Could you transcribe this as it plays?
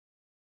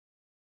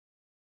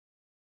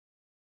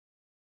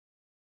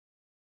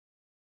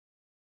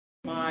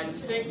My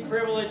distinct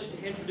privilege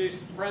to introduce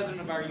the president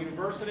of our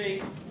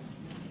university,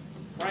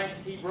 Frank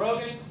T.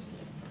 Brogan.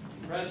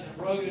 President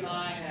Brogan and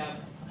I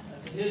have,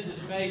 to his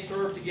dismay,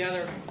 served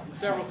together in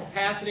several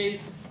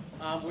capacities.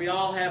 We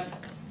all have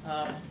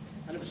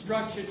an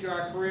obstruction to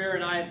our career,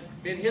 and I've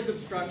been his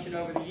obstruction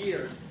over the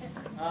years.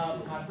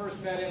 I first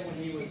met him when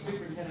he was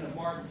superintendent of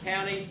Martin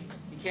County.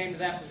 He came to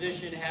that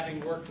position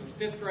having worked with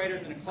fifth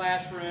graders in a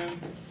classroom,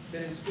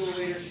 been in school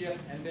leadership,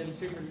 and been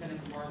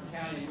superintendent of Martin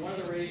County. And one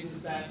of the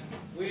reasons that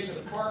we in the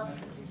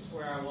department, which is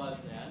where I was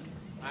then,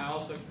 I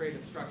also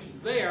created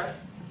obstructions there,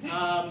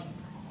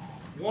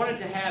 wanted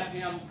to have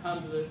him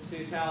come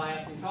to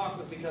Tallahassee and talk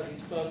with us because he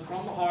spoke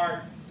from the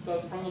heart,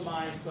 spoke from the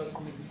mind, spoke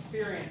from his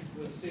experience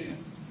with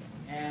students.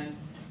 And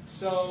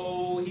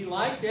so he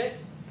liked it,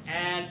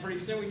 and pretty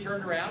soon we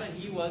turned around and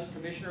he was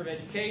Commissioner of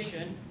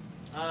Education.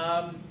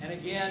 And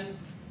again,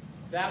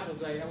 that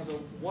was a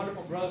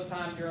wonderful growth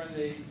time during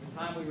the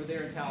time we were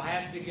there in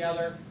Tallahassee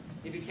together.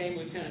 He became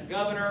Lieutenant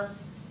Governor.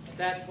 At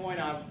that point,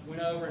 I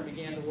went over and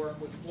began to work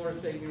with Florida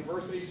State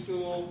University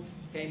School,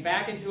 came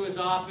back into his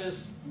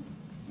office,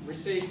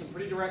 received some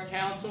pretty direct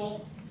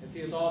counsel, as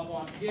he is often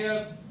wont to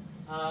give.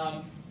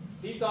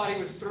 He thought he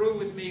was through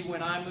with me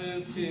when I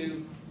moved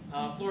to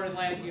Florida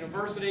Atlantic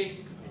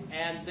University,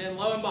 and then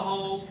lo and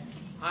behold,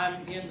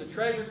 I'm in the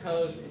Treasure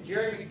Coast, and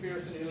Jerry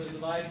McPherson, who was the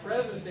vice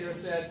president there,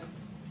 said,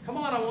 "Come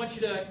on, I want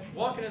you to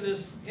walk into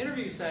this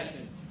interview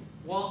session."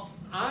 Well,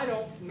 I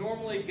don't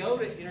normally go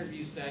to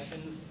interview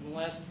sessions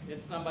unless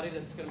it's somebody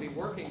that's going to be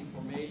working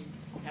for me.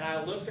 And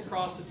I looked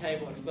across the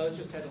table, and we both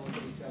just had to look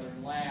at each other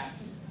and laugh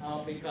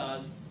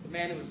because the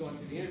man who was going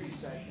through the interview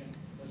session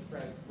was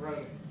President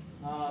Brogan.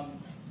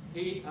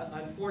 He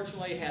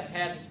unfortunately has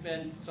had to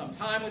spend some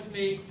time with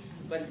me,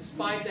 but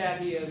despite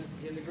that, he has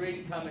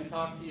agreed to come and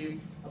talk to you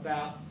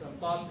about some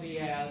thoughts that he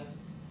has.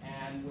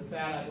 And with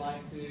that, I'd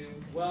like to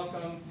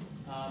welcome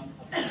a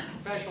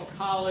professional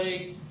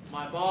colleague,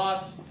 my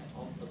boss,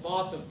 the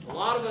boss of a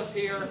lot of us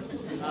here,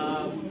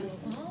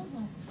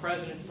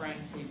 President Frank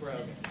T.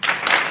 Brogan.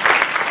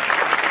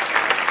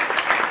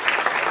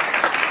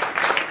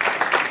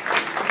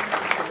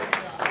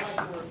 I like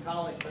the word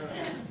colleague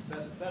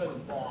better than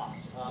boss.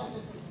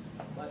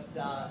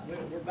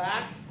 We're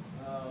back.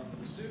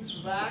 The students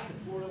are back at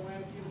Florida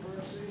Atlantic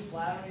University,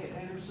 Slattery at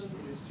Henderson.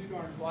 It is too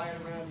darn quiet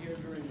around here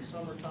during the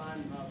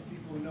summertime.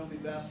 People who know me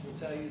best will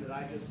tell you that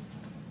I just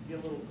get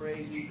a little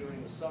crazy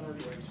during the summer,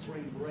 during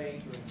spring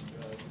break,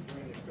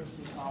 during the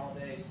Christmas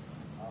holidays.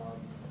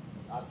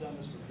 I've done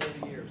this for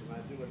 30 years, and I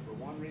do it for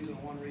one reason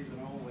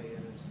only,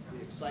 and it's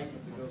the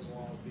excitement that goes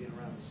along with being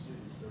around the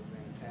students. They're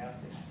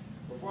fantastic.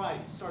 Before I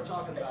start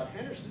talking about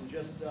Henderson,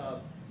 just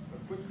a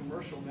quick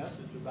commercial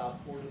message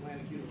about Florida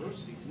Atlantic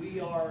University. We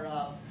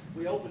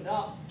opened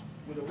up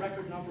with a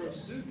record number of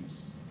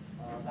students.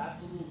 That's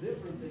a little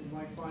different than you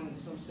might find in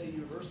some state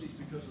universities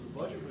because of the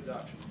budget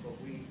reductions, but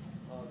we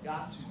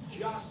got to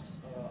just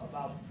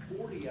about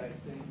 40, I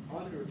think,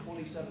 under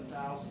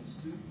 27,000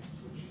 students,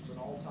 which is an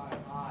all-time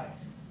high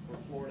for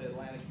Florida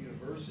Atlantic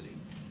University.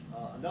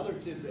 Another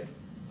tidbit,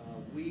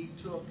 we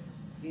took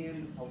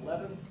in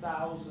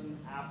 11,000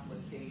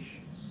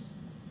 applications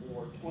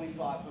for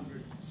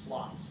 2,500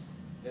 slots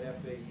at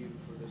FAU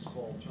for this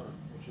fall term,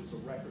 which is a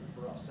record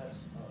for us. That's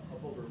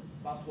up over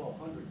about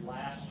 1,200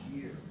 last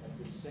year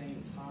at the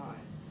same time.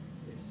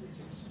 It's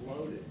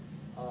exploded.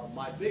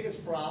 My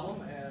biggest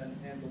problem,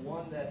 and the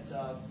one that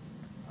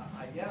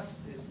I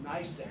guess is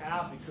nice to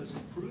have because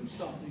it proves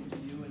something to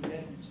you, and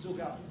yet you've still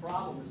got the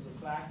problem, is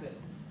the fact that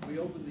we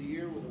opened the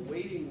year with a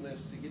waiting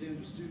list to get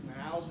into student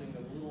housing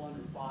of a little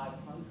under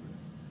 500.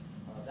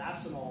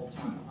 That's an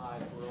all-time high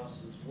for us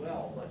as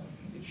well, but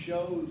it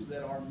shows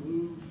that our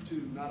move to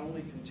not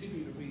only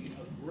continue to be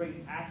a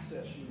great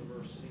access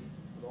university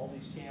with all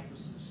these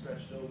campuses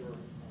stretched over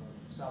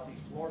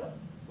southeast Florida,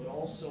 but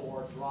also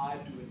our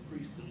drive to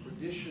increase the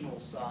traditional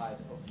side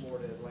of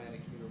Florida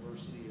Atlantic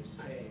University is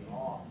paying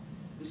off.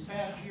 This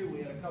past year we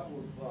had a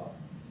couple of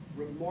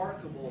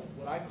remarkable,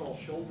 what I call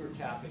shoulder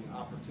tapping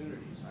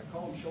opportunities. I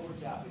call them shoulder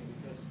tapping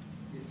because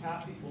you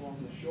tap people on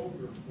the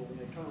shoulder, but when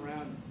they turn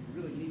around,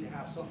 you really need to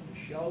have something to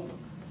show them.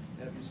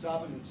 And if you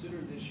stop and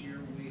consider this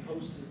year, we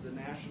hosted the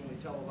nationally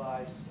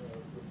televised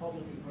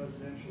Republican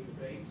presidential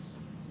debates.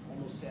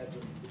 Almost had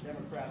the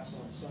Democrats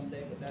on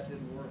Sunday, but that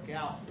didn't work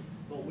out.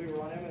 But we were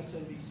on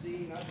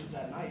MSNBC, not just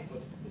that night,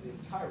 but for the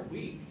entire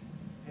week,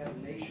 had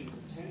the nation's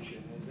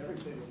attention as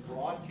everything was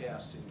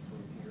broadcasting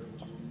from here. It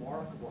was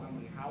remarkable how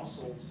many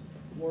households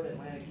Florida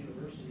Atlantic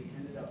University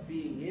ended up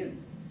being in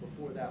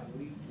before that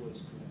week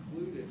was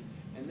concluded.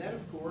 And then,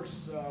 of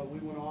course, we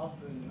went off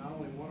and not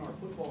only won our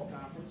football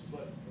conference,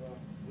 but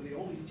we're the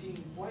only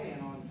team playing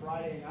on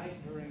Friday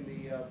night during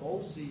the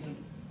bowl season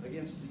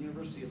against the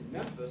University of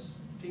Memphis.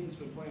 The team's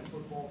been playing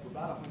football for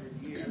about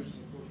 100 years, and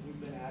of course we've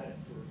been at it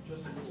for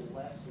just a little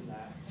less than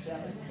that,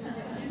 7.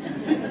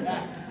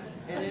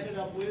 And ended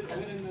up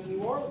winning the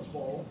New Orleans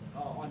Bowl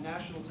on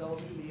national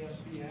television,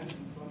 ESPN,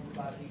 in front of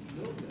about 8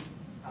 million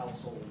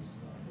households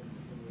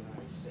in the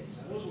United States.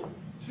 Now those were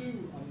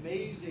two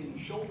amazing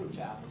shoulder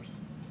tappers.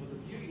 But the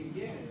beauty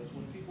again is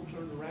when people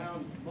turned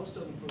around, most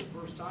of them for the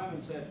first time,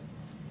 and said,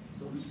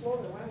 so who's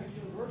Florida Atlantic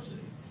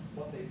University?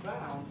 What they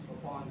found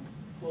upon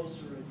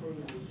closer and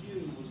further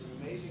review was an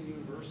amazing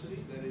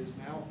university that is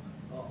now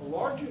a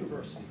large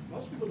university.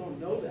 Most people don't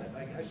know that.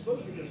 I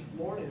suppose because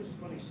Florida is a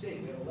funny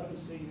state. We have 11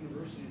 state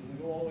universities, and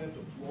we go all the way up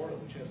to Florida,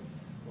 which has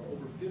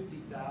over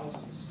 50,000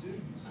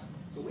 students.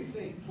 So we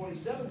think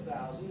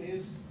 27,000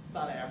 is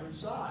about average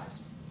size.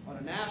 On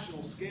a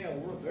national scale,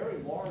 we're a very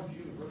large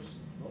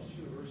university. Most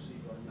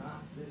universities are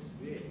not this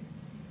big.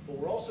 But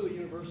we're also a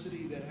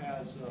university that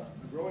has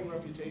a growing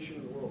reputation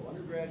in the world.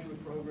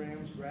 Undergraduate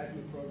programs,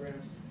 graduate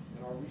programs,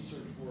 and our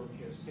research work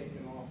has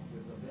taken off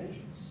with a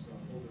vengeance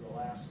over the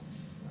last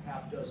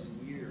half dozen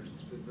years.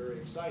 It's been very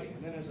exciting.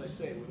 And then, as I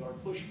say, with our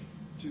push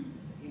to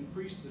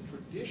increase the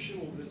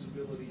traditional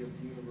visibility of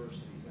the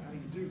university. How do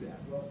you do that?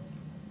 Well,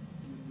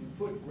 you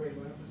put great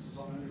emphasis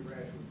on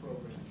undergraduate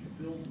programs. You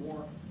build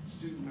more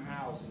student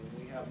housing.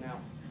 And we have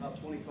now about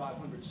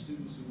 2,500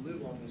 students who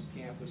live on this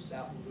campus.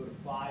 That will go to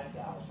 5,000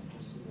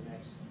 just in the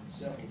next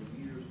several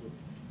years with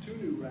 2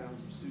 new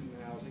rounds of student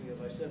housing.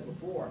 As I said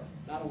before,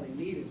 not only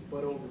needed,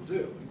 but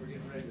overdue. And we're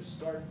getting ready to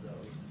start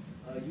those.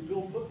 You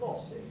build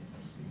football stadiums.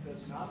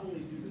 Because not only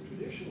do the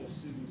traditional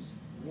students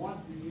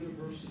want the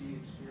university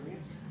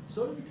experience,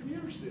 so do the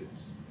commuter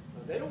students.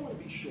 They don't want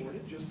to be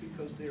shorted just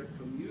because they're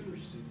commuter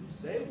students.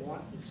 They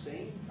want the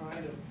same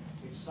kind of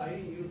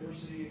exciting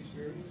university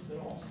experience that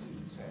all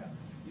students have.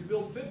 You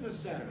build fitness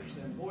centers,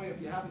 and boy,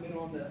 if you haven't been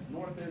on the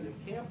north end of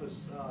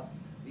campus,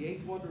 the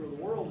 8th wonder of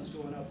the world is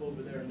going up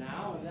over there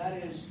now, and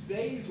that is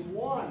phase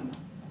 1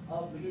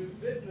 of the new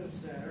fitness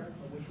center,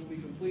 which will be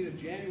completed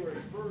January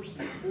 1st.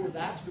 And before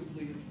that's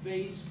completed,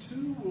 phase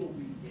 2 will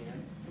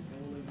begin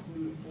and will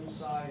include a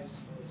full-size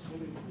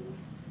swimming pool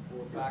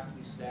for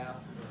faculty, staff,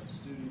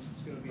 students. It's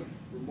going to be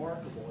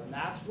remarkable, and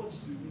that's what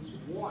students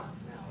want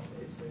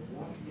nowadays. They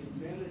want the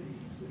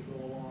amenities that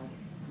go along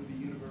with the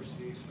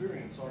university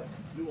experience. Our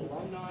new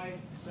alumni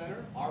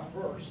center, our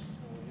first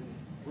in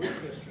the brief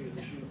history of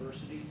this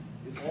university,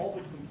 is all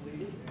but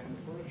completed, and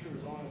the furniture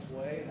is on its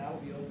way, and that will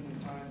be open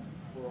in time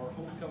for our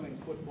homecoming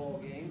football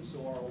game.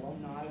 So our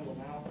alumni will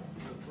now,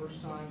 for the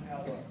first time,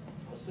 have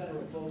a center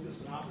of focus,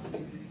 an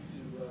opportunity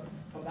to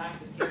come back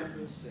to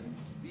campus and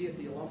be at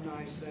the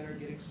Alumni Center,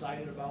 get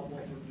excited about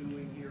what we're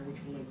doing here, which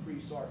will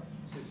increase our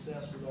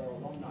success with our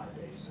alumni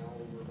base, now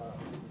over about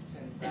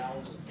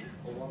 110,000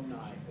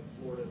 alumni at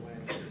Florida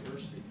Atlantic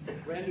University.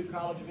 Brand new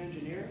College of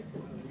Engineering.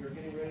 We are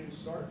getting ready to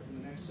start in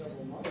the next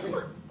several months.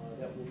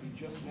 That will be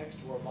just next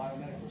to our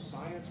biomedical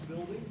science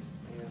building.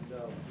 And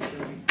we're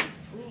going to be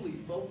truly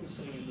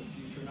focusing in the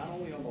future not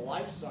only on the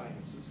life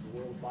sciences, the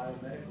world of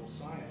biomedical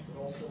science,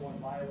 but also on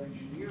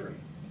bioengineering,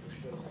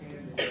 which goes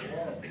hand in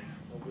glove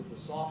with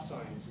the soft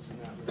sciences in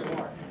that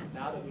regard.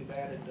 Now that we've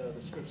added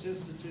the Scripps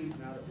Institute,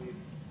 now that we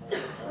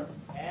are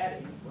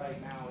adding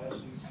right now as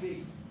we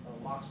speak,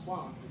 Max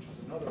Planck, which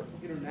is another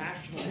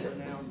internationally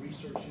renowned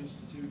research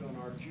institute on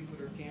our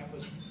Jupiter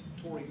campus,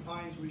 Torrey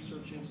Pines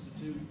Research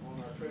Institute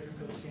on our Treasure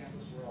Coast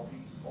campus, where I'll be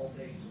all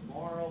day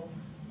tomorrow.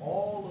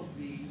 All of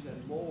these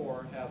and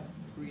more have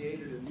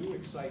created a new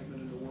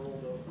excitement in the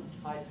world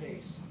of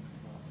high-paced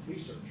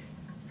research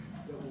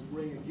that will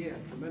bring, again,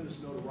 tremendous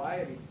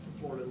notoriety to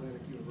Florida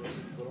Atlantic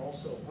University, but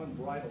also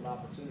unbridled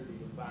opportunity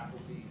with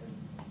faculty and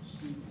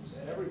students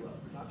at every level,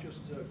 not just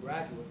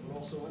graduate, but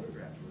also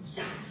undergraduates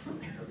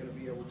are going to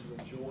be able to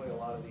enjoy a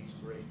lot of these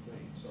great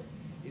things. So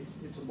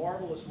it's a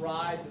marvelous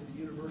ride that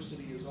the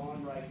university is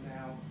on right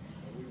now.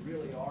 We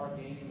really are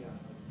gaining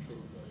a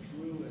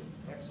true and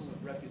excellent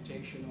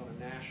reputation on a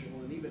national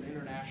and even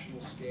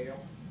international scale.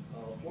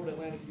 Florida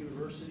Atlantic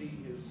University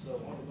is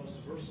one of the most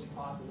diversely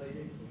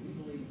populated, and we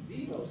believe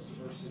the most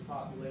diversely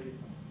populated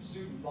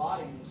student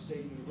body in the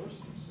state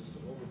university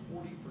system. Over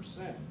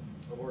 40%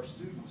 of our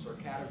students are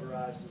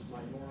categorized as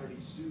minority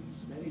students.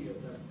 Many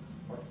of them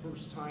are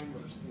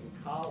first-timers in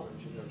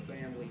college in their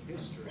family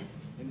history,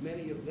 and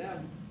many of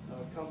them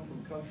come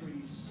from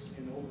countries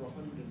in over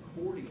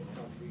 140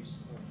 countries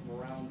from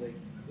around the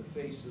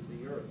face of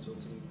the earth. So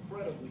it's an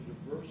incredibly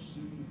diverse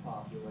student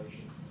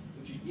population,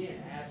 which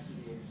again adds to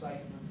the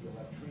excitement, the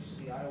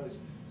electricity. I always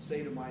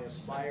say to my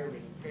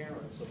aspiring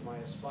parents of my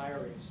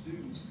aspiring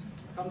students,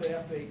 come to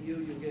FAU,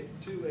 you'll get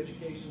 2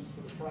 educations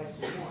for the price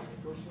of 1.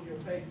 The first one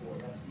you'll pay for,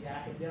 that's the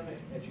academic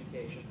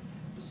education.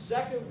 The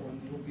second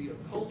one will be a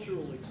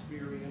cultural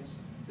experience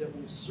that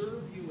will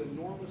serve you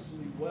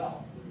enormously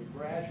well when you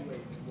graduate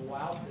and go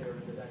out there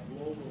into that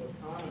global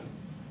economy.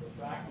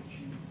 The fact that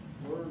you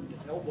learn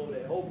elbow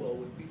to elbow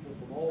with people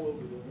from all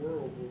over the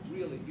world will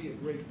really be a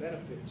great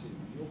benefit to you.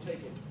 You'll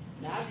take it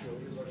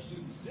naturally, as our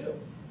students do.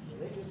 So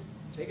they just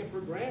take it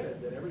for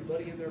granted that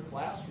everybody in their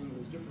classroom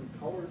is different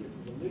color,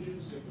 different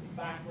religions, different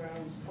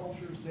backgrounds,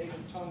 cultures,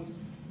 native tongues,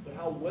 but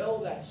how well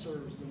that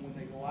serves them when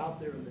they go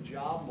out there in the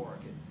job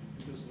market,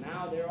 because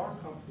now they are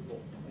comfortable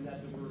in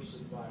that diverse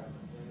environment.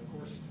 And of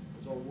course,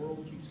 as our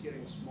world keeps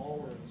getting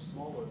smaller and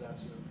smaller,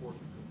 that's an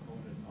important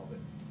component of it.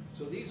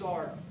 So these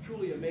are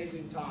truly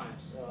amazing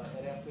times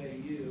at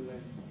FAU,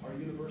 and our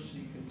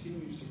university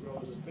continues to grow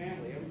grow as a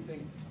family.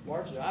 Everything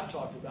largely I've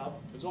talked about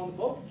is on the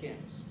Boca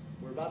campus.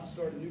 We're about to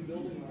start a new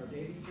building on our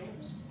Davie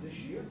campus this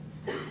year,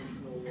 which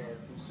will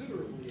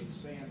considerably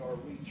expand our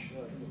reach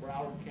in the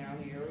Broward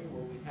County area,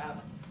 where we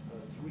have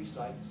 3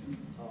 sites.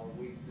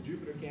 The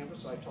Jupiter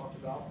campus I talked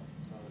about.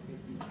 If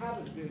you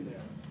haven't been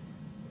there,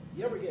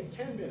 you ever get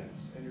 10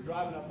 minutes and you're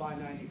driving up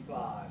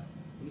I-95,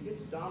 when you get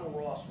to Donald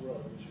Ross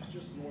Road, which is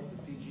just north of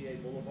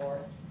PGA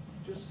Boulevard,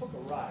 just hook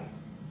a right,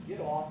 get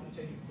off and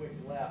take a quick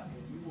left,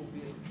 and you will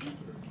be at the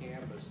Jupiter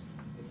campus,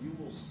 and you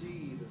will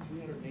see the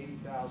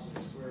 380,000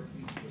 square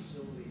feet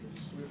facility that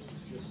Scripps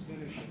is just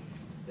finishing.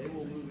 They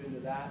will move into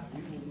that.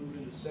 We will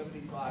move into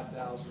 75,000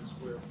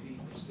 square feet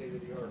of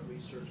state-of-the-art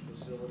research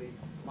facility.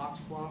 Max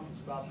Planck is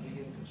about to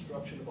begin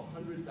construction of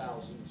 100,000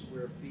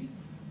 square feet.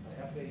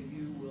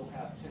 FAU will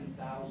have 10,000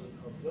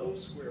 of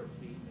those square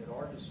feet at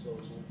our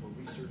disposal for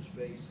research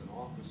space and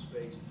office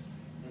space.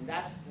 And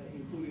that's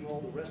including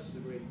all the rest of the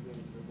great things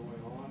that are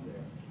going on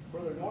there.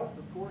 Further north,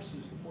 of course,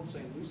 is the Port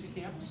St. Lucie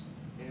campus.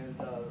 And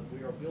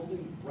we are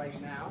building right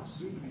now,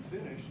 soon to be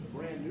finished, a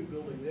brand new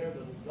building there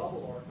that will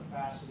double our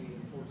capacity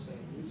in Port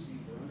St.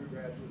 Lucie for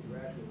undergraduate and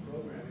graduate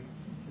programming.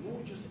 And then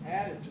we just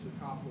added to the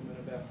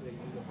complement of FAU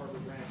the Harbor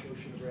Branch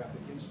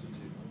Oceanographic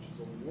Institute, which is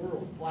a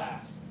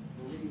world-class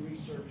marine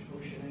research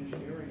ocean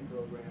engineering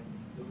program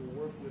that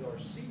will work with our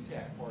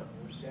CTEC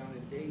partners down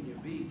in Dania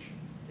Beach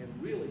and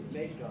really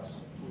make us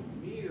a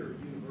premier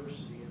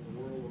university in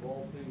the world of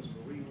all things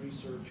marine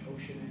research,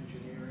 ocean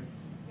engineering,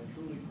 and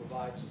truly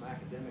provide some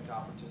academic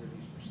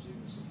opportunities for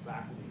students and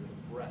faculty that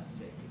are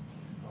breathtaking.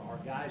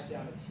 Our guys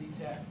down at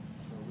CTEC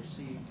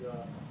received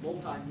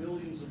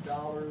multi-millions of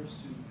dollars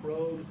to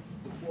probe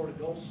the Florida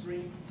Gulf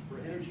Stream for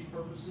energy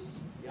purposes.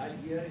 The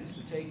idea is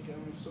to take,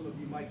 some of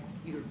you might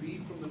either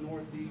be from the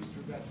Northeast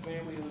or got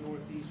family in the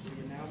Northeast, where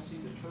you now see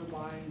the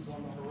turbines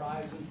on the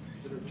horizon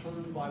that are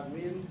turned by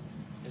wind,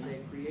 and they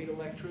create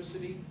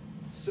electricity.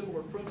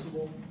 Similar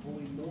principle,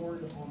 only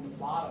moored on the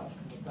bottom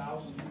of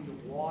 1,000 feet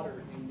of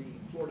water in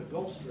the Florida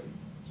Gulf Stream,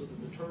 so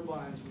that the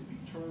turbines would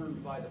be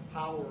turned by the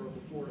power of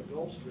the Florida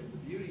Gulf Stream.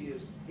 The beauty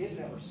is it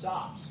never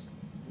stops.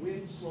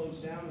 Wind slows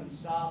down and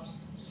stops.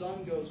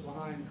 Sun goes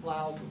behind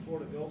clouds. The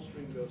Florida Gulf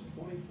Stream goes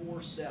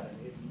 24/7.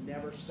 It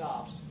never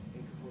stops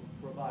and can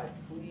provide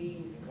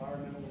clean,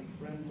 environmentally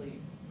friendly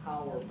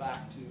power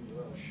back to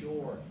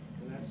shore.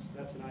 And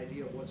that's an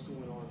idea of what's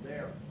going on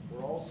there.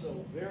 We're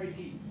also very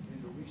deep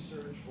into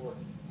research for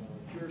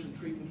cures and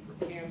treatment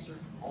for cancer,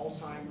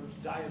 Alzheimer's,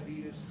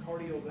 diabetes,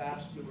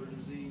 cardiovascular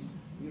disease.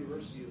 The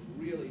university has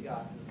really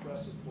got an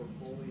impressive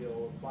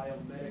portfolio of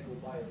biomedical,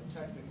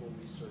 biotechnical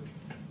research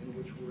in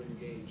which we're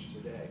engaged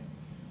today.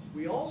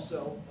 We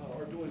also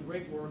are doing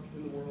great work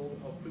in the world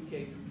of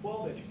pre-K through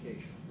 12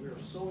 education. We are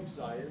so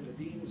excited, and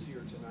the dean is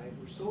here tonight,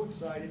 we're so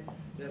excited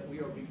that we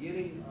are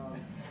beginning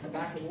a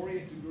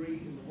baccalaureate degree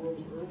in the world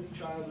of early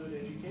childhood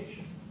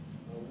education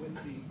with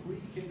the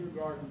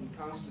pre-kindergarten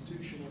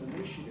constitutional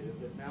initiative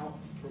that now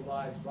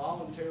provides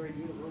voluntary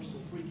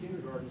universal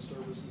pre-kindergarten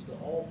services to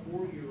all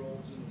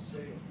 4-year-olds in the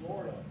state of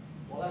Florida.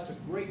 While that's a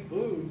great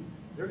boon,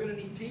 they're going to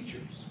need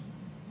teachers,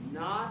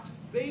 not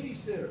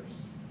babysitters.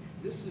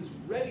 This is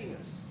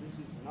readiness. This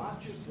is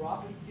not just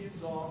dropping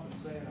kids off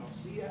and saying,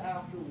 I'll see you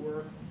after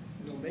work,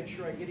 and make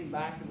sure I get him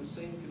back in the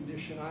same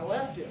condition I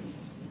left him.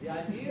 The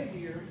idea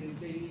here is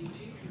they need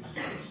teachers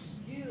who are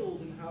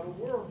skilled in how to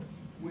work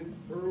with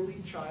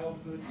early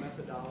childhood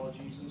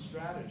methodologies and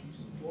strategies.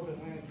 And Florida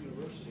Atlantic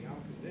University,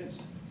 I'm convinced,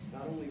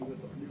 not only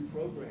with our new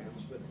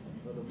programs, but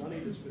the money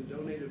that's been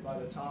donated by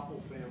the Topple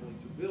family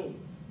to build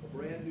a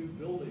brand new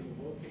building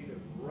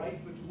located right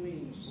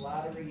between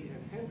Slattery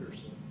and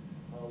Henderson,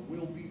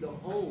 will be the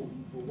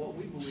home for what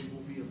we believe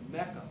will be a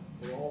mecca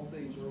for all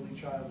things early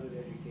childhood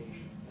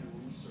education and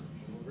research.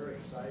 And we're very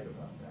excited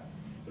about that.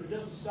 But it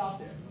doesn't stop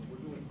there. We're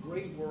doing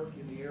great work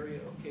in the area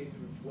of K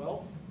through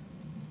 12.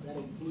 That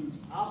includes,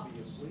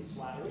 obviously,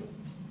 Slattery,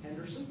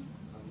 Henderson.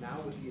 Now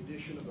with the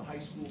addition of the high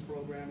school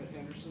program at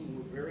Henderson,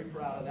 we're very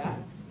proud of that.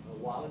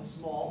 While it's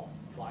small,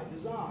 by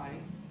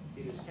design,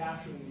 it is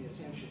capturing the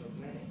attention of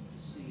many to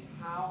see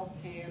how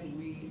can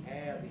we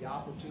add the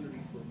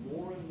opportunity for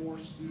more and more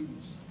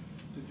students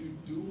to do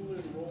dual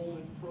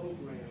enrollment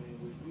programming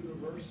with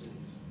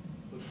universities,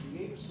 but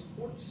create a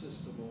support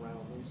system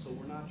around them so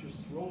we're not just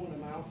throwing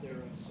them out there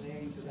and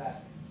saying to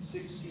that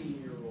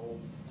 16-year-old,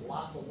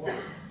 lots of luck,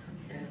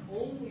 and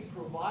only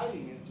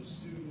providing it to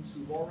students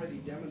who've already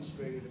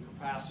demonstrated a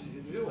capacity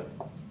to do it.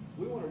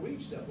 We want to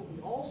reach them, but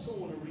we also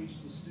want to reach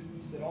the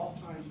students that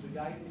oftentimes the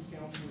guidance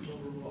counselors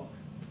overlook.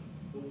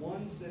 The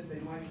ones that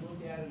they might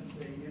look at and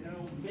say,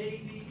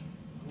 maybe,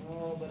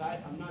 but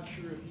I'm not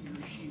sure if he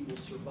or she will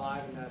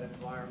survive in that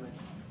environment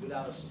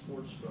without a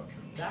support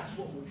structure. That's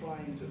what we're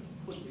trying to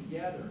put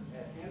together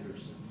at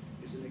Henderson,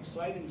 is an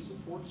exciting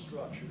support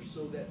structure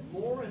so that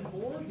more and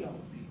more young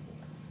people,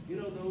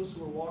 those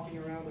who are walking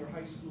around their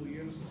high school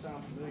year, this will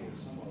sound familiar to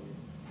some of you,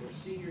 their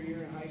senior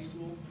year in high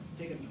school,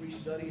 taking 3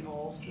 study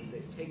halls because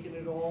they've taken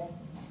it all,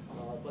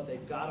 but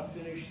they've got to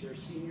finish their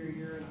senior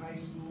year in high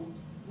school.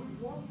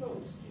 We want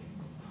those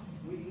kids.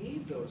 We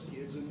need those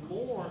kids, and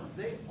more,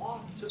 they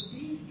ought to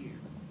be here,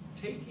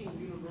 taking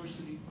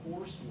university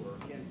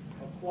coursework and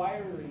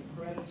acquiring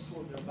credits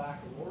toward their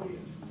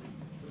baccalaureate degree.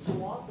 But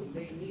so often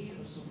they need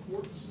a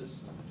support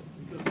system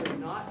because they're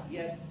not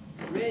yet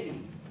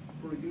ready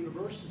for a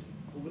university.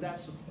 But with that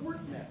support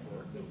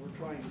network that we're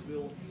trying to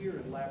build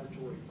here in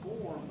laboratory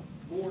form,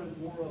 more and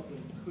more of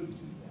them could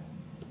do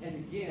that. And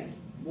again,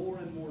 more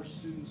and more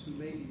students who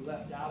may be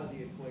left out of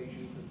the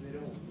equation because they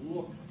don't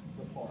look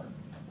the part,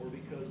 or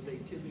because they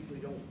typically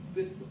don't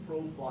fit the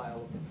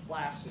profile of the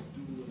classic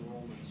dual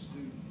enrollment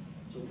student.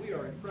 So we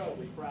are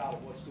incredibly proud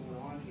of what's going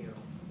on here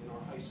in our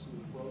high school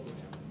program.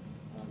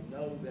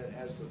 Know that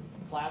as the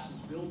classes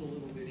build a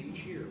little bit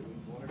each year,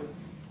 we wanted to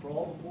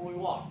crawl before we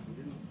walk.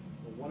 We didn't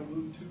want to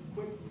move too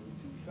quickly,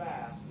 too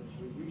fast. As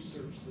we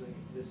research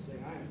this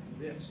thing, I am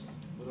convinced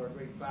with our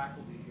great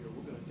faculty here,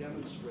 we're going to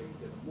demonstrate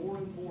that more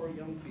and more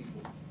young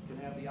people can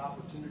have the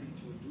opportunity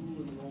to a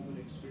dual enrollment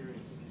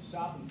experience. If you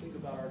stop and think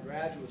about our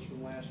graduates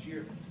from last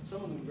year,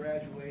 some of them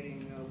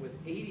graduating with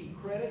 80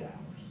 credit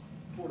hours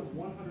toward a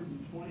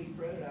 120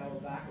 credit hour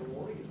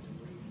baccalaureate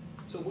degree.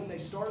 So when they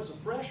start as a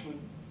freshman,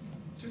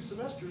 2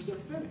 semesters,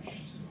 they're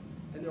finished,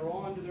 and they're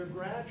on to their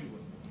graduate.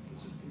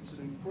 It's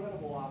an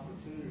incredible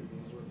opportunity,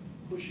 and we're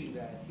pushing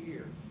that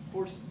here. Of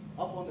course,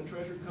 up on the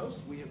Treasure Coast,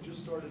 we have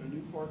just started a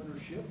new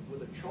partnership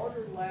with a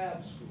charter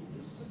lab school.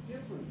 This is a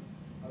different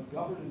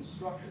governance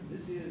structure.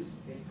 This is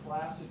a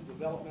classic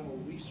developmental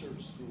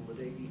research school at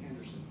A.B.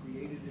 Henderson,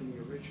 created in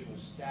the original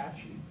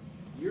statute.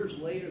 Years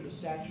later, the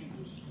statute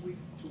was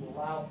tweaked to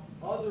allow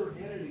other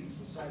entities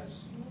besides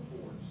school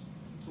boards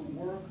to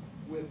work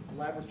with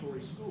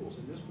laboratory schools.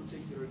 In this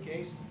particular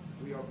case,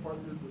 we are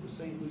partnered with the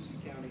St. Lucie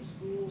County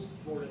Schools,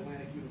 Florida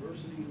Atlantic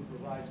University, who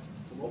provides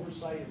some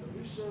oversight in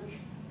the research,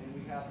 and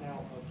we have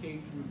now a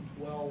K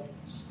through 12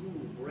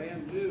 school,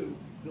 brand new,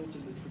 built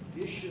in the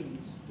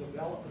Traditions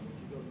development.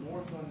 If you go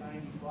north on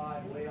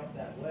 95, way up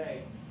that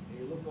way, and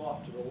you look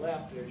off to the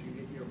left as you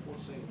get near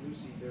Port St.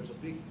 Lucie, there's a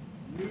big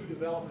new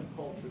development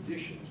called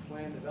Traditions,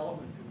 Planned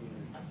Development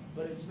Community.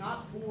 But it's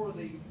not for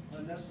the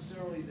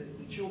necessarily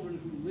the children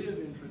who live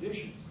in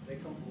Traditions. They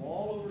come from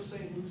all over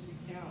St. Lucie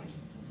County.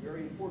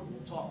 Very important.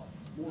 We'll talk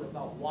more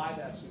about why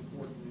that's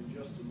important in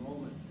just a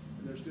moment.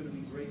 And there's going to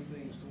be great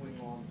things going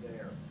on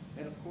there.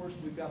 And of course,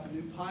 we've got the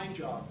new Pine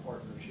Jog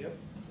partnership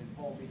in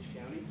Palm Beach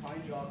County.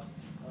 Pine Jog,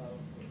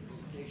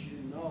 in case you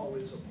didn't know,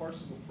 is a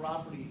parcel of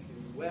property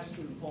in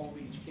western Palm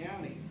Beach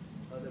County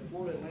that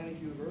Florida Atlantic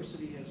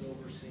University has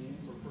overseen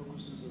for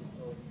purposes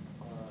of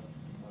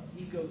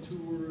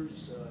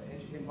eco-tours,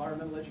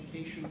 environmental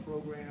education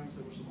programs.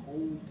 There were some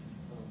old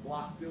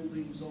block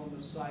buildings on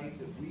the site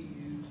that we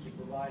used to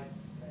provide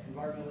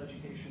environmental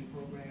education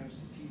programs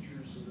to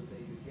teachers so that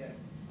they could get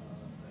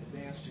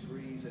advanced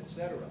degrees,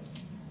 etc.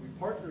 We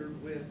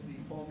partnered with the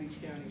Palm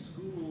Beach County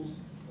Schools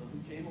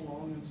who came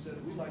along and said,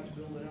 we'd like to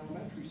build an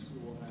elementary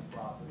school on that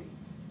property,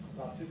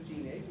 about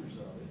 15 acres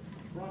of it,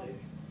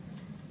 frontage.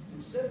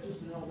 Instead of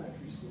just an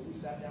elementary school, we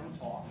sat down and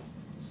talked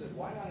and said,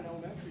 why not an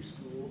elementary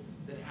school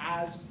that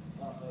has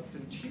a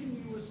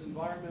continuous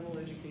environmental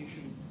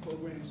education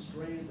program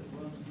strand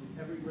that runs through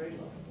every grade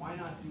level? Why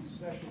not do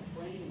special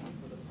training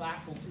for the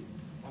faculty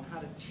on how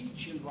to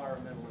teach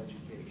environmental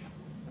education?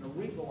 And a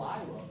wrinkle I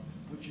love,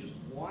 which is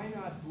why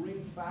not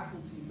bring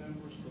faculty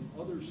members from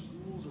other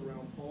schools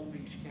around Palm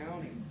Beach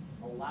County,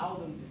 allow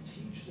them to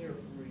teach there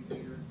for a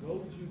year,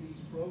 go through these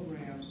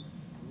programs,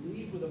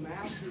 leave with a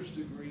master's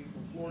degree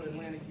from Florida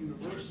Atlantic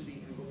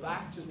University, and go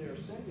back to their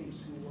sending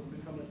school and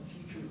become a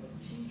teacher of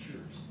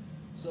teachers,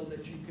 so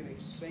that you can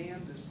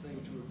expand this thing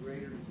to a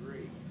greater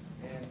degree.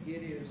 And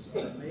it is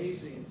an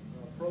amazing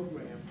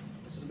program.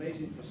 It's an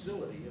amazing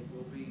facility. It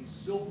will be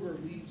Silver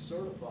LEED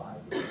certified,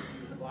 which is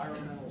the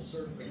environmental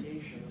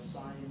certification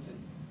assigned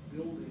to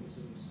buildings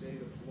in the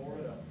state of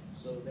Florida.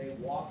 So they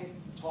walk it,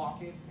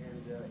 talk it,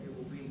 and it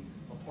will be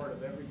a part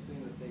of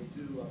everything that they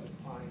do up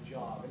at Pine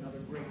Jog. Another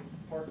great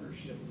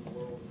partnership in the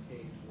world of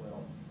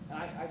K-12. And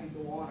I could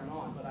go on and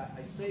on, but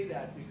I say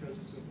that because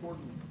it's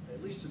important,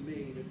 at least to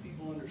me, that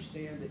people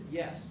understand that,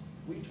 yes,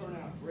 we turn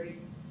out great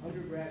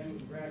undergraduate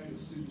and graduate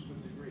students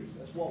with degrees.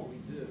 That's what we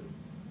do.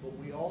 But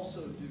we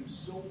also do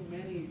so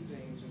many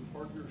things in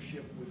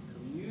partnership with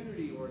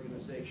community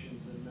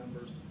organizations and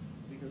members,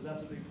 because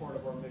that's a big part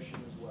of our mission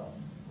as well.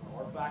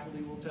 Our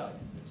faculty will tell you,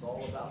 it's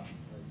all about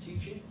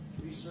teaching,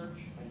 research,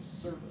 and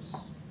service,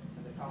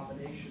 and the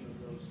combination of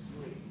those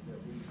three that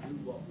we do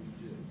what we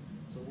do.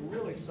 So we're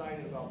really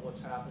excited about what's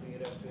happening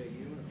at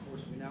FAU, and of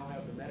course we now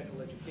have the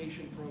medical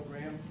education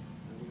program,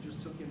 and we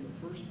just took in the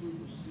first group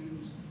of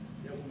students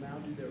that will now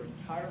do their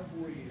entire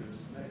 4 years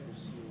of medical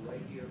school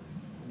right here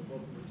on the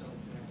Boca Raton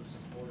campus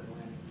of Florida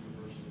Atlantic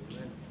University. And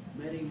then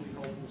many, we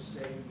hope, will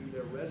stay and do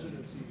their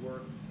residency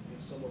work in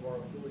some of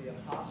our affiliate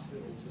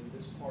hospitals in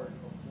this part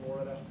of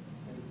Florida.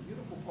 And the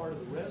beautiful part of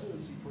the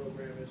residency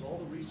program is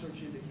all the research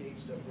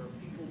indicates that where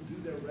people do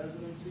their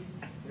residency,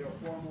 they are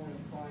far more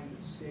inclined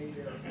to stay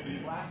there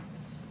and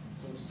practice.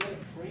 So instead of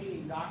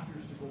training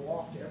doctors to go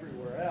off to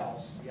everywhere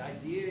else, the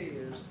idea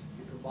is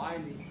you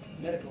combine the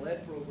medical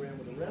ed program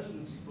with the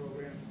residency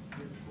program,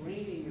 you're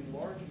training in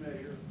large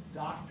measure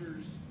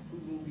doctors who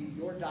will be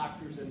your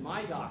doctors and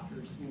my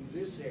doctors in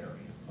this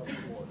area of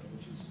Florida,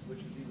 which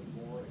is even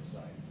more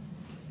exciting.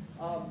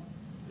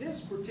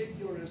 This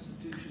particular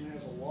institution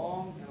has a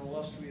long and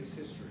illustrious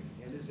history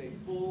and is a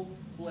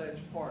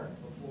full-fledged part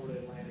of Florida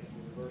Atlantic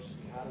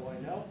University. How do I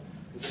know?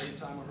 Because every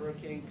time a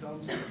hurricane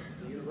comes,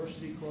 the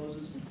university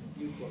closes,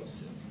 you close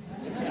too.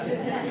 It's that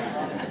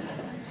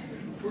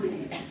simple.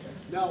 Pretty easy.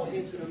 No,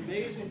 it's an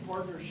amazing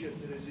partnership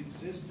that has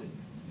existed.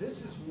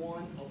 This is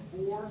one of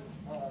four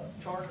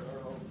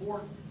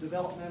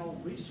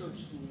developmental research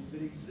schools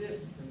that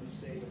exist in the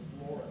state of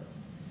Florida.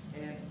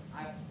 And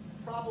I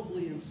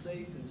probably am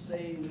safe in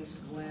saying this,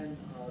 Glenn,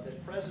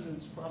 that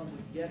presidents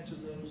probably get to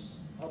those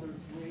other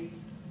three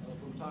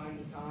from time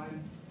to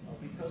time.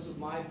 Because of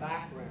my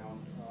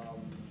background,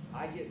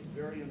 I get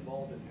very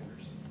involved in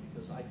Henderson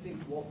because I think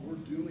what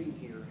we're doing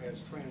here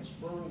has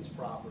transference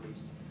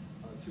properties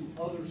to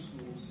other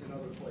schools in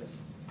other places.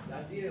 The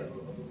idea of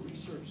a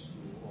research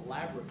school, a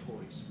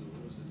laboratory school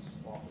as it's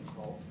often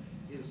called,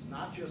 is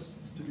not just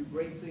to do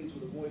great things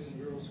with the boys and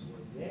girls who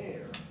are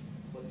there,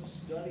 but to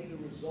study the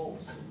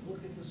results, to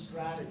look at the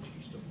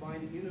strategies, to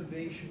find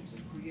innovations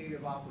and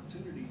creative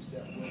opportunities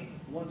that will,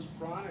 once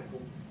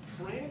chronicled,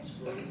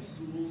 transfer to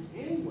schools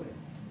anywhere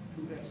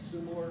who have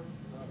similar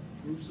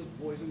groups of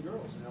boys and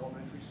girls in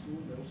elementary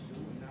school, middle school,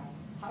 and now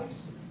high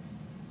school.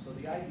 So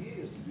the idea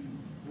is to do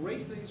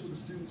great things with the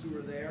students who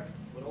are there,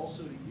 but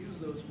also to use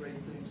those great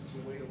things as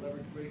a way to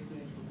leverage great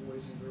things for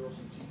boys and girls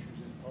and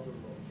teachers in other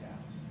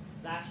locales.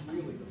 That's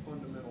really the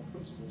fundamental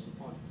principles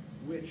upon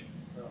which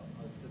a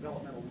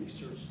developmental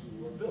research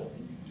school are built.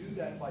 And you do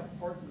that by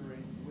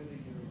partnering with a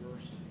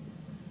university.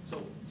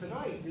 So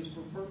tonight is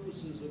for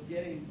purposes of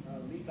getting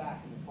me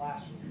back in the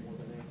classroom more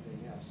than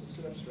anything else. So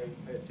sit up straight,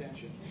 pay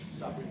attention,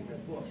 stop reading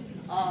that book. You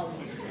can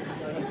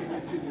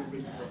continue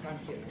reading the book. I'm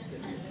kidding.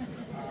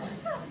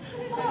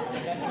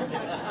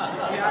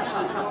 He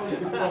actually closed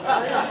the book.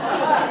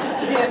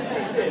 Yes, he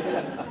did.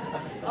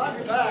 I'm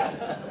back.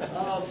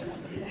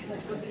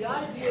 But the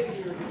idea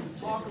here is to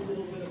talk a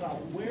little bit about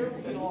where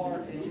we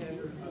are at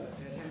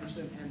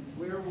Henderson and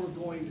where we're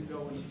going to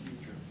go in the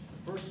future.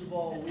 First of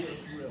all, we are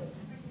thrilled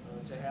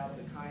to have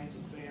the kinds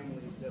of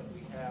families that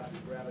we have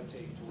that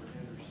gravitate toward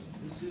Henderson.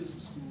 This is a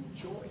school of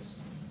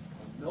choice.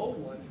 No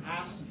one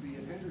has to be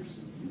at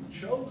Henderson. You've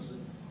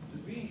chosen to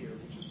be here,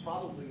 which is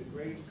probably the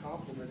greatest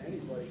compliment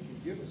anybody can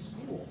give a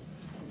school.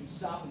 When you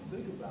stop and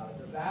think about it,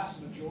 the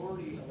vast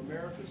majority of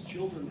America's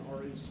children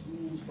are in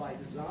schools by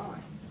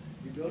design.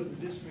 You go to the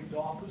district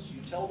office,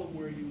 you tell them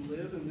where you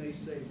live, and they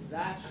say,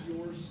 that's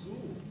your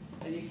school.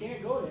 And you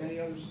can't go to any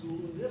other school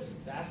in the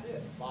district. That's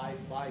it, by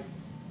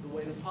the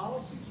way the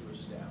policies are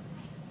established.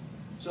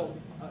 So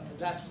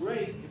that's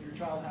great if your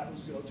child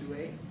happens to go to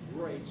a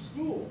great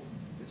school.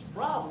 It's a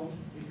problem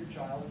if your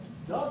child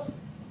doesn't,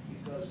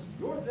 because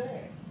you're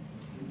there.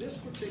 In this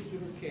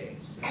particular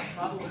case, and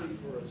probably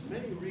for as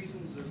many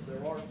reasons as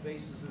there are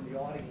faces in the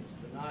audience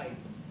tonight,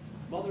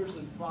 mothers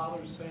and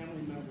fathers,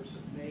 family members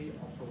have made a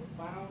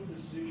profound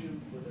decision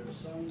for their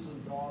sons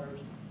and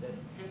daughters that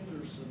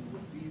Henderson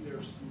would be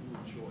their school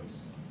of choice.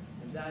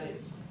 And that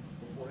is,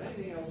 before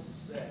anything else is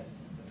said,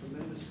 a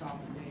tremendous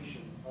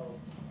commendation of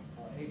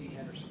A.D.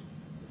 Henderson.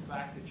 The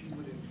fact that you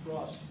would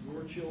entrust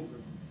your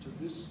children to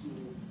this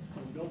school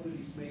when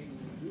nobody's making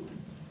you do it.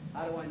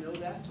 How do I know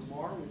that?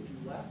 Tomorrow, if you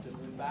left and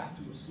went back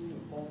to a school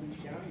in Palm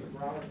Beach County or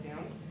Broward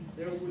County,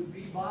 there would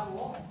be by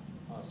law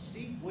a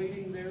seat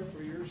waiting there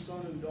for your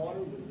son and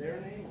daughter with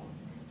their name on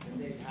it. And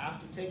they'd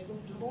have to take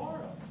them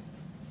tomorrow.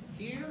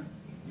 Here,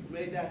 you've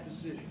made that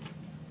decision.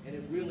 And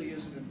it really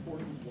is an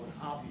important one,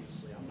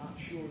 obviously. I'm not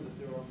sure that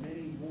there are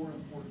many more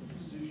important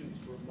decisions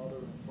for a mother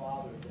and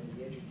father than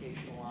the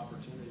educational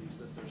opportunities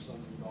that their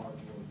sons and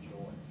daughters will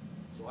enjoy.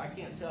 So I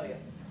can't tell you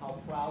how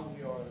proud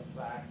we are of the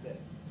fact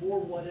that for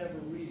whatever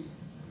reason,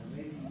 and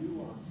there may be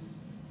nuances,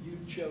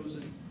 you've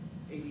chosen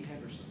A.D.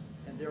 Henderson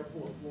and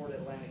therefore Florida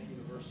Atlantic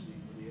University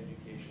for the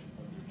education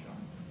of your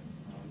child.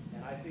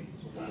 And I think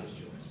it's a wise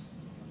choice.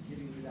 I'm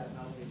giving you that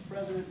not only as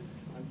president,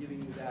 I'm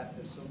giving you that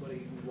as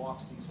somebody who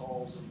walks these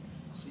halls and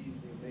sees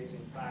the amazing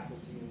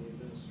faculty and the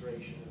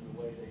administration and the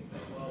way they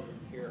love and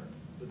care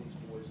for these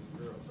boys and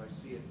girls. I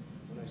see it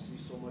when I see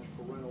so much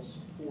parental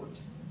support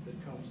that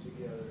comes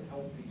together to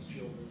help these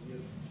children give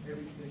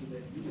everything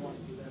that you want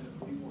for them and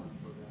we want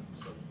for them.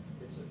 So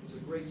it's a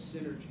great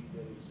synergy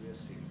that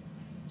exists here.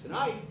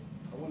 Tonight,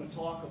 I want to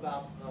talk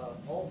about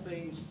all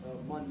things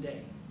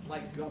mundane,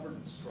 like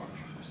governance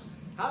structures.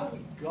 How do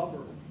we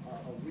govern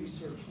a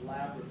research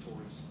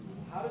laboratory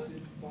school? How does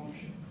it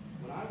function?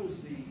 When I was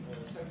the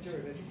Secretary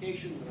of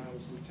Education, when I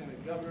was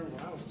Lieutenant Governor,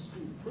 when I was a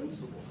school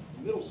principal,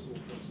 middle school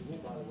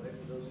principal, by the way,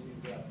 for those of you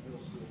who got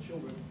middle school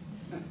children,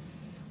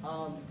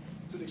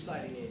 it's an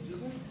exciting age,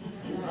 isn't it?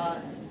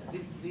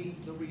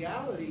 The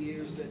reality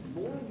is that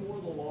more and more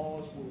the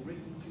laws were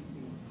written to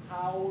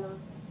empower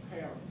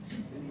parents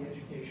in the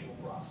educational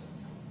process.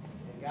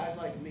 And guys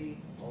like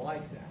me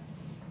like that.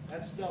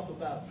 That stuff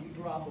about you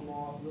drop them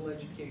off, we'll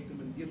educate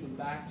them and give them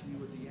back to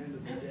you at the end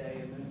of the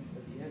day, and then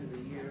at the end of the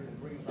year, and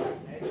bring them back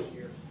next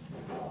year.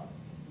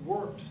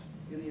 worked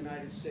in the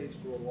United States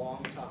for a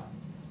long time.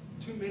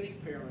 Too many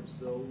parents,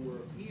 though,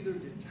 were either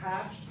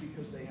detached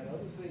because they had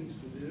other things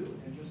to do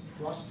and just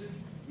trusted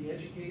the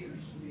educators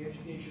for the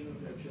education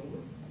of their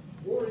children,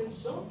 or in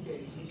some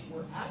cases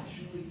were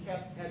actually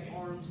kept at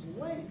arm's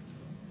length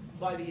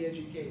by the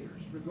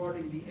educators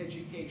regarding the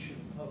education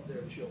of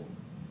their children.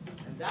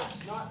 And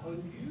that's not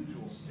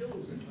unusual, still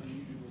isn't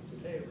unusual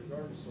today,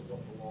 regardless of what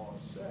the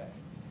laws say.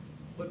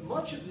 But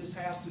much of this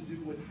has to do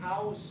with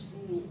how a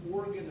school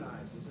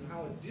organizes and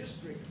how a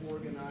district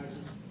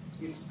organizes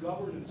its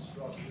governance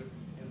structure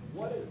and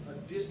what a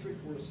district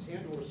or a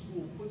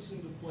school puts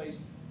into place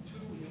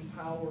to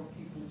empower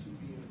people to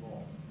be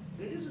involved.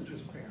 And it isn't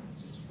just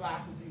parents, it's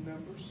faculty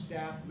members,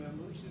 staff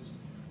members, it's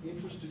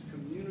interested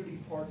community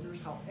partners,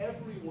 how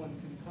everyone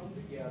can come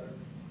together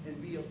and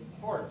be a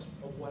part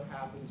of what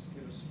happens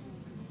in a school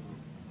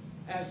community.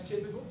 As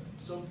typical,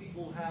 some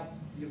people have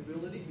the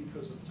ability,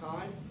 because of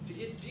time, to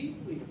get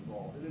deeply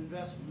involved and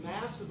invest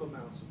massive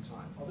amounts of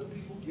time. Other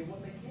people give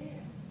what they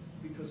can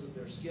because of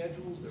their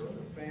schedules, their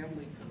other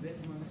family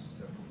commitments,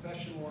 their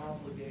professional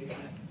obligations.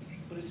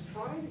 But it's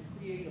trying to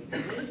create a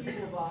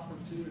menu of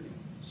opportunity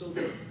so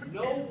that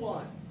no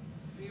one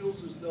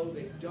feels as though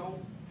they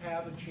don't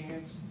have a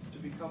chance to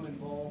become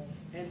involved,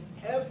 and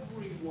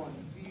everyone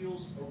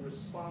feels a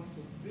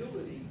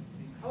responsibility,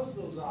 because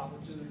those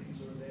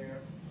opportunities are there,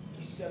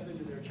 to step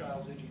into their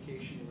child's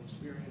educational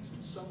experience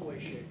in some way,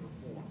 shape,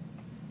 or form.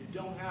 You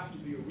don't have to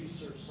be a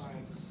research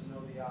scientist to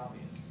know the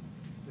obvious.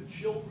 The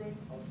children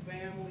of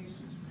families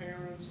whose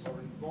parents are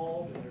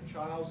involved in their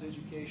child's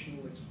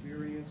educational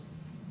experience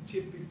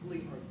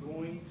typically are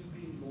going to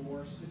be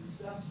more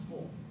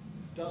successful.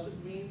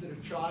 Doesn't mean that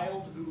a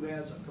child who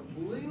has a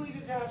completely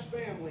detached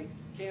family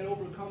can't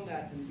overcome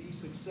that and be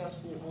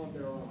successful on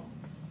their own.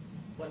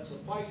 But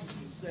suffice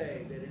it to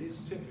say that it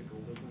is typical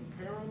that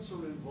when parents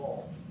are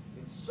involved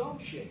in some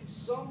shape,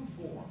 some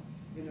form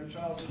in their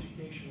child's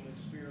educational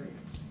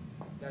experience,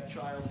 that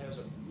child has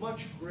a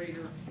much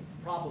greater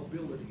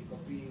probability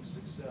of being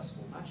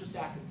successful, not just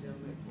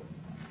academically,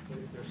 but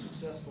if they're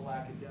successful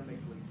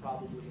academically,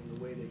 probably in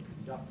the way they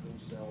conduct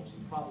themselves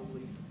and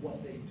probably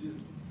what they do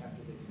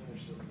after they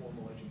finish their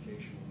formal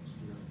educational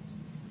experience.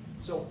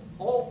 So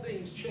all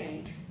things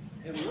change,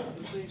 and one of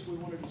the things we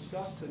want to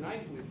discuss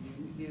tonight with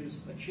you is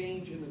a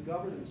change in the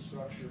governance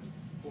structure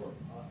for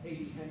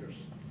A.D.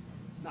 Henderson.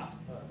 It's not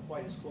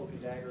quite as cloak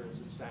and dagger as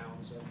it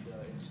sounds, and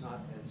it's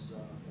not as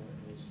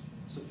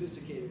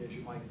sophisticated as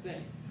you might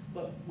think.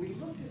 But we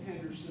looked at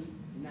Henderson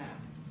now.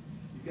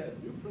 You've got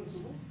a new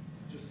principal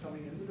just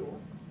coming in the door,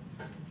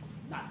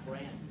 not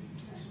brand new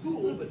to the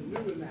school, but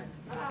new in that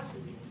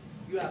capacity.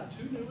 You have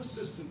two new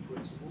assistant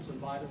principals,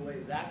 and by the way,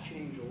 that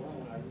change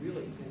alone, I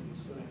really think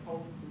is going to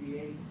help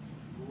create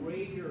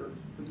greater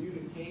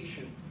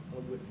communication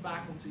with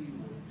faculty,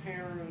 with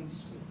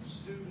parents, with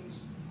students.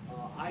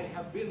 I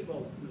have been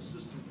both an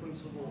assistant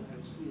principal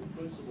and school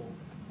principal,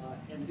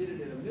 and did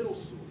it at a middle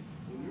school.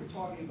 When you're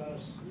talking about a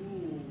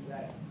school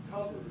that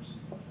covers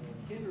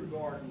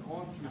kindergarten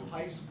on through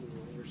high school,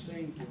 and you're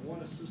saying to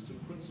one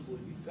assistant principal,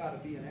 you've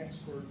got to be an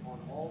expert on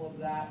all of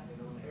that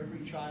and on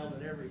every child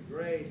in every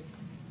grade,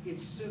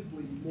 it's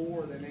simply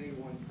more than any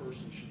one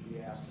person should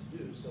be asked to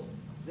do. So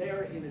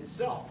there in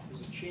itself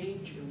is a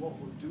change in what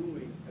we're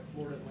doing at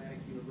Florida Atlantic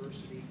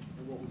University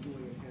and what we're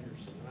doing at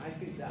Henderson. And I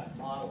think that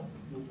model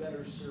will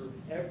better serve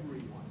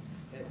everyone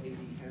at A.D.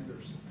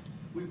 Henderson.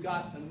 We've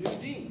got a new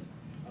dean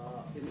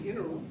in the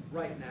interim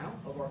right now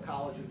of our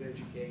College of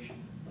Education.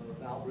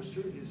 Val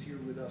Brister is here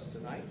with us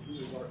tonight, who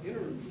is our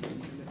interim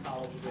dean in the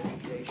College of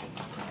Education.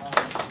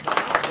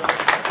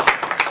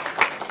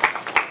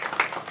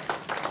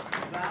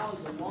 Val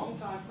is a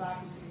longtime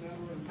faculty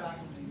member and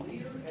faculty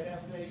leader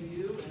at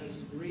FAU and has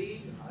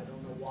agreed, I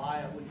don't know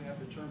why I wouldn't have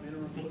the term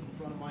interim put in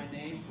front of my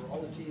name, for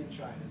all the tea in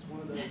China. It's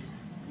one of those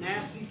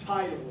nasty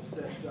titles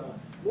that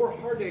more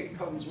heartache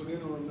comes with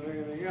interim than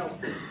anything else.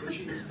 But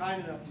she was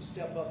kind enough to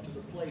step up to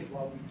the plate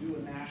while we do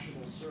a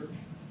national search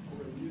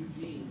for a new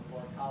dean of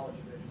our College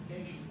of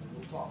Education. And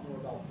we'll talk more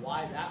about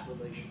why that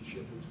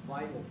relationship is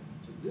vital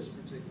to this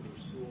particular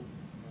school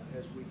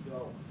as we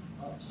go.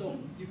 So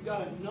you've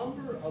got a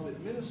number of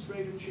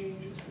administrative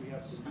changes. We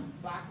have some new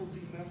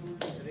faculty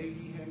members at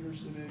A.D.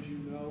 Henderson, as you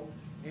know,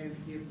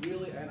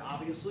 and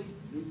obviously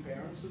new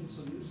parents and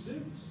some new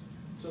students.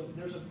 So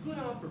there's a good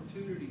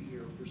opportunity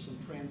here for some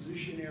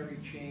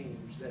transitionary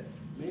change that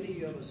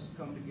many of us have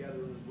come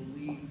together and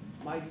believe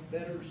might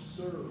better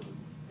serve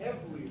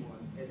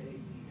everyone at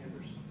A.D.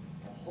 Henderson.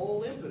 The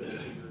whole impetus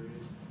here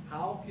is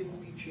how can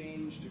we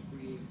change to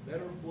create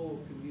better flow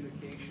of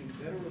communication,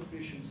 better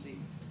efficiency,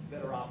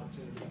 better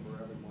opportunity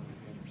for everyone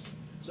at Henderson.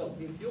 So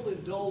if you'll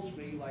indulge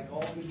me, like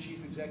all good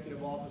chief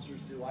executive officers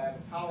do, I have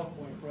a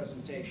PowerPoint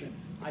presentation.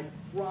 I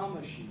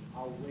promise you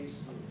I'll race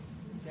through it.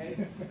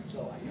 Okay?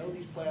 So I know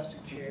these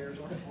plastic chairs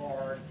are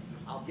hard.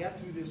 I'll get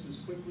through this as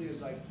quickly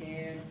as I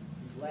can.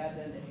 I'm glad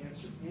then to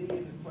answer any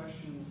of the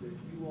questions that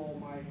you all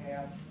might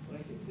have. But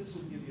I think this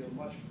will give you a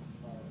much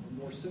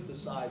a more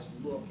synthesized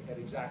look at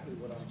exactly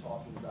what I'm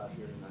talking about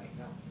here tonight.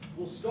 Now,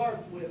 we'll start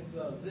with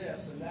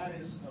this, and that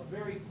is a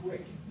very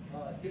quick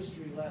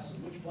history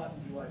lesson. Which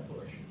button do I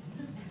push?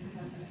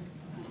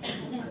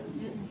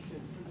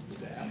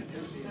 Staff.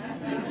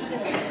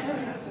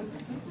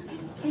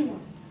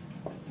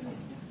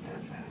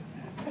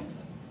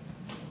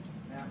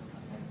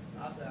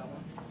 Not that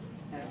one.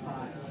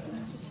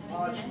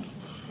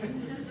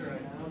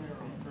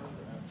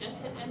 Just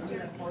hit enter.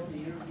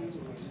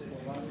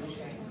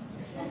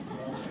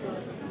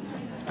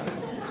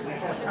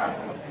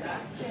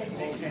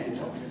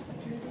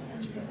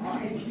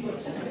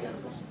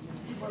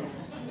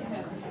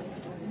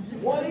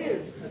 What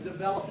is a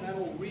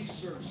developmental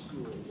research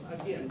school?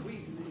 Again,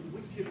 we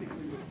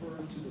typically refer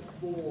to the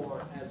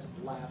four as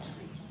lab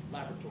schools,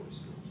 laboratory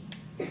schools.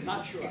 I'm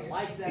not sure I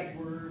like that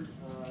word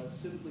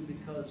simply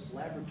because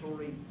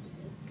laboratory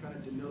kind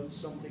of denotes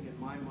something in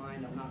my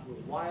mind I'm not real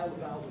wild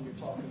about when you're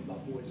talking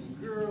about boys and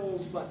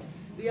girls, but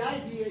the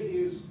idea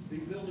is the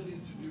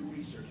ability to do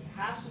research. It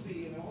has to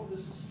be, and all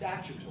this is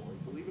statutory,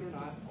 believe it or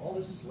not, all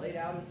this is laid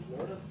out in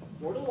Florida.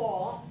 Florida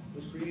law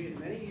was created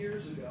many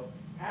years ago,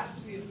 has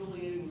to be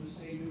affiliated with the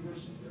state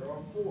university. There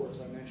are four, as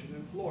I mentioned,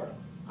 in Florida.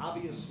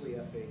 Obviously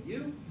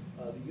FAU,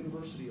 the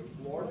University of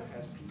Florida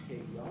has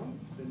P.K. Young,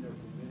 been there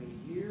for many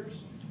years.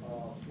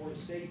 Florida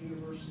State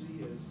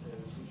University, as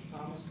Mr.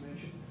 Thomas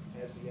mentioned,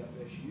 has the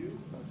FSU,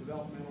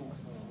 Developmental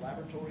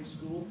Laboratory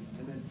School,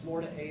 and then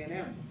Florida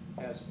A&M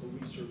has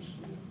a research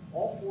school.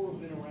 All four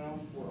have been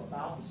around for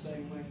about the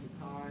same length of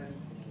time,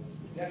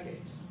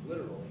 decades,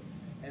 literally,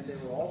 and they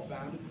were all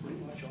founded pretty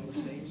much on the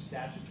same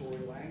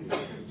statutory language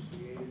that was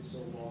created so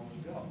long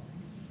ago.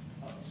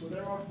 So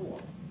there are four.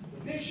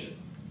 The mission,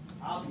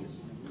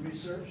 obviously,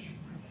 research,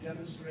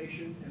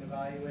 demonstration, and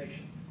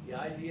evaluation. The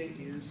idea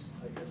is,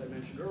 as I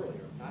mentioned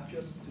earlier, not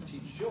just to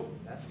teach children.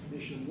 That's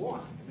mission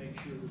one, to make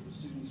sure that the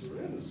students who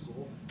are in the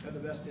school have the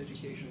best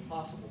education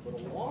possible. But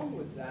along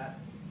with that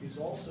is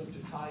also to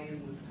tie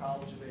in with the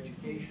College of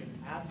Education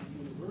at the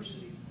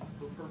university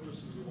for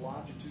purposes of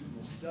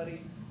longitudinal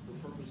study,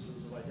 for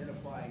purposes of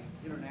identifying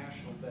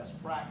international best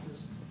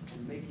practice,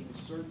 and making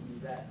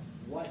certain that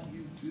what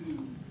you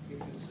do,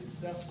 if it's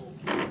successful,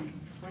 can be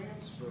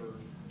transferred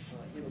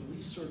in a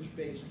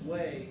research-based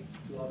way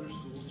to other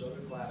schools, to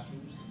other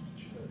classrooms,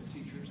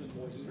 teachers, and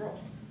boys and girls.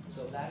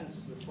 So that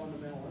is the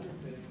fundamental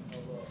underpinning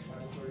of a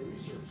laboratory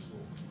research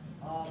school.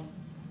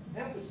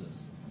 Emphasis,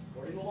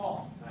 according to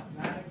law,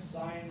 mathematics,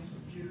 science,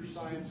 computer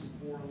science, and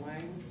foreign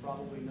language,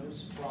 probably no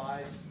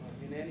surprise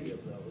in any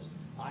of those.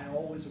 I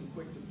always am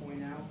quick to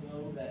point out,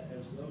 though, that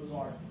as those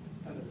are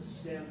kind of the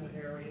STEM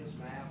areas,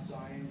 math,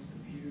 science,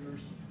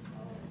 computers,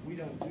 we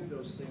don't do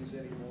those things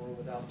anymore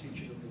without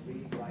teaching them to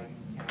read, write,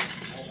 count,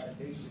 all that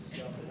basic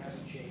stuff that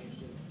hasn't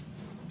changed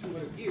in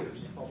 200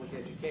 years of public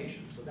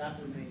education. So that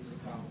remains the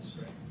common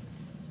strength.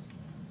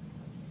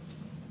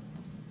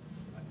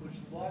 I push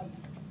the button.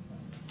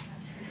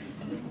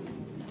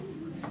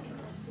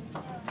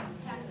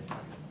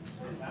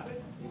 Have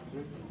it?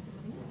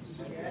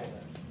 Okay.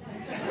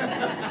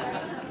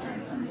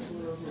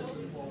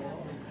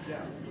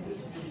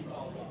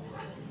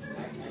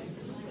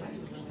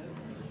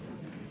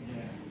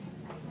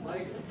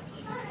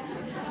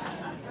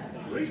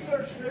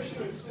 Research,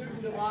 mission, and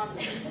student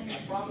democracy.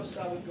 I promised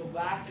I would go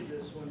back to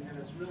this one, and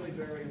it's really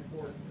very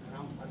important.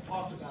 And I've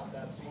talked about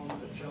that, so I'm going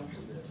to jump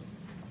to this.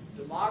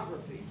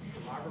 Demography.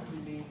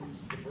 Demography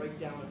means the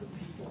breakdown of the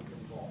people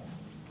involved,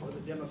 or the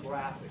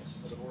demographics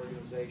of an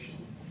organization.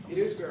 It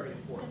is very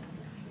important.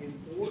 In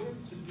order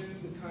to do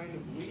the kind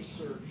of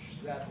research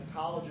that the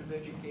College of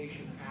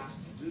Education has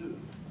to do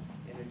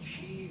and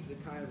achieve the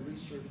kind of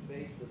research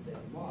base that they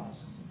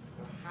must,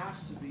 there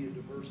has to be a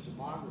diverse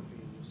demography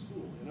in the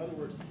school. In other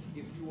words,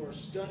 if you are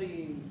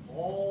studying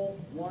all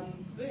one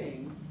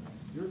thing,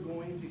 you're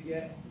going to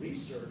get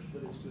research,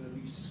 but it's going to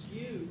be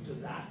skewed to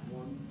that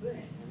one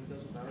thing. And it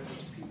doesn't matter if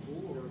it's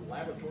people or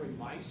laboratory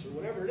mice or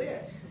whatever it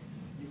is.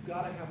 You've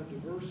got to have a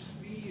diverse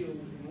field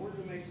in order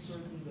to make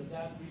certain that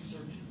that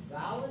research is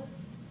valid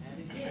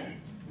and,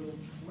 again, will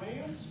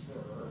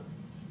transfer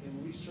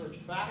in research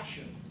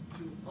fashion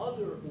to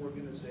other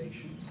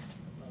organizations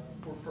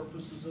for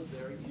purposes of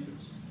their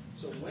use.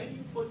 So when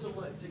you put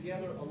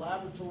together a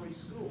laboratory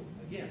school,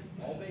 again,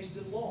 all based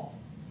in law,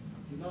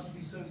 you must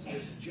be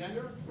sensitive to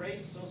gender,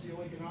 race,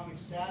 socioeconomic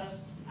status,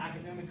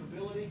 academic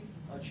ability,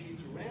 achieved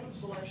through random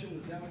selection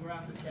with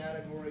demographic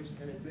categories,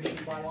 and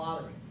admission by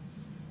lottery.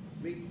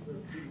 Be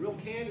real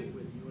candid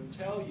with you and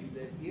tell you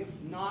that if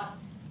not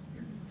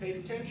paid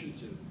attention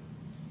to,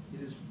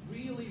 it is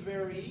really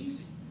very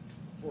easy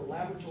for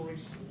laboratory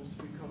schools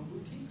to become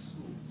boutique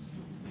schools.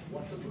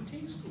 What's a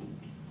boutique school?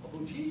 A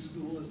boutique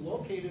school is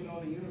located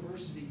on a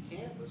university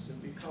campus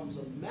and becomes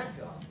a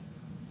mecca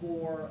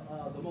for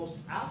the most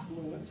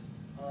affluent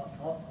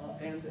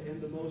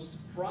and the most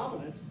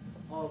prominent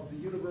of the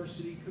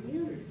university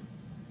community.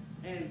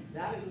 And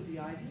that isn't the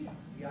idea.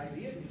 The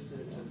idea is that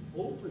it's an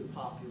open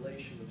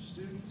population of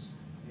students.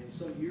 And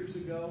some years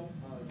ago,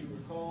 you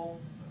recall,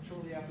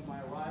 shortly after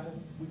my arrival,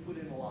 we put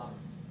in a lottery.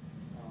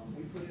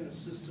 We put in a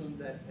system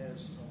that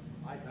has,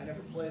 I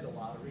never play the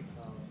lottery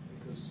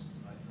because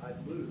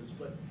I'd lose,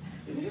 but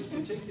in this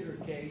particular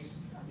case,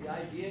 the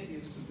idea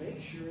is to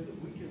make sure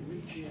that we can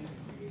reach in and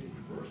create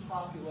a diverse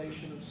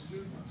population of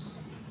students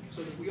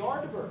so that we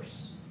are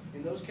diverse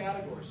in those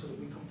categories, so that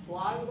we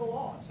comply with the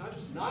law. It's not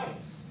just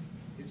nice,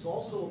 it's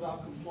also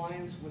about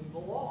compliance with the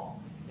law.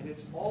 And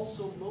it's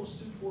also,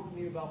 most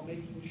importantly, about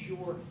making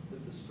sure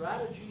that the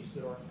strategies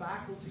that our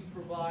faculty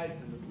provide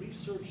and the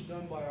research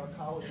done by our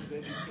College of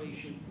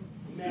Education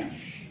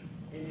mesh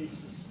and is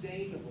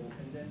sustainable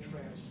and then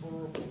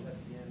transferable at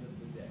the end of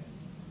the day.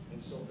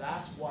 And so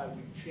that's why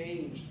we've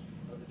changed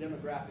the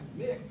demographic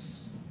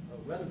mix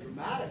rather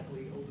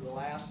dramatically over the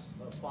last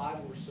 5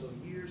 or so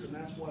years, and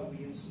that's why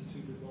we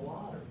instituted the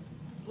lottery.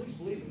 Please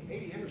believe me,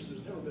 A.D. Henderson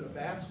has never been a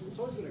bad school. It's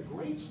always been a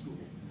great school.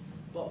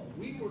 But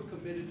we were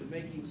committed to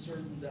making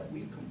certain that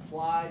we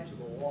complied to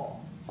the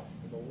law.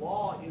 And the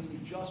law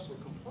isn't just for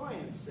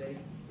compliance sake,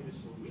 it is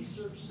for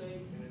research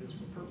sake, and it is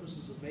for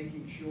purposes of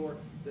making sure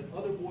that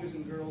other boys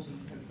and girls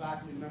and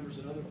faculty members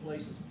in other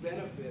places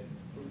benefit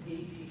from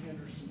A.D.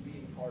 Henderson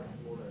being part of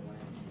Florida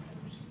Atlantic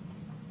University.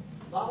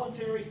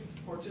 Voluntary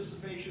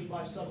participation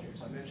by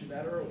subjects, I mentioned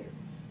that earlier.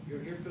 You're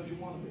here because you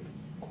want to be.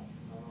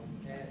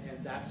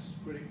 And that's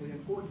critically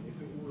important.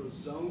 If it were a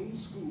zone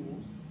school,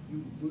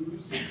 you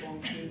lose the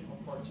function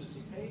of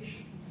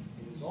participation.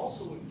 It is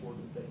also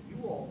important that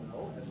you all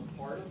know, as a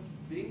part of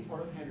being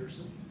part of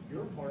Henderson,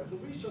 you're a part of the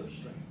research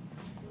stream.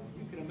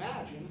 You can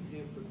imagine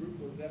if a group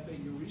of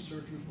FAU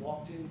researchers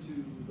walked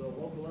into the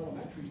local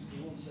elementary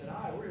school and said,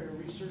 "Hi, we're here to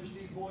research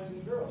these boys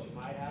and girls." You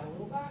might have a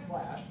little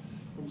backlash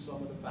from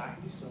some of the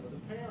faculty, some of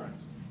the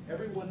parents.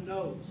 Everyone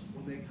knows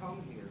when they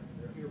come here, and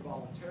they're here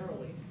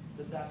voluntarily,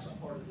 that that's a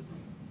part of the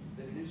deal,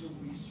 that it is a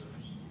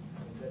research,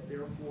 and that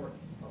therefore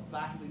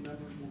faculty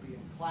members will be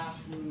in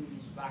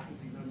classrooms,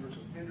 faculty members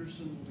of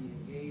Henderson will be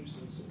engaged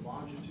in some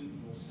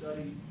longitudinal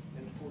study,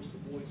 and of course the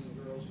boys and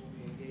girls will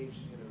be engaged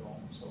in it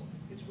all. So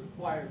it's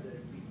required that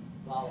it be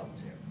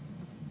voluntary.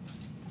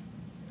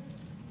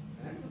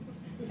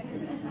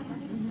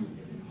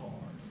 Getting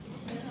hard.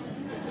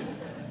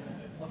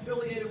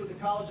 Affiliated with the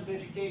College of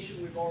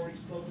Education, we've already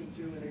spoken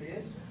to, and it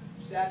is.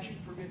 Statute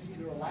permits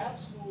either a lab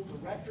school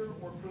director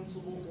or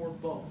principal or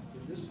both.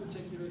 In this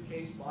particular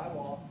case, by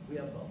law, we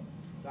have both.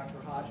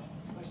 Dr. Hodge,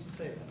 it's nice to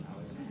say that now,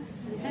 isn't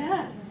it?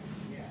 Yeah,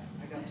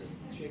 I got to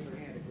shake her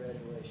hand at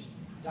graduation.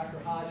 Dr.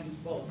 Hodge is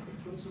both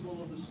the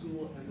principal of the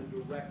school and the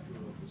director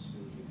of the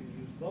school. You can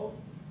use both.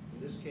 In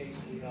this case,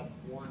 we have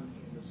one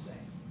in the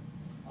same.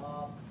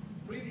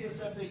 Previous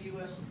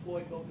FAUS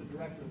employed both the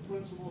director and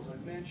principal, as I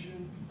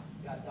mentioned.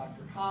 Got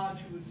Dr. Hodge,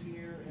 who is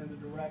here, and the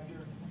director.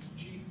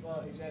 Chief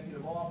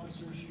Executive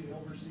Officer, she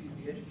oversees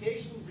the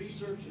education,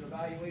 research, and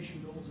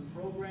evaluation goals and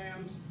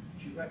programs.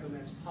 She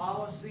recommends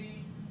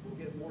policy. We'll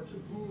get more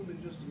to whom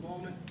in just a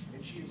moment.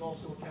 And she is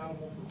also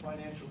accountable for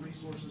financial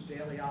resources,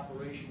 daily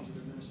operations, and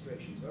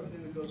administration. So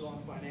everything that goes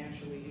on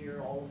financially here,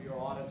 all of your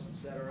audits,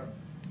 etc.,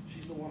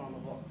 she's the one on the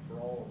hook for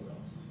all of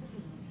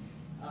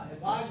those.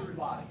 Advisory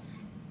bodies.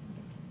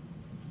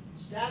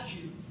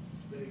 Statute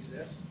that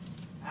exists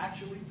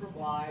actually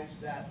provides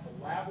that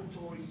a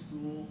laboratory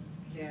school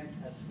can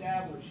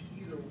establish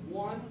either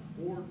one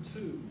or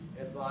two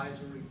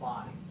advisory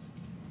bodies.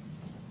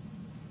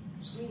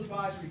 School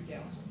Advisory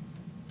Council.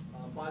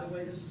 By the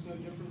way, this is no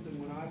different than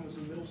when I was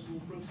a middle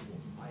school principal.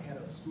 I had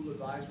a school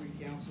advisory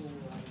council in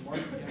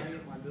Martin County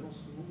at my middle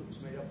school that was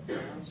made up of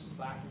parents and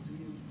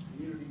faculty and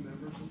community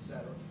members,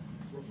 etc.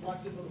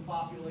 Reflective of the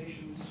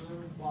population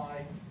served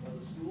by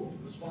the school,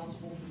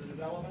 responsible for the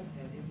development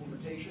and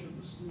implementation of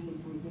the school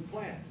improvement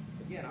plan.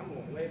 Again, I'm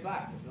going way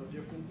back, but no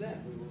different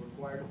then. We were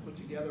required to put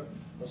together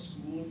a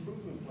school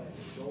improvement plan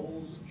with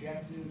goals,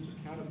 objectives,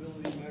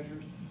 accountability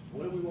measures.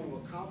 What do we want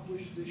to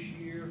accomplish this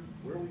year?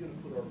 Where are we going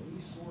to put our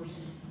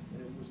resources? And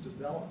it was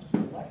developed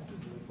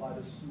collectively by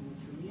the school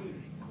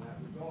community in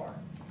that regard.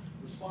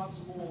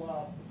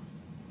 Responsible,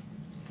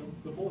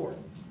 the board,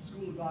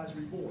 School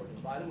Advisory Board.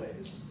 And by the way,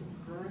 this is the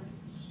current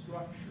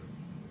structure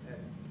at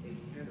A.D.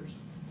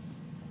 Henderson.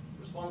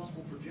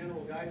 Responsible for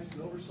general guidance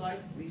and oversight,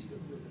 at least it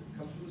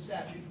comes from the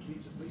statute,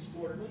 meets at least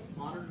quarterly,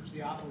 monitors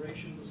the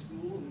operation of the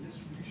school and the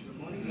distribution of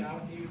monies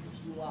allocated for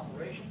school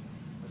operations,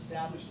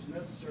 establishes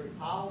necessary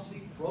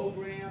policy,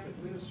 program,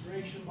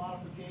 administration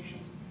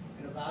modifications,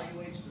 and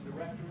evaluates the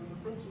director and the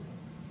principal.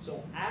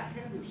 So at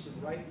Henderson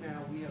right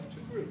now we have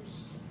two groups.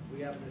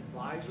 We have an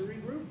advisory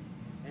group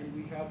and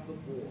we have the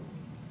board.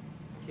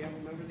 I can't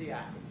remember the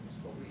acronyms,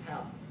 but we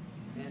have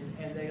them.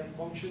 And they have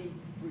functioned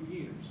for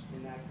years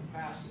in that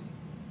capacity.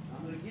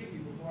 I'm going to give you,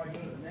 before I go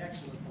to the next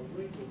one, a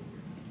wrinkle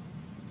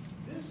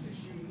here. This is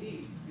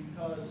unique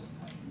because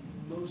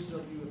most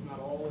of you, if not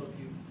all of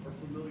you, are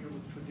familiar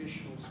with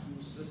traditional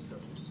school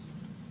systems.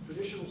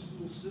 Traditional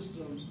school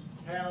systems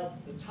have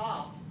the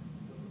top,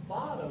 but the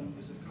bottom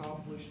is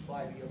accomplished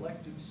by the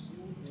elected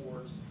school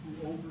boards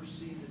who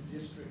oversee the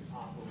district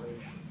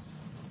operations.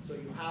 So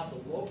you have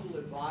the local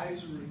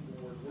advisory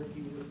board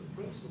working with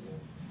the principal,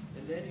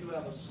 and then you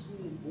have a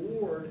school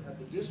board at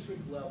the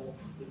district level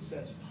that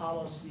sets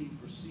policy,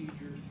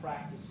 procedures,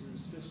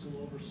 practices, fiscal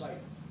oversight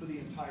for the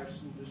entire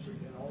school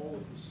district and all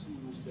of the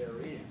schools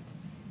therein.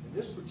 In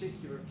this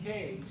particular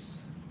case,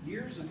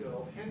 years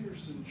ago,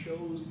 Henderson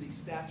chose the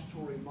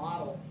statutory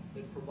model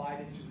that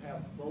provided to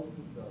have both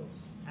of those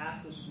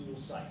at the school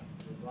site,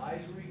 the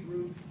advisory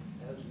group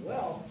as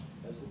well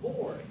as the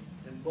board,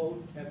 and both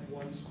at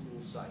one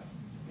school site.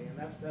 And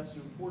that's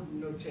an important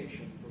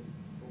notation for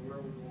where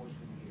we're going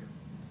from here.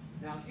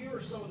 Now, here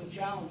are some of the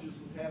challenges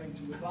with having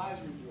two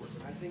advisory boards,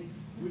 and I think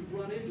we've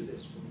run into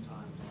this from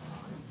time to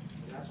time,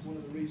 and that's one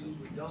of the reasons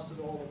we dusted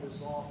all of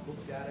this off,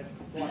 looked at it,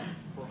 and thought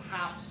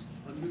perhaps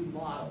a new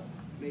model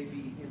may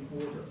be in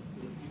order for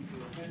the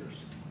future of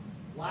Henderson.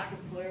 Lack of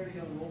clarity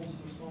on roles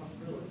and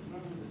responsibilities.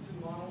 Remember the two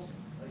models?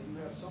 You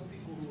have some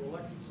people who are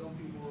elected, some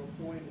people who are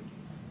appointed.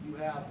 You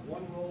have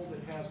one role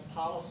that has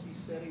policy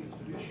setting and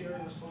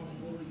fiduciary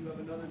responsibility. You have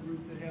another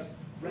group that has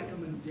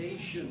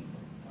recommendation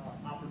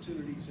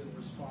opportunities and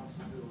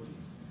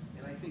responsibilities.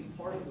 And I think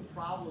part of the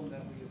problem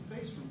that we have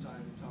faced from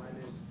time to time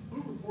is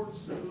who reports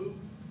to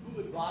who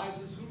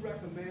advises, who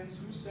recommends,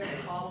 who sets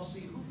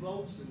policy, who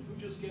votes, and who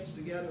just gets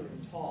together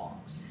and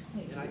talks.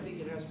 And I think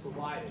it has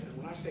provided, and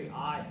when I say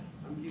I,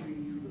 I'm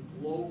giving you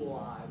the global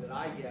eye that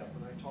I get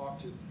when I talk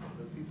to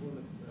the people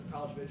in the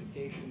College of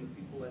Education,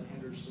 the people at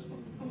Henderson,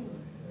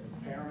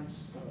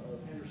 parents of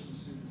Henderson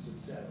students,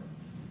 etc.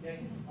 Okay?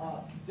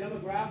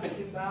 Demographic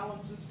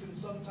imbalances can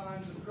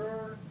sometimes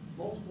occur,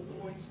 multiple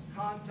points of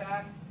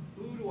contact.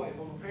 Who do I'm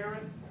a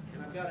parent,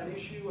 and I've got an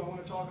issue I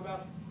want to talk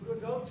about. Who do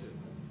I go to? Do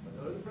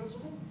I go to the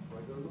principal? Do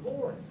I go to the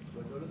board?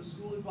 Do I go to the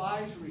school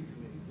advisory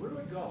committee? Where do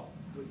I go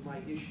with my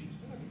issues?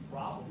 There might be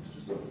problems,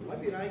 just it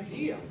might be an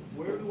idea.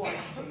 Where do I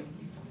take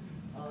you?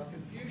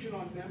 Confusion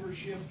on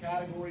membership,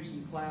 categories,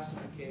 and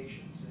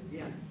classifications. And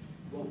again,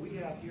 what we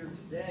have here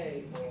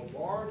today are a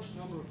large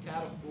number of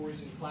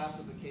categories and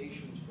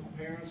classifications from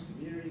parents,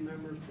 community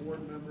members,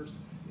 board members.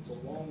 It's a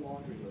long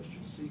laundry list.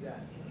 You'll see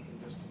that in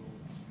just a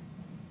moment.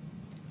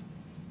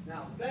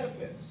 Now,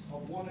 benefits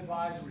of one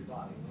advisory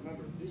body.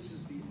 Remember, this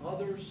is the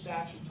other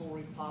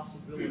statutory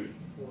possibility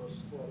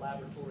for a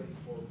laboratory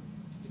or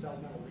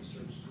developmental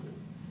research school.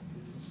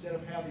 Is instead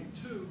of having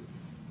two,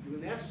 you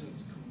in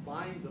essence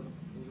combine them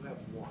and you have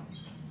one.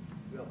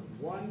 You have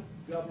one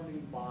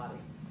governing body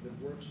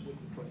that works with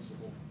the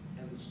principal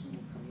and the school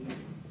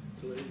community.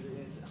 So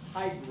it's a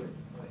hybrid,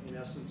 in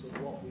essence, of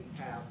what we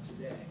have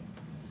today.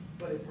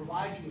 But it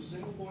provides you a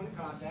single point of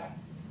contact.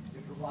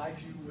 It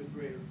provides you with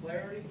greater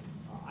clarity.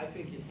 I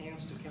think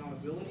enhanced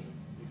accountability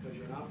because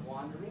you're not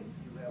wandering.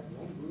 You have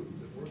one group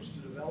that works to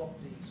develop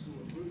the school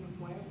improvement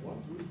plan,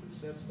 one group that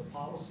sets the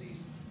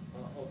policies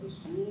of the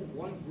school,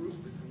 one group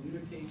that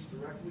communicates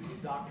directly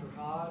with Dr.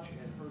 Hodge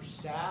and her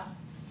staff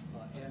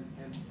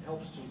and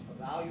helps to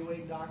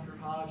evaluate Dr.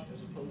 Hodge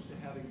as opposed to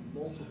having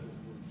multiple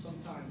groups,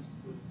 sometimes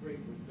with great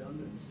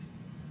redundancy.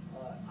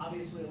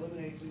 Obviously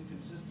eliminates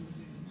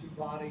inconsistencies in two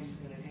bodies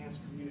and enhanced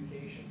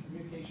communication.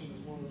 Communication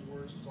is one of those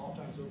words that's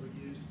oftentimes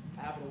overused.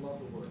 I happen to love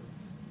the word.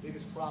 The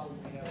biggest problem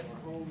we have in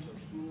our homes, our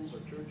schools,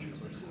 our churches,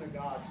 our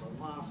synagogues, our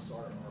mosques,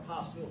 our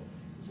hospital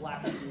is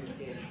lack of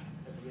communication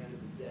at the end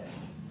of the day.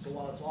 So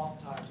while it's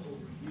oftentimes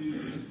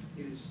overused,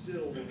 it is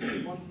still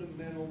the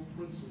fundamental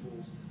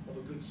principles of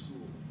a good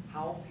school.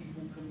 How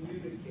people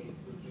communicate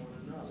with one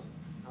another,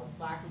 how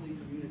faculty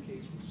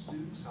communicates with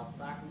students, how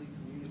faculty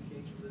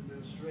communicates with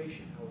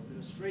administration, how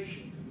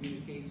administration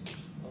communicates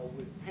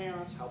with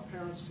parents, how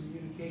parents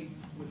communicate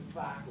with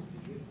faculty.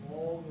 It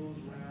all goes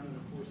around, and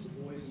of course the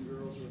boys and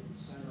girls are at the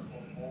center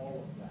of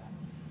all of that.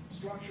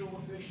 Structural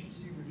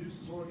efficiency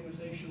reduces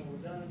organizational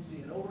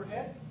redundancy and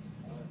overhead.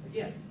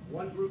 Again,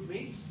 one group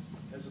meets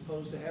as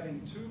opposed to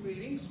having two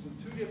meetings with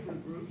two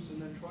different groups and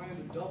then trying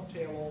to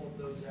dovetail all of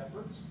those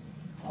efforts.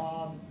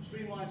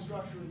 Streamlined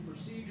structure and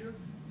procedure,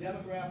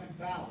 demographic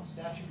balance.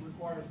 Statute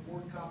requires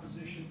board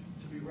composition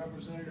to be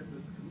representative of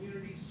the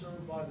community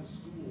served by the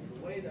school.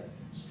 The way the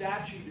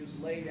statute is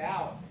laid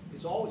out,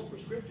 it's always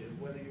prescriptive,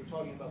 whether you're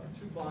talking about the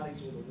two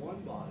bodies or the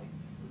one body.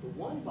 But the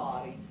one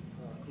body,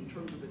 in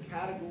terms of the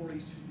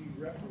categories to be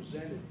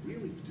represented,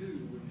 really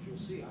do, as you'll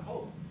see, I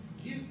hope,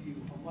 give you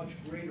a much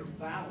greater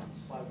balance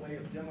by way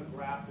of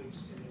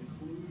demographics and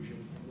inclusion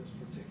in this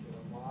particular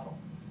model.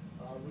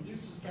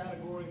 Reduces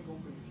categorical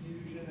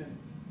confusion, and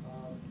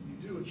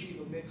you do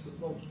achieve a mix of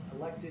both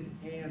elected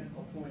and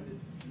appointed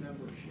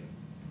membership.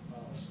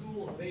 A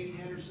school of 80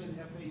 Henderson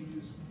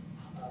FAU's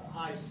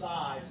high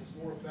size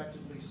is more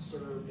effectively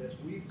served, as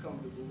we've come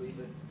to believe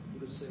it,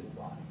 with a single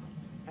body.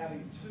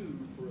 Having two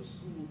for a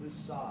school this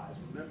size,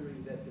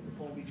 remembering that in the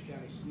Palm Beach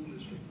County School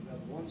District, you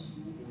have one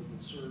school board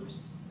that serves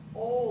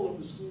all of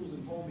the schools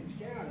in Palm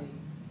Beach County.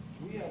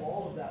 We have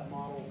all of that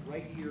model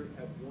right here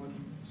at one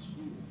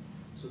school.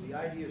 So the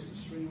idea is to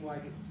streamline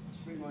it,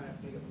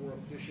 make it more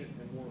efficient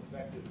and more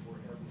effective for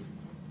everyone.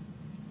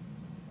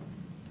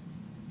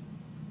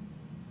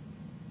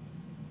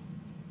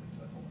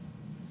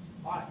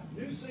 All right,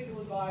 new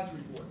single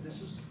advisory board.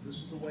 This is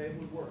the way it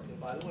would work. And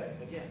by the way,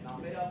 again,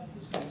 not made up.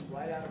 This comes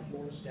right out of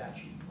Florida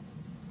statute.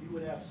 You you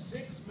would have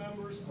 6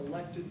 members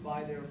elected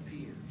by their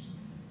peers.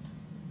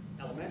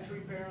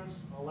 Elementary parents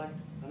elect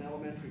an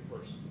elementary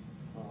person.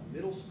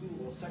 Middle school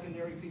or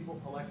secondary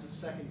people elect a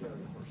secondary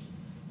person.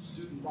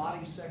 Student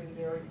body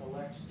secondary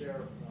elects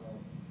their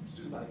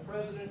student body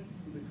president,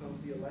 who becomes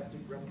the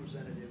elected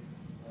representative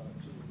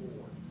to the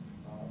board.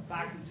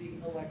 Faculty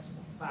elects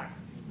a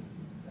faculty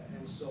member,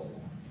 and so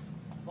on.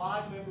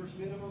 5 members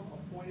minimum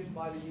appointed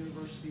by the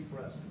university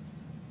president.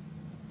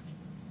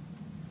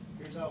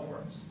 Here's how it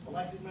works.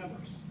 Elected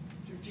members: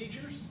 2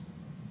 teachers,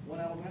 1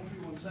 elementary,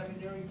 1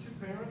 secondary,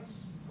 2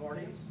 parents,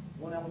 guardians,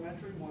 1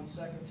 elementary, 1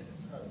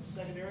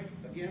 secondary,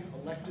 again,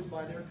 elected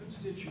by their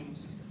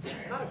constituencies.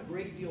 Not a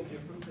great deal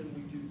different than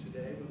we do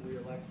today when we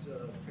elect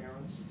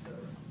parents, etc.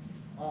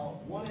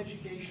 1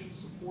 education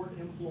support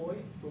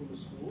employee from the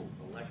school,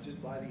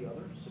 elected by the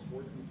other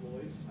support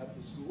employees at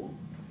the school,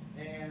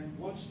 and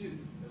 1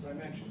 student, as I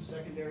mentioned,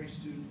 secondary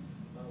student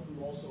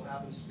who also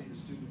happens to be the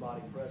student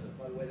body president.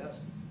 By the way, that's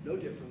no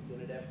different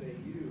than at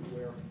FAU,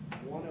 where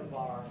one of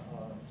our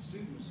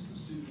students, the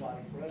student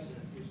body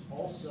president, is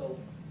also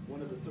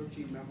one of the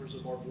 13 members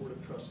of our board of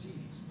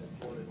trustees as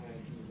part of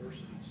Atlantic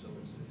University. So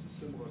it's a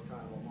similar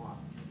kind of a model,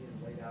 again,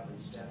 laid out in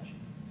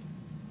statute.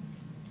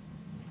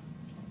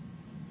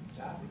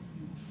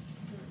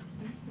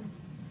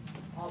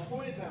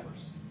 Appointed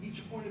members. Each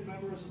appointed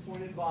member is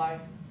appointed by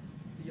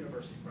the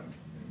university president.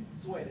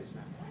 That's the way it is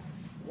now.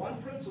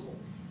 1 principal.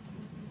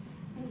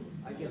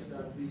 I guess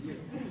that'll be you.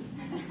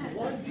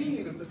 1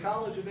 dean of the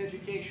College of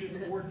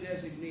Education or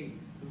designee.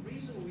 The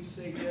reason we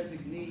say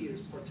designee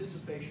is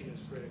participation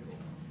is critical.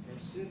 And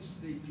since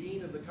the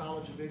dean of the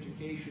College of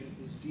Education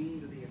is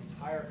dean to the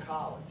entire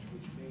college,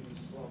 which means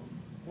from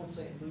Port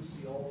St.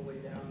 Lucie all the way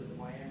down to the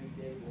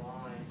Miami-Dade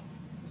line,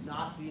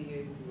 not being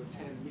able to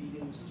attend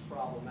meetings is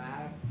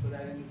problematic for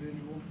that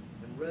individual.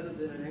 And rather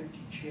than an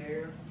empty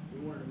chair, we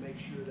wanted to make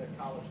sure that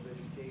College of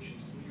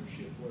Education's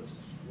leadership was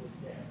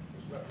there,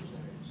 was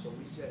represented. So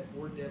we said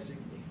or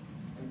designee.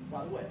 And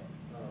by the way,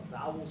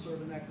 Val will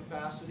serve in that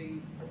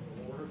capacity,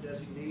 or her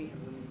designee, and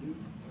when the new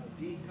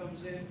dean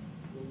comes in,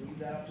 we'll leave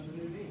that up to the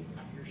new dean.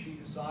 If he or she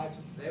decides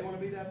if they want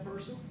to be that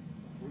person,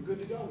 we're good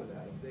to go with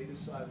that. If they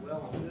decide,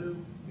 well, I'm new,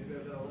 maybe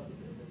I've got to let the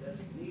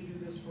designee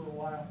do this for a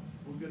while,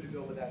 we're good to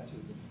go with that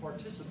too. But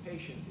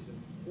participation is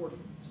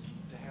important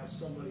to have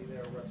somebody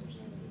there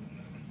represented.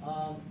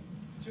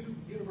 2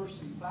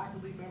 university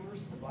faculty members,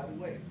 and by the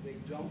way, they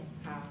don't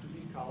have to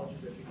be College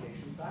of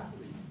Education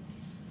faculty.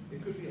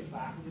 It could be a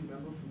faculty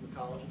member from the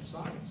College of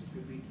Science. It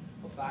could be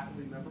a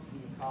faculty member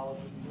from the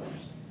College of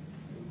Nursing.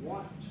 We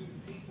want 2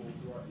 people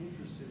who are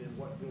interested in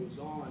what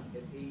goes on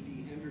at AD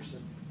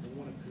Henderson and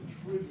want to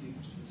contribute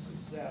to the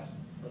success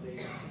of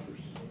AD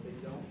Henderson, but they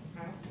don't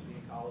have to be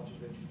College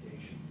of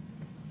Education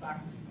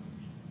faculty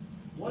members.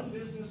 1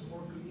 business or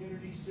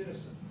community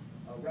citizen,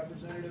 a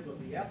representative of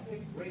the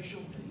ethnic,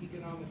 racial, and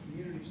economic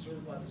community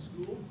served by the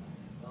school.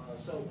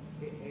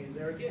 And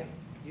there again,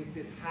 if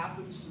it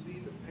happens to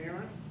be the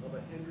parent of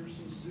a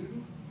Henderson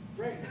student,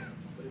 great,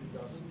 but it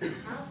doesn't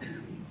have to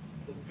be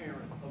the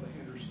parent of a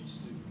Henderson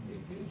student. It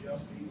can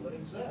just be what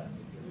it says.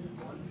 It can be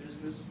 1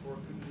 business or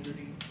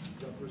community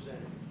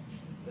representative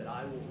that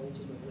I will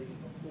ultimately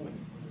appoint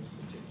in this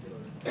particular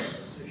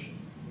position.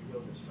 We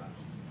go this route.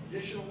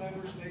 Additional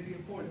members may be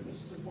appointed.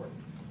 This is important.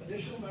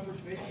 Additional members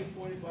may be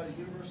appointed by the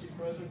university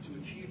president to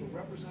achieve a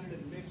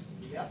representative mix of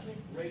the ethnic,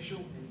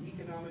 racial, and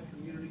economic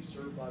community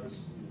served by the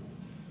school.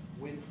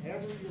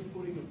 Whenever you're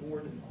putting a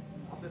board, and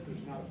I bet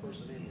there's not a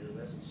person in here that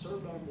hasn't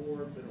served on a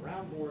board, been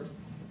around boards,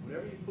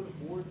 whenever you put a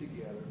board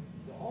together,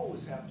 you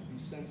always have to be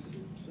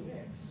sensitive to the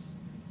mix.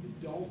 You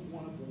don't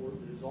want a board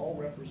that is all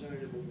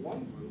representative of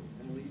one group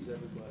and leaves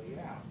everybody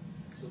out.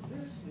 So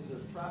this is a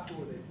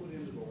trapdoor they put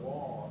into the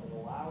law that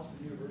allows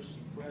the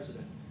university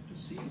president to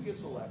see who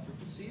gets elected,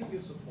 to see who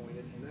gets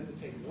appointed, and then to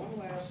take one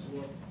last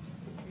look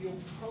to feel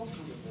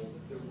comfortable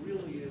that there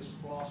really is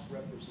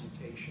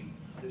cross-representation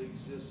that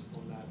exists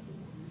on that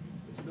board.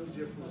 It's no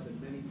different than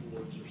many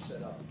boards are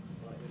set up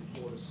in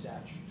Florida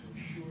statute to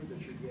ensure that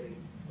you're getting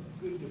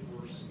a good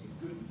diversity,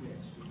 a good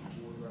mix with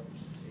the board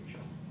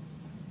representation.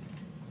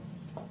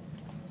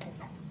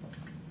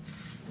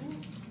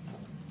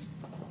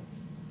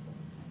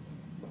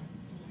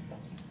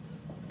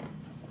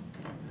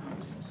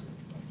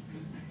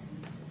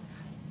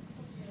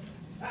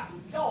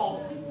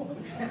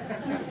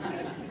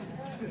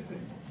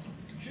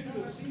 Shouldn't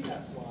have seen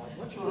that slide.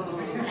 What you have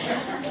seen?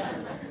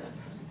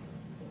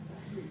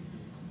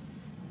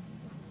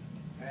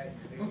 Hey,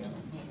 there you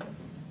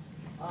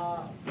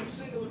go. New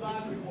single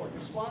advisory board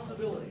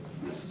responsibilities.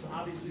 This is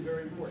obviously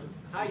very important.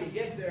 How you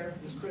get there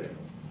is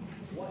critical.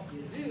 What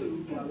you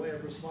do by way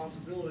of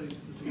responsibilities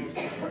is the most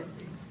important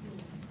piece.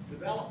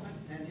 Development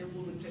and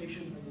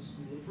implementation of the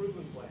school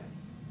improvement plan.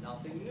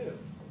 Nothing new.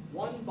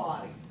 One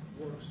body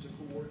works to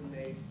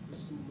coordinate the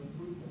school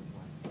improvement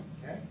plan.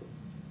 Okay?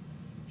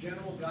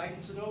 General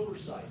guidance and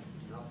oversight.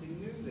 Nothing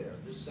new there.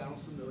 This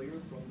sounds familiar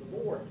from the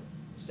board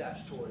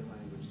statutory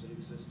language that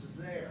existed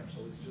there.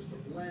 So it's just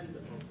a blend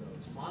of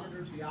those.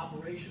 Monitors the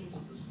operations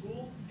of the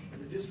school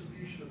and the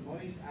distribution of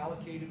monies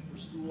allocated for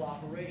school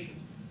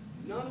operations.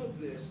 None of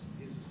this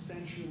is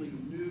essentially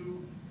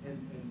new and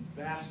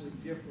vastly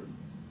different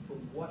from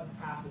what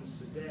happens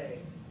today,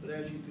 but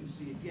as you can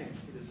see, again,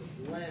 it is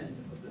a blend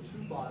of the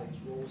two bodies'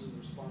 roles and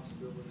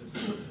responsibilities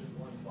in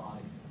one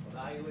body.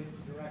 Evaluates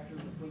the director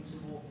and the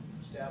principal,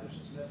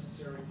 establishes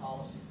necessary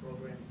policy,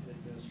 program, and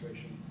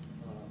administration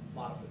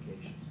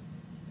modifications.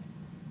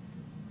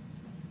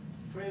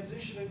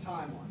 Transition and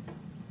timeline.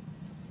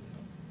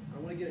 I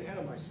don't want to get ahead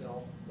of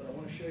myself, but I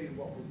want to show you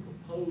what we're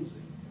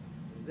proposing.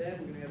 And then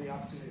we're going to have the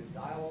opportunity to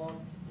dialogue.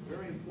 And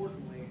very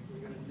importantly,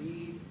 we're going to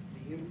need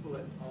the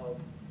input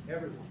of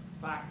everyone,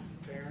 faculty,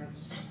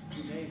 parents,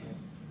 you name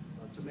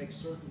it, to make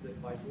certain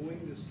that by going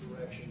this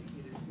direction,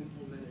 it is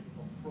implemented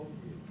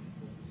appropriately.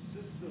 That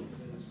the system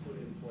that is put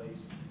in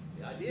place,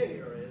 the idea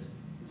here is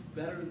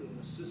better than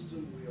the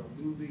system we are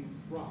moving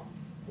from,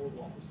 or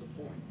what was the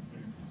point.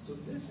 So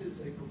this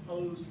is a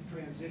proposed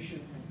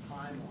transition and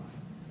timeline.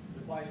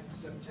 That by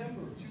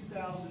September of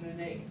 2008,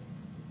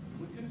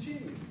 we would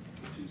continue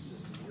the two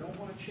systems. We don't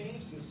want to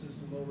change this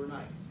system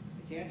overnight.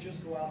 You can't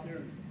just go out there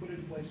and put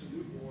in place a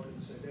new board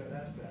and say, there,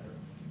 that's better.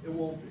 It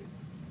won't be.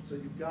 So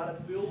you've got to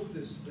build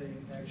this thing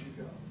as you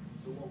go.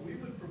 So what we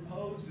would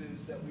propose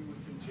is that we would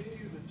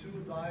continue the two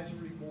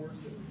advisory boards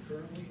that we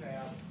currently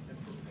have and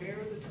prepare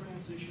the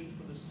transition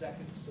for the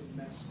second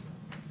semester.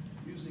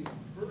 Using the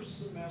first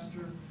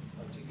semester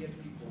to get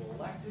people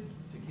elected,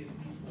 to get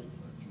people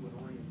through an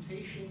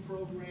orientation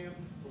program,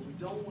 but we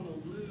don't want to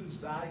lose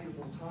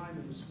valuable time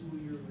in the school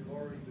year we've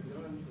already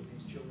begun for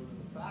these children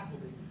and the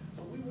faculty,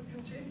 but we would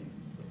continue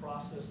the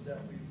process that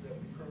we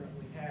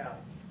currently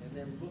have and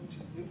then look to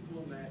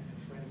implement and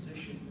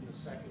transition in the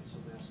second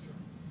semester.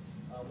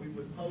 We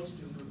would post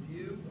and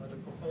review the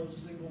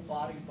proposed single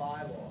body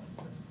bylaws.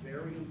 That's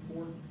very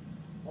important.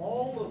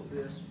 All of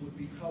this would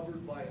be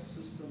covered by a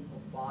system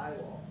of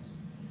bylaws.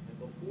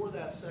 Before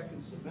that second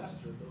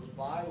semester, those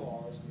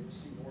bylaws, and you'll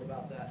see more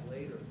about that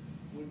later,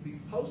 would be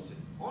posted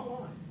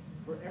online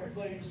for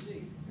everybody to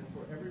see and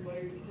for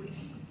everybody to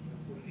critique and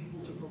for people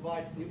to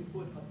provide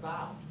input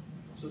about,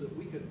 so that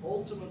we could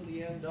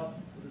ultimately end up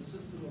with a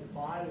system of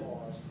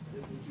bylaws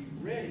that would be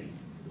ready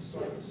for the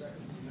start of the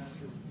second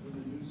semester when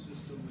the new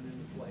system went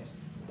into place.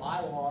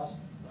 Bylaws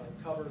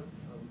cover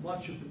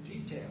much of the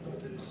detail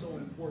that is so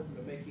important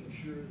to making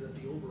sure that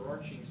the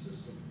overarching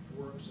system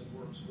works and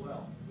works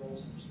well,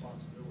 roles and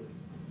responsibilities.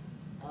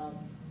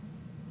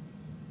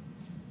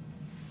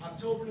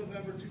 October,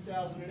 November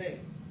 2008,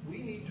 we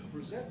need to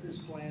present this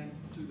plan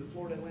to the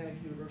Florida Atlantic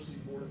University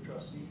Board of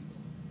Trustees.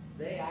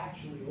 They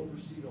actually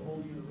oversee the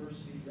whole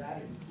university.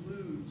 That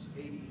includes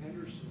A.D.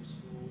 Henderson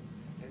School.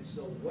 And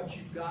so what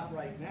you've got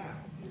right now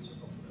is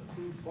an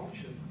approved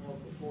function of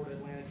the Florida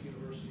Atlantic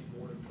University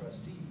Board of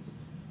Trustees.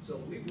 So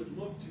we would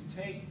look to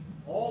take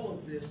all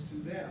of this to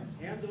them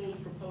and those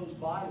proposed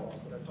bylaws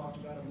that I talked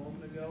about a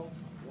moment ago,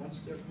 once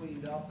they're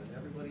cleaned up and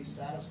everybody's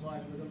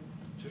satisfied with them,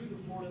 to the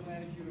Florida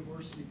Atlantic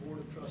University Board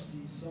of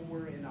Trustees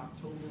somewhere in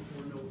October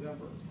or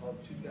November of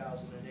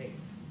 2008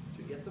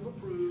 to get them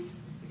approved,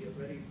 to get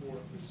ready for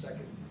the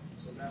second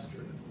semester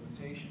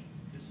implementation.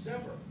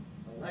 December,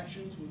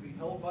 elections would be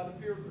held by the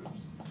peer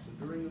groups.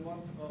 So during the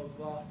month of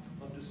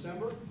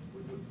December,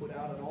 we would put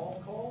out an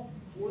all-call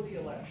for the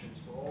elections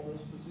for all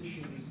those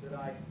positions that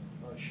I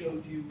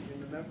showed you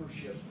in the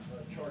membership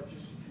chart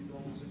just a few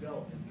moments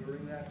ago. And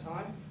during that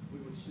time, we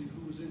would see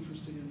who was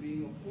interested in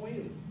being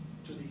appointed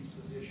to these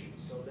positions,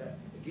 so that,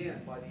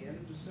 again, by the end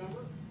of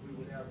December, we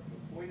would have an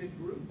appointed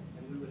group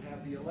and we would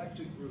have the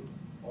elected group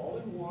all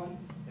in one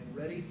and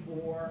ready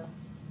for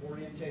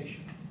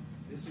orientation.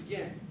 This,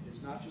 again,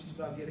 is not just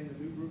about getting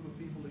a new group of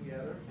people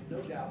together, and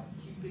no doubt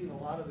keeping a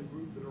lot of the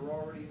group that are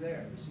already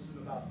there. This isn't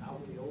about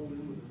out with the old,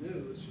 in with the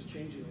new. It's just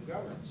changing the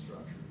governance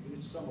structure.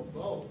 It's some of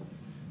both.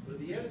 But at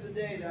the end of the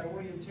day, that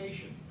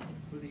orientation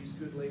for these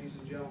good ladies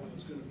and gentlemen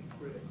is going to be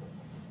critical.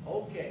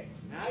 Okay,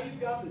 now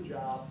you've got the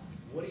job.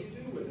 What do you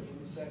do with it when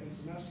the second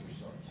semester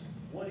starts?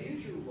 What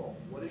is your role?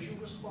 What is your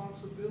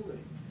responsibility?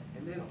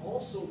 And then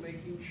also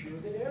making sure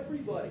that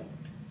everybody,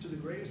 to the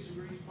greatest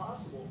degree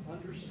possible,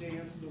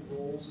 understands the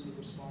roles and the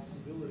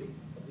responsibility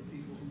of the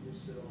people who will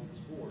sit on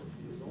this board.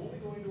 It is only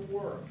going to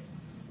work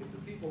if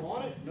the people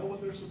on it know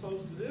what they're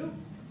supposed to do,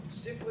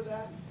 stick with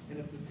that, and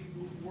if the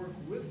people who work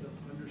with them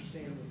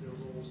understand what their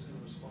roles and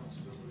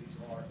responsibilities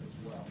are as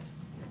well.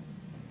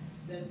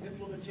 Then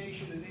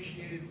implementation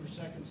initiated for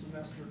second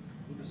semester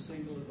with a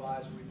single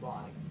advisory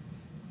body.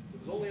 It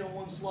was only on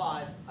one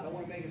slide. I don't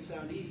want to make it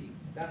sound easy.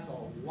 That's a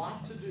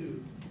lot to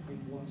do in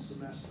one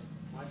semester.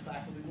 My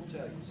faculty will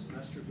tell you,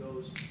 semester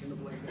goes in the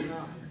blink of an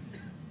eye.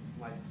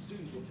 My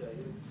students will tell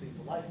you it seems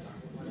a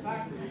lifetime. My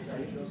faculty will tell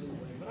you it goes in the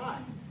blink of an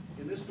eye.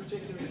 In this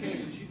particular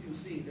case, as you can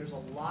see, there's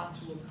a lot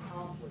to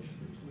accomplish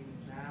between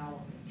now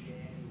and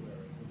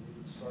January when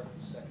we would start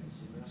the second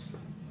semester.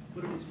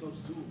 But it is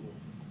most doable.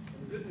 And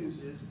the good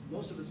news is,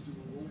 most of it's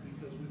doable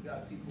because we've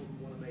got people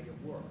who want to make it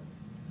work.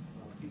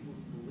 People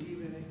who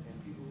believe in it, and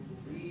people who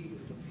believe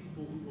in the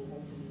people who will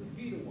ultimately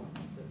be the ones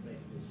that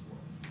make this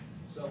work.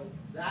 So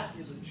that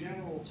is a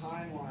general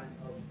timeline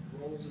of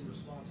roles and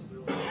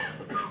responsibilities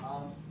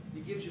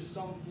gives you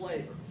some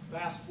flavor.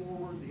 Fast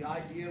forward, the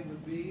idea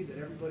would be that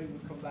everybody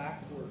would come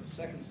back for a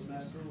second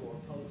semester or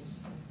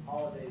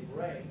post-holiday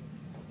break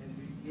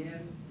and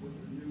begin with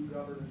the new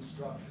governance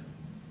structure.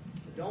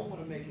 I don't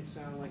want to make it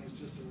sound like it's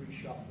just a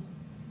reshuffle.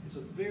 It's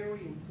a very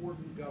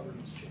important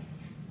governance change.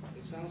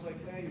 It sounds like,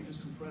 hey, you're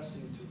just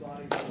compressing two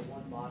bodies into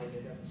one body.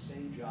 They have the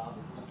same job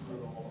and just do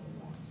it all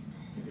at once.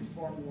 It's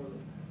far more than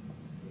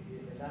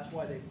that. And that's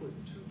why they put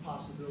two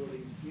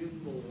possibilities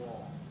in the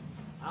law.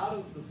 Out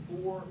of the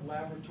 4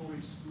 laboratory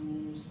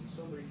schools, and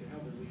somebody can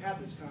help me, we had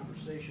this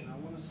conversation. I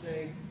want to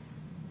say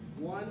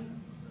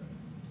one,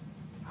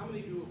 how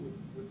many do it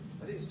with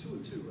I think it's 2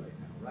 and 2 right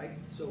now, right?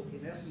 So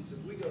in essence, if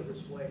we go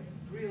this way,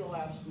 3 of the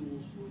lab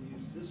schools will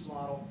use this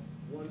model,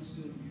 1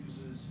 student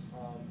uses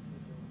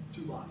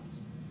 2 bodies.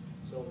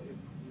 So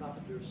not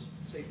that there's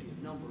safety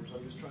in numbers,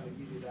 I'm just trying to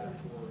give you that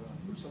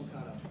for some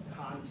kind of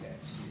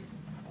context here.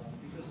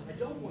 Because I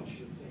don't want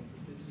you to think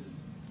that this is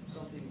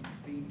something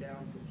being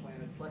down from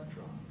planet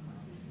Plectron.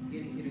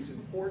 It is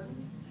important,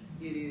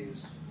 it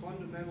is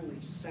fundamentally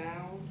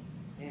sound,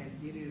 and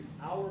it is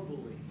our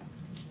belief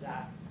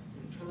that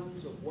in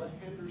terms of what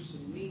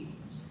Henderson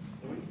needs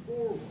going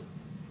forward,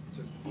 it's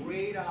a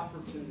great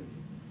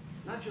opportunity,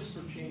 not just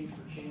for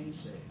change's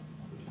sake,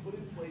 but to put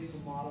in place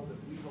a model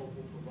that we hope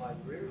will provide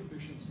greater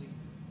efficiency,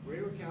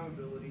 greater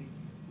accountability,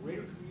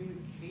 greater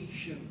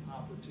communication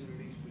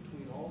opportunities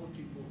between all the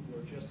people who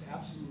are just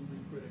absolutely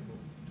critical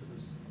to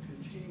this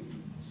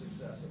continued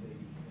success of A.D.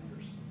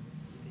 Henderson.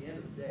 At the end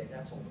of the day,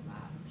 that's all that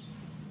matters.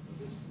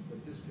 That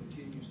this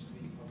continues to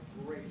be a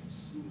great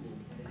school,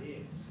 and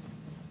it is.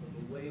 But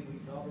the way we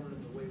govern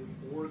and the way we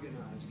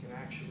organize can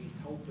actually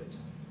help it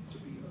to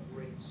be a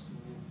great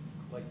school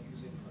by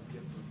using a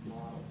different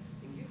model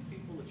and give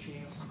people a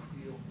chance to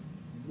feel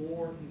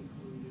more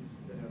included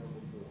than ever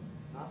before.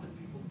 Not that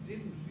people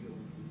didn't feel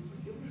included, but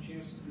give them a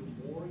chance to feel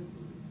more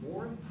included,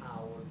 more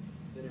empowered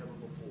than ever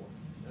before.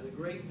 Now the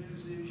great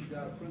news is you've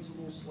got a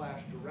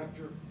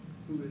principal/director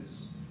who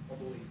is a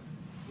believer.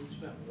 We've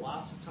spent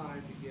lots of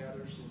time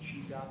together since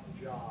she got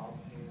the job,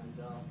 and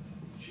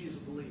she is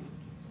a believer.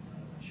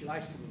 She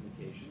likes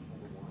communication,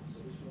 number one, so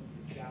this won't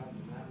be a challenge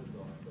in that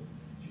regard, but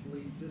she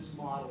believes this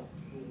model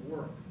will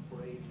work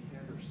for A.D.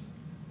 Henderson.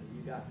 And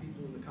you've got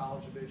people in the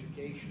College of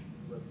Education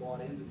who have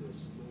bought into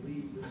this and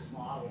believe this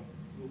model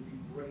will be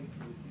great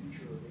for the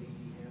future of A.D.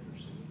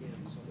 Henderson.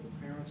 Again, some of the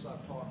parents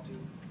I've talked to,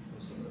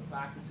 some of the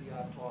faculty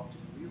I've talked to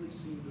really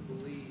seem to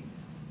believe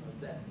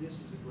that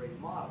this is a great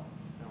model.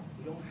 Now,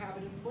 we don't have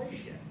it in place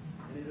yet,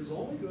 and it is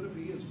only going to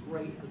be as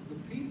great as the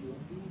people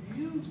who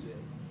used it.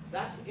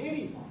 That's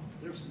any model.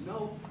 There's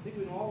no, I think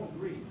we can all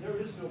agree, there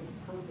is no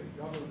perfect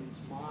governance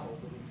model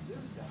that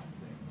exists out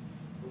there.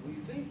 But we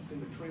think in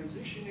the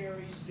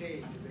transitionary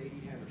stage of A.D.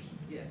 Henderson,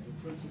 yeah, new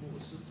principal,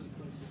 assistant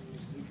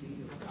principals, new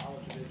dean of the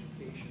College of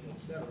Education, et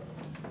cetera,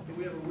 that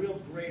we have a real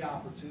great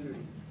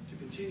opportunity to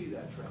continue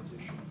that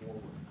transition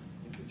forward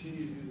and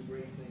continue to do the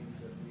great things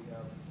that we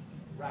have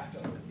racked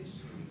up a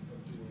history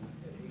of doing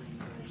at A.D.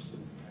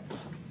 Henderson.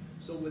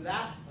 So with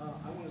that,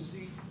 I want to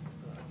see,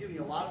 I've given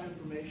you a lot of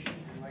information,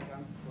 and like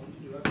I'm going to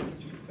do, I'm going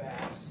too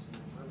fast.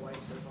 My wife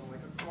says I'm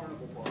like a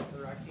carnival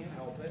barker. I can't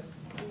help it.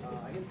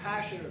 I get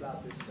passionate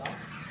about this stuff,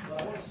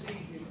 but I want to see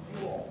if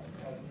you all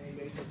have any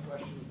basic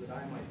questions that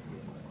I might be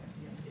able to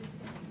answer.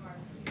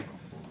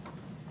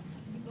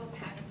 Go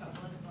back a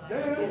couple of slides.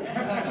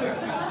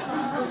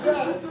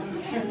 Just.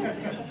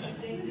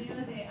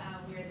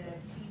 Where the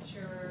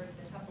teacher,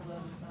 the couple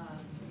of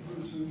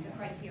the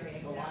criteria,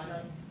 The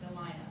lineup? the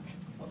lineup.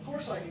 Of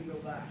course I can go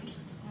back.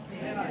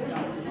 And I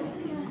got it.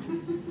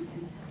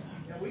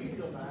 Yeah, we can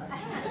go back.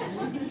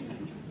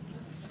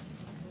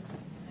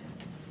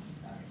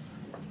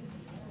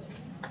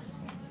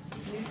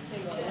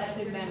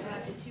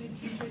 The 2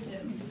 teachers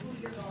of who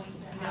you're going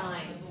to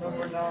have.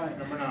 Number 9.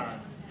 Number 9.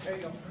 There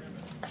you go.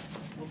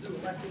 We'll do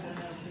elected and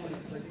then appointed,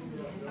 because I think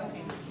we're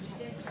Okay,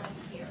 this one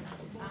here,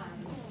 who is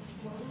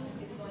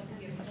going to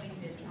be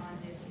appointed on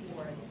this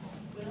board?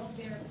 Will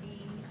there be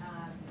a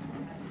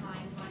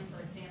timeline,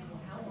 for example,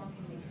 how long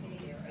can they stay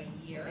there, a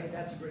year? Hey,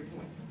 that's a great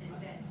point. And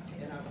then,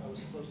 And I was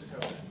supposed to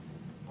cover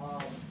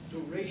that.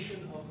 Duration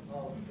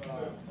of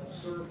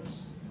service.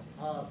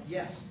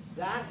 Yes,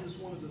 that is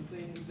one of the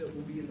things that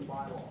will be in the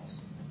bylaws.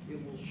 It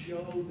will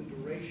show the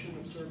duration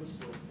of service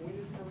for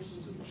appointed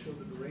persons. It will show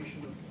the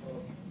duration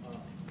of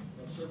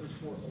service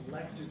for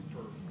elected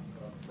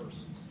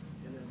persons.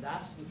 And then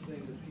that's the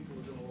thing that people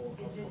are going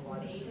to is this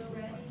provide us made with.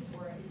 already,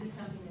 or is this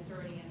something that's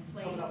already in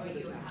place, Coming up or with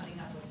it you're now. coming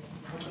up with this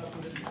now? Coming up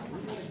with it now.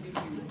 We're going to give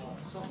you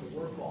something to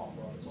work off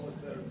of. It's always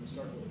better than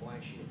starting with a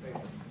blank sheet of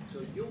paper. So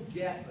you'll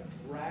get a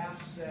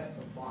draft set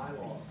of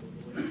bylaws that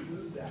will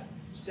include that.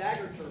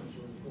 Staggered terms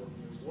are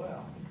important as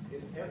well.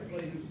 If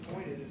everybody who's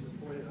appointed is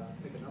appointed,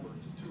 pick a number,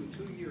 to a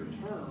 2-year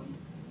term,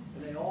 and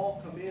they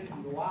all come in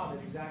and go out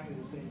at exactly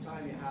the same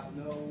time, you have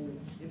no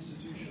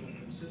institutional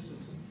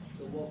consistency.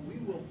 So what we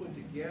will put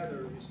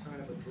together is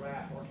kind of a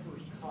draft, our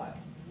first cut,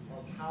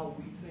 of how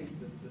we think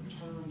that the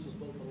terms of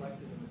both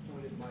elected and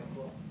appointed might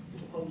look.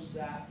 We'll post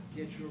that,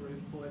 get your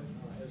input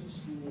as a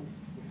school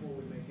before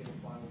we make any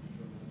final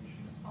determination.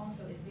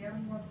 also, is there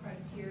more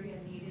criteria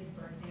needed?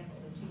 For example,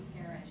 the two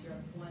parents, you have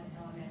one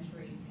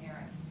elementary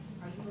parent.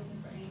 Are you looking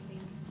for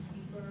anything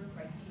deeper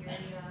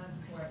criteria,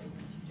 or is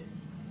it just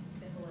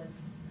simple as?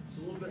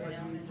 It's a little bit like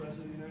being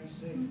President of the United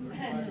States,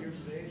 35 years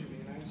of age in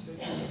the United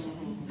States.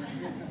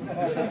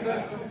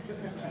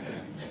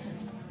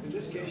 In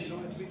this case, you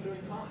don't have to be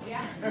 35.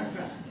 Yeah.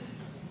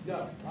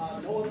 No,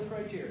 no other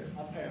criteria,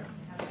 a parent.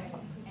 Okay.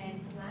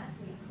 And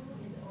lastly, who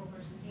is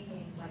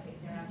overseeing, like if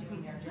they're not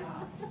doing their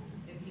job,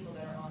 the people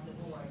that are on the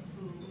board,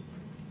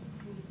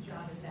 whose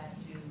job is that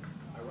to?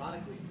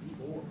 Ironically, the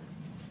board.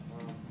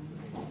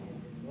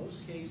 In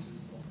most cases,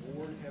 the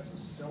board has a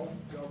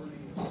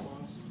self-governing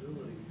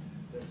responsibility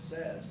that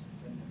says,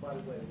 and by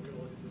the way, we're going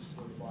to look at this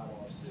for the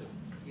bylaws too.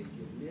 If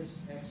you miss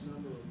X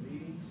number of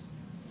meetings,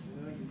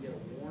 you get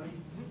a warning,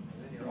 and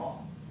then you're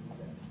off.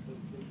 The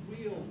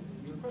real,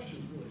 your question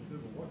is really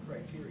good, but what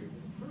criteria?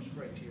 The first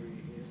criteria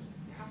is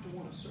you have to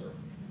want to serve.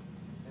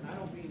 And I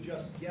don't mean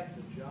just get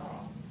the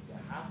job. You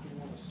have to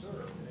want to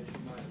serve. And as you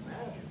might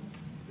imagine,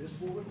 this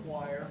will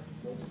require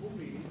multiple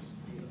meetings,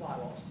 in the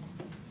bylaws.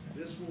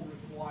 This will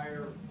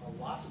require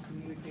lots of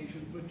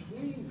communication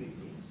between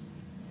meetings.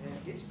 And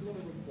it's going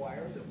to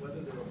require that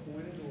whether they're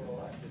appointed or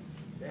elected,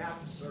 they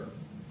have to serve.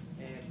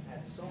 And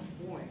at some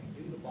point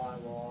in the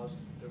bylaws,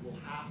 there will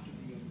have to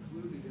be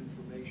included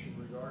information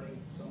regarding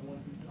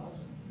someone who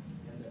doesn't,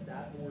 and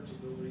that board's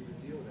ability to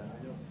deal with that. I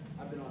know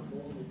I've been on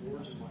multiple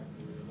boards in my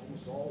career, and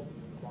almost all of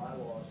them in the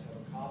bylaws have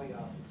a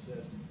caveat that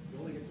says you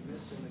only get to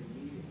miss so many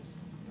meetings,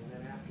 and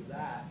then after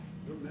that,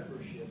 your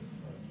membership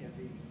can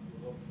be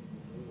revoked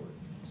from the board.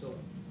 So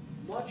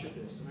much of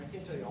this, and I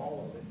can't tell you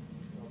all of it,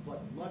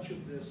 but much of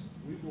this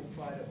we will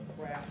try to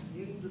craft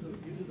into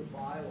the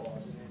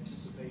bylaws in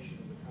anticipation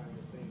of the kind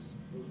of things,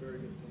 those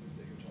very good things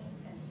that you're talking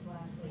about. And just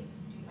lastly,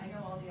 I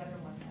know all the other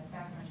ones have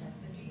background checks,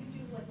 but do you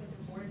do like with the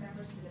board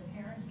members, do the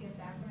parents get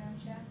background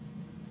checked?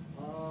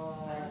 I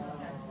don't know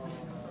if that's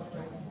an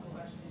appropriate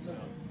question.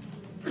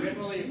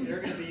 Generally, if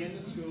they're going to be in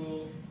the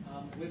school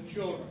with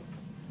children,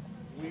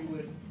 we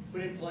would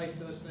put in place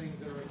those things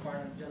that are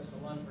required of Jessica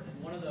Lunford, and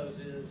one of those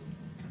is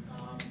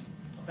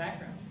a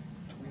background.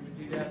 We would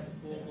do that as a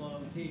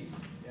full-blown piece.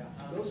 Yeah.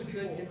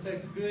 It's a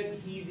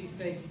good, easy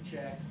safety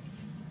check,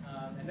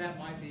 and that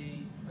might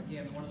be,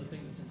 again, one of the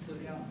things that's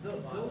included. Now, in the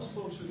those bylaws.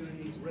 folks are going to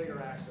need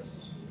regular access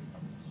to school.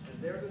 And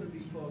they're going to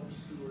be folks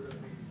who are going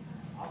to be,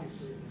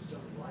 obviously, if it's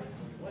done right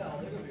and well,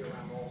 they're going to be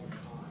around all the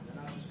time. They're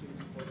not just going to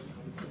be folks who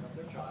come and pick up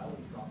their child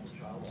and drop their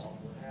child off,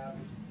 what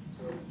have you.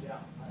 So,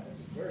 yeah,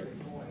 that's a very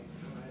good point.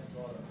 I hadn't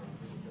thought of that.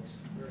 That's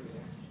very good.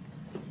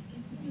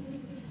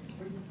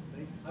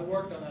 I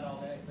worked on that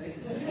all day. Thank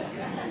you.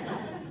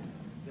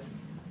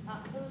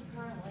 Who's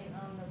currently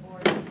on the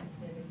board that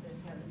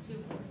exist now, the two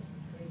boards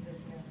that exist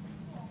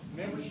now?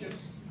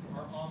 Memberships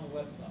are on the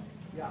website.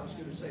 Yeah, I was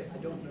going to say, I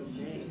don't know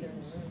names,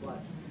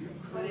 but you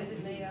What is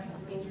it made up of,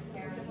 teacher,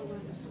 parents?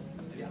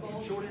 yeah,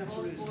 the short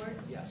answer is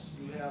yes.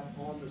 You have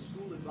on the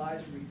school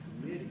advisory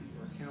committee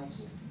or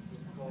council, what's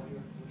it called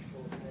here?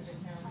 What's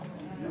it called?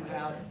 You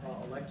have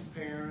elected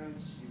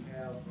parents, you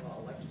have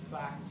elected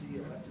faculty,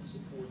 elected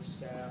support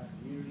staff,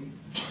 community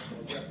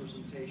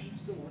representation,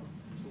 similar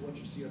to what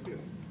you see up here.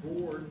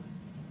 Board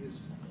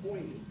is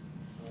appointed,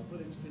 but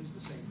it's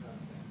the same kind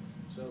of thing.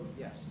 So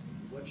yes,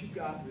 what you've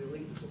got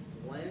really is a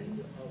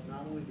blend of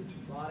not only the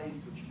two bodies,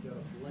 but you've got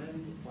a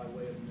blend by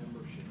way of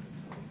membership.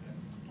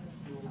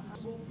 You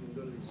can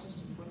go to the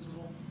assistant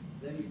principal,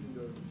 then you can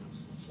go to the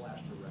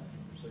principal/director.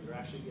 So you're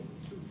actually getting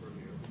two for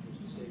here because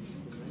it saves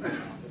you from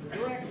the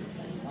director.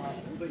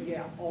 But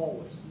yeah,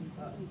 always.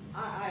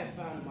 I have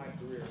found in my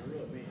career, I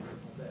really mean,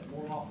 that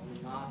more often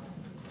than not,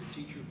 the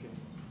teacher can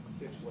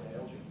fix what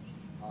ails you.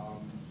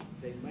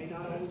 They may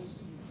not always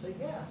say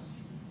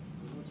yes.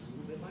 It's a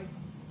little bit like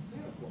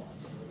Santa Claus.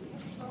 The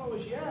answer's not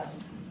always yes,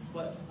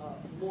 but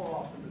more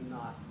often than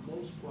not,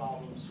 most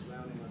problems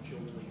surrounding our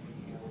children are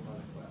being handled by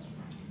the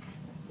classroom teacher.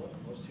 Look,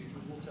 most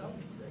teachers will tell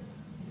you that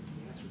if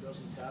the answer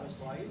doesn't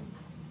satisfy you,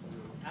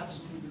 you're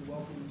absolutely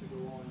welcome to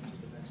go on to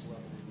the next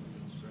level of the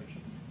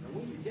administration. And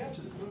when you get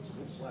to the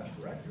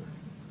principal/director,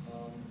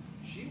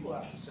 she will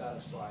have to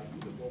satisfy you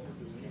that what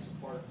we're doing is a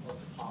part of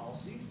the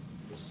policies,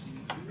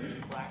 procedures,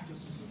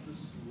 practices of the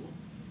school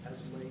as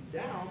laid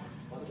down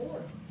by the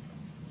board.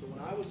 So when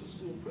I was a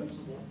school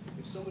principal,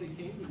 if somebody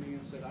came to me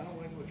and said, I don't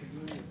like what you're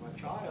doing with my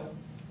child,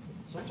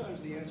 sometimes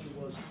the answer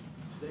was,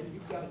 then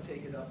you've got to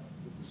take it up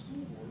with the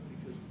school board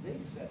because they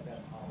set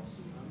that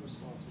policy and I'm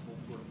responsible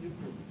for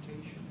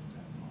implementation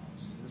of that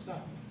policy. And it's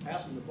not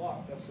passing the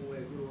buck. That's the way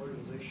a good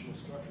organizational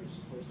structure is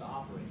supposed to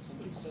operate.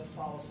 Somebody sets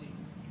policy,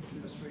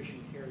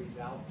 administration carries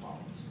out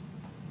policy.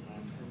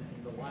 And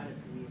the line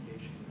of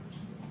communication there is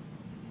good.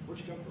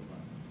 Where'd you come from,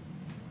 Brian?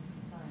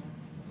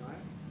 Zion?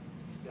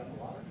 You got in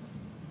the lottery?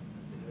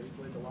 You know you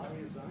played the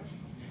lottery at Zion?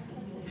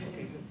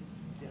 Okay, good.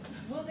 Yes.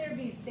 Will there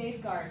be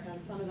safeguards on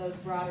some of those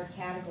broader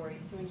categories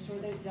to ensure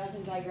that it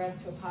doesn't digress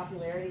to a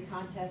popularity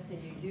contest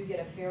and you do get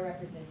a fair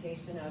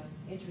representation of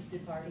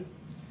interested parties?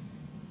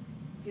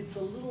 It's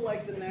a little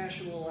like the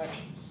national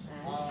elections.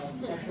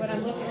 That's what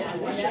I'm looking at. I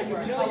wish I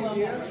could tell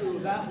you the answer to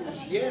that was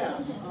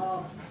yes,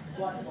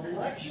 but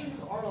elections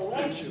are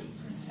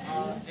elections.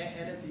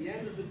 And at the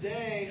end of the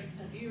day,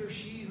 he or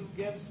she who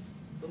gets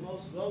the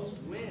most votes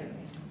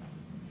wins.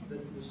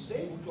 The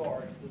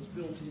safeguard that's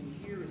built in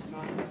here is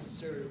not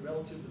necessarily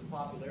relative to the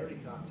popularity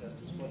contest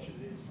as much as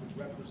it is the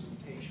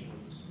representation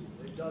of the school.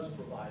 It does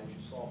provide, as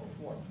you saw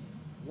before,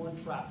 one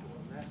trapdoor,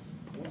 and that's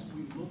once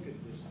we look at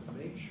this to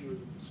make sure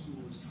that the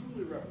school is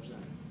truly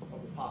representative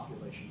of the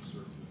population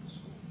served in the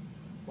school.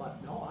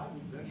 But no, I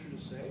would venture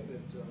to say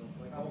that,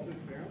 like all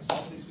good parents,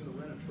 somebody's going to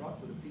rent a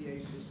truck with a PA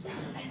system.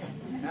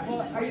 And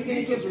Well, after are you the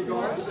going to pizzas give are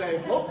gone, say,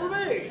 vote for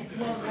me.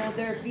 Will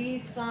there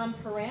be some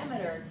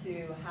parameter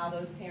to how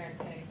those parents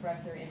can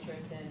express their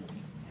interest and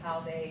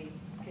how they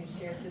can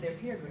share to their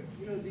peer groups?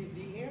 You know,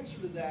 the answer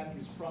to that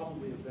is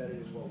probably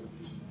embedded in what we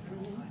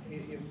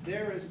do. If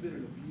there has been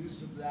an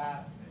abuse of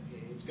that,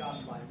 it's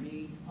gotten by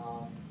me.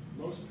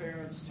 Most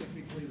parents,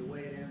 typically the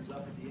way it ends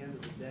up at the end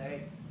of the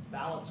day,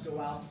 ballots go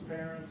out to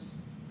parents,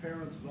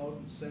 parents vote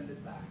and send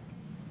it back.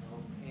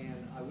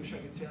 And I wish I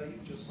could tell you,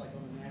 just like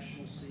on the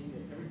national scene,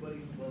 that everybody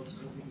who votes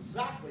knows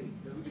exactly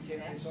who the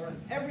candidates are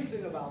and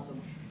everything about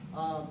them.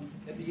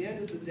 At the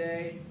end of the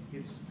day,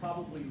 it's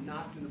probably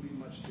not going to be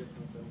much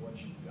different than what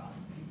you've got.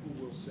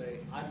 People will say,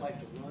 I'd like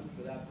to run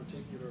for that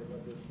particular,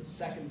 whether it's the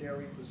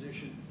secondary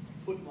position,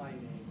 put my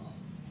name up.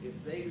 If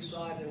they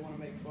decide they want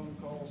to make phone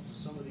calls to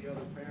some of the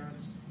other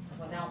parents,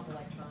 Well, now it's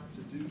electronic.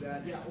 to do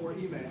that, yeah, or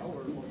email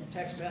or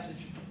text message,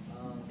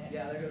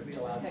 yeah, they're going to be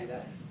allowed to do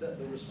that.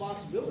 The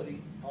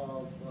responsibility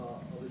of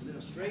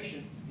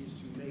administration is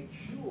to make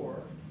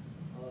sure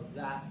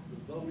that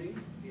the voting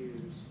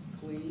is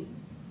clean,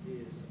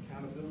 is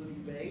accountability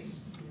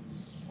based,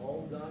 is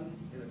all done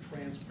in a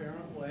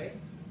transparent way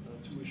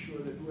to assure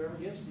that whoever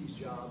gets these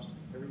jobs,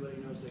 everybody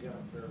knows they got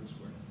them fair and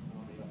square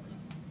on the upfront.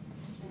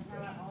 And how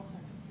about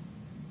alternates?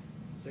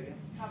 Say again?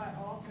 How about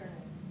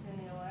alternates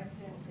in the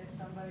election if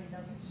somebody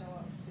doesn't show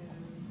up to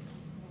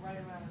the right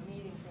amount of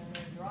meetings when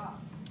they're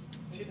dropped?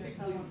 Is there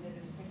Typically, someone that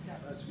is picked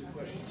up? that's a good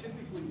question.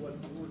 Typically what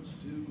boards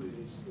do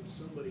is if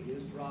somebody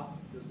is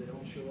dropped because they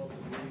don't show up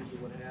at meetings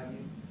or what have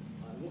you,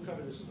 and we'll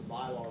cover this in the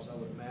bylaws, I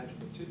would imagine,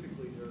 but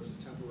typically there is a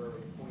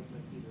temporary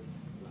appointment either,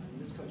 and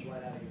this comes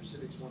right out of your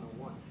Civics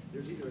 101.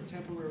 There's either a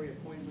temporary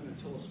appointment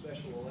until a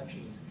special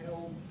election is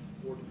held,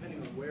 or depending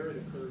on where it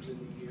occurs in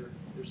the year,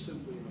 there's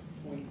simply an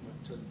appointment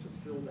to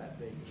fill that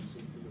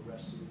vacancy for the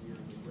rest of the year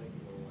in the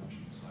regular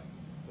election cycle.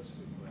 That's a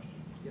good question.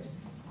 Yes?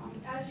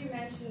 As you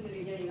mentioned in the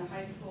beginning, the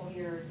high school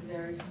here is a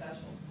very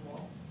special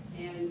school.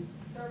 And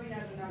serving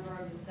as a member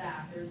of the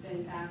staff, there's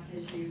been past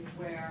issues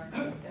where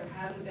there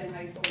hasn't been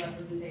high school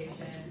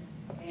representation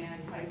and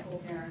high school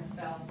parents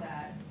felt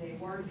that they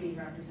weren't being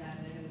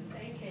represented. In the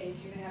same case,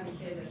 you can have a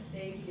kid that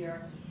stays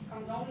here,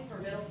 comes only for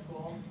middle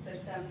school,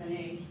 6th, 7th, and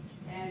 8th,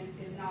 and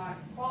is not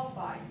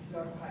qualified to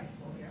go to high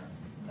school here.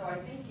 So I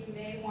think you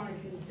may want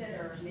to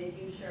consider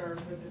making sure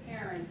with the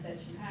parents that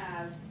you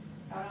have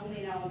not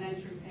only an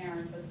elementary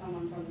parent, but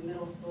someone from the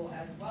middle school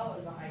as well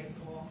as the high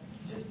school,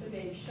 just to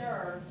make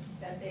sure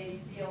that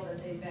they feel that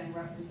they've been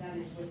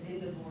represented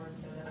within the board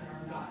so that there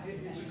are not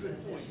any It's a of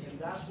good those point, and issues.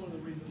 that's one of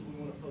the reasons we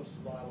want to post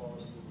the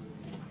bylaws for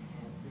review.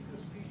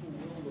 Because people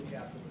will look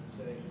at them and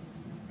say,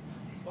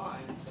 it's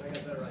fine, but I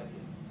got a better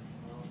idea.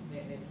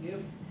 And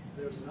if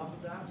there's enough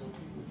of that, where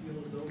people feel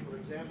as though,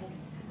 for example,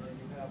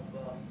 you have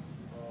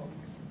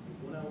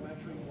one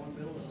elementary, one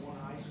middle, and one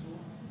high school,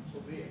 so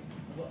be it.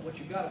 What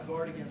you've got to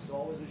guard against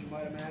always, as you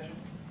might imagine,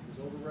 is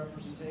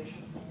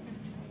over-representation.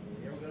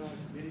 You ever been on a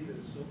committee that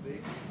is so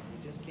big, you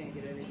just can't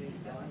get anything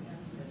done?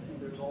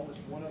 And there's always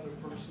one other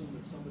person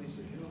that somebody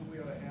says, you know, we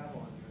ought to have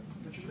on here.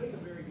 But you make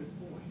a very good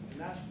point, and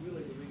that's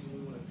really the reason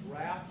we want to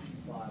draft these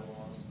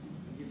bylaws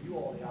and give you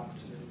all the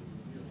opportunity to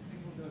review them.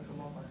 People are going to come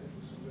up, I think,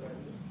 with some good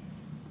ideas.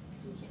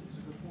 So it's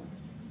a good point.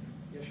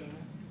 Yes, Sean?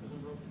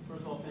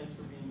 First of all, thanks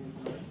for being here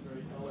tonight,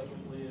 very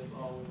eloquently as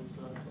always,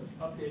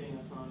 updating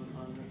us on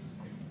this.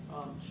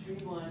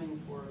 Streamlining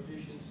for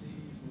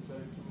efficiencies and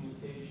better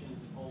communication,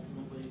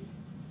 ultimately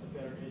a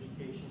better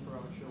education for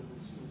our children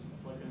seems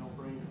like a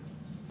no-brainer.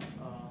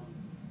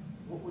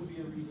 What would be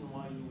a reason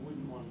why you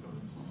wouldn't want to go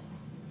to school?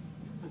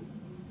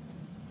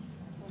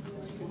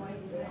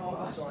 Oh,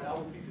 I'm sorry,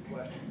 I'll repeat the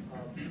question.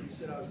 You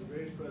said I was the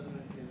greatest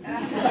president in the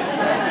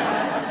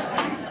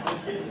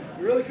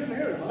You really couldn't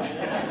hear it, huh?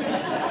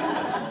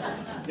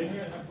 Didn't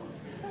hear it.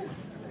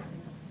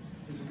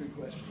 It's a good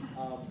question.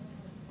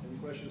 And the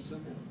question is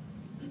simple.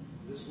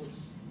 This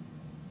looks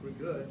pretty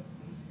good.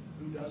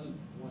 Who doesn't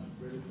want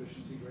greater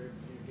efficiency, greater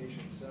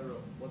communication, et cetera?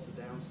 What's the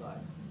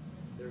downside?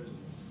 There isn't.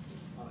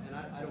 And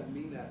I don't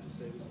mean that to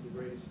say this is the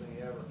greatest thing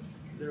ever.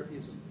 There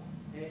isn't one.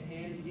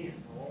 And again,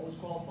 I'll always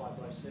qualify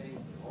by saying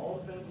it all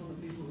depends on the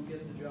people who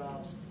get the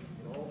jobs.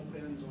 It all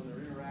depends on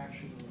their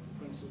interaction with the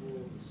principal,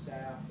 the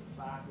staff, the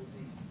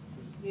faculty.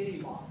 Because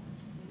any model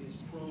is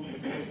prone to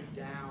break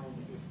down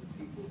if the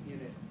people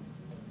in it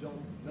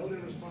don't know their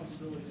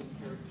responsibilities and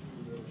carry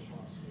through their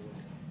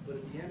responsibilities. But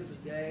at the end of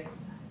the day,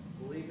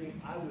 believe me,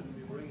 I wouldn't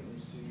be bringing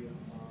this to you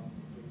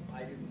I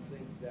didn't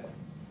think that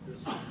this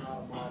was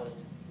not a model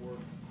worth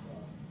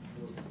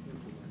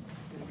implementing.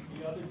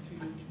 The other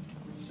two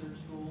research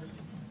schools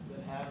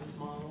that have this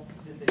model,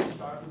 did they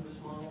start with this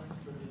model,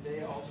 or did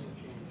they also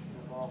change and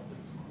evolve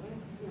this model?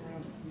 You've been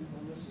around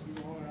on this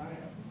even longer than I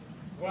have.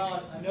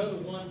 Well, I know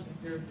the one,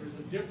 there's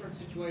a different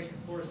situation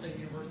at Florida State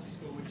University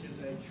School, which is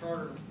a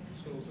charter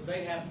school. So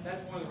they have,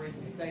 that's one of the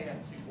reasons that they have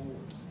two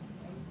boards.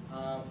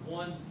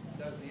 One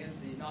does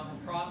the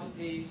non-profit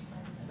piece,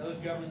 and those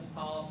governance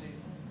policies.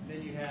 And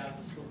then you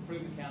have the School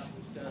Improvement Council,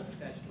 which does the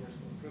statutory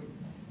school improvement.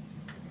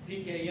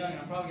 PK Young, and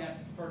I'm probably going to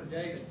have to defer to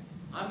David,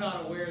 I'm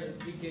not aware that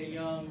PK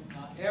Young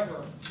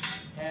ever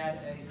had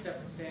a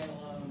separate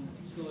standalone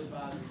school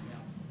advisory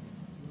council.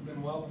 Would have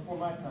been well before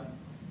my time.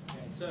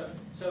 Okay,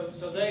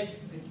 so they,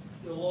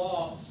 the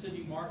law,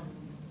 Sidney Martin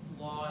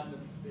law, and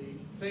the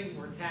things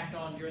were tacked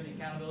on during the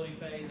accountability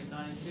phase in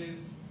 '92,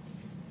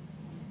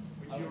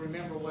 which you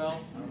remember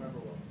well. I remember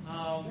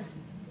well.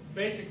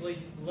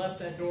 Basically left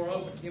that door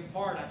open, in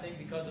part, I think,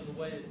 because of the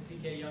way that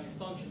PK Young had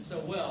functioned so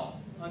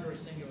well under a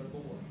singular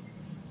board.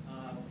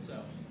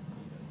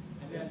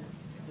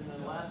 And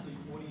then lastly,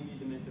 what do you need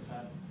to make this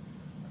happen?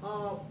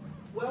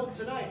 Well,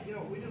 tonight,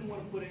 we didn't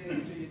want to put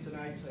anything to you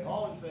tonight and say,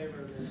 all in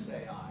favor of this,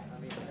 say aye. I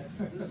mean,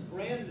 this is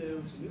brand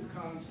new, it's a new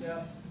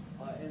concept,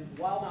 and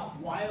while not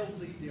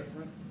wildly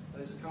different,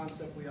 it's a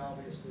concept we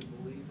obviously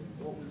believe in.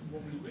 What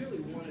we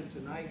really wanted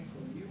tonight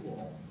from you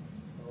all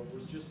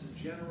was just a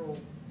general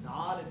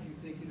nod if you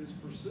think it is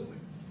pursuing.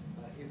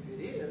 If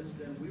it is,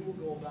 then we will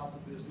go about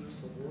the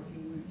business of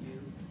working with you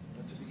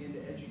to begin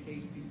to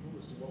educate people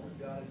as to what we've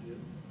got to do.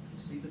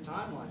 See the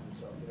timeline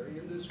that's up there.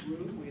 In this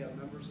room, we have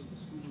members of the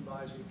School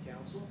Advisory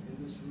Council. In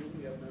this room,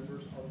 we have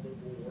members of the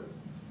board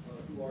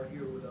who are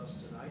here with us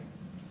tonight.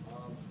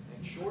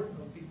 And short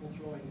of people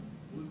throwing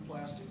blue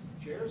plastic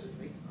chairs at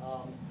me,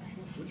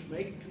 which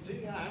may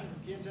continue, I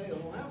can't tell you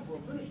it'll happen before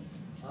I'm finished.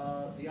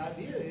 The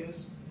idea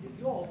is, if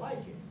you all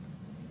like it,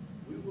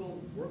 we will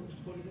work to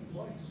put it in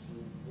place.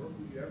 We'll work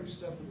with you every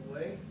step of the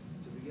way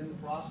to begin the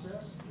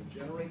process. We'll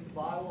generate the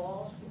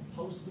bylaws.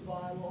 We'll post the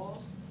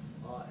bylaws.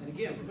 And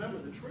again, remember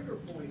the trigger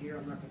point here,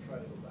 I'm not going to try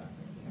to go back.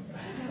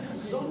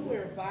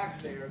 Somewhere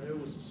back there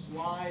was a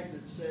slide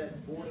that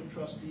said Board of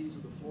Trustees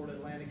of the Florida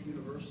Atlantic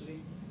University.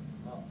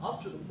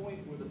 Up to the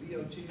point where the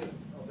BOT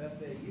of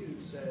FAU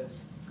says,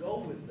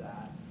 go with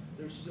that,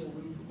 there's still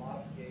room for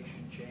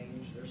modification,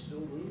 change. There's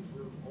still room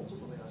for,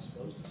 ultimately, I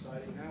suppose,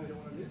 deciding how we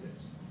don't want to do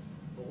this.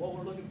 But what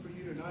we're looking for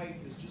you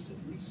tonight is just at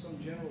least some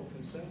general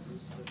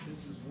consensus that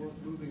this is worth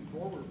moving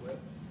forward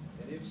with.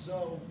 And if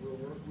so, we'll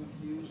work with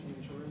you in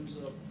terms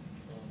of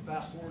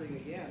fast forwarding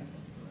again,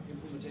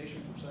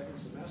 implementation for second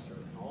semester,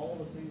 and all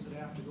the things that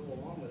have to go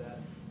along with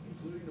that,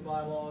 including the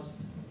bylaws,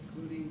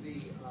 including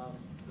the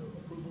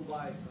approval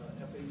by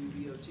FAU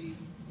BOT,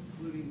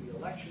 including the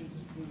elections,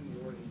 including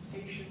the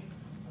orientation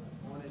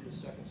on into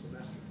second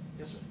semester.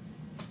 Yes, sir.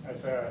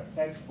 As an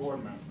ex-board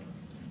member,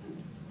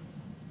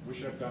 we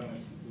should have done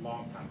this a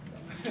long time ago.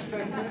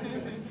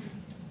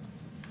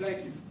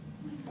 Thank you.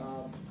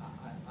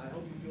 I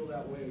hope you feel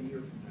that way a year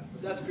from now.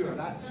 But that's good.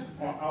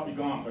 Well, I'll be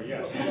gone, but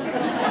yes.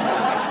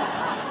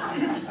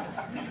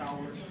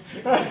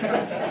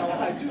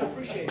 I do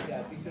appreciate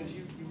that because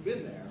you've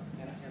been there,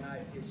 and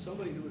if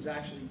somebody who has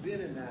actually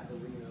been in that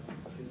arena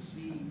can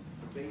see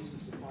the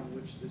basis upon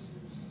which this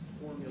is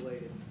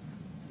formulated,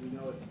 we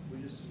know it.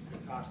 We just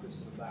concoct this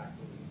in the back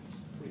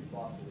pretty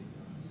thoughtfully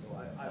done. So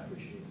I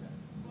appreciate that.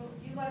 Well,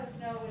 you let us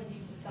know when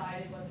you've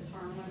decided what the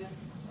term limits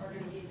are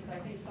going to be, because I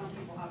think some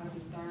people have a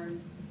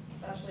concern,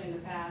 especially in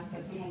the past,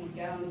 that someone would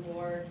get on the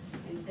board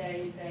and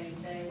stay,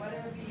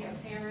 whether it be a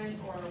parent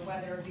or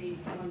whether it be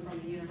someone from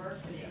the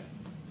university.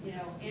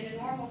 In a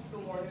normal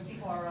school board, those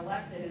people are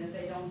elected, and if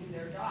they don't do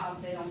their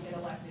job, they don't get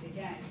elected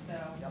again. So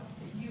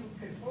if you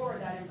could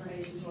forward that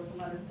information to us and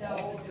let us know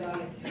if it's going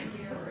to be a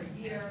 2-year or a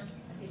year,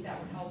 I think that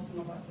would help some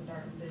of us with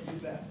our decision.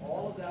 You bet.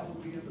 All of that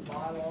will be in the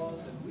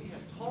bylaws, and we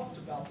have talked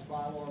about the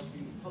bylaws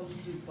being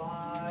posted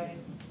by,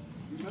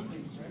 remember,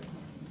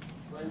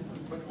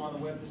 Right? Put them on the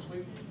web this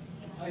week?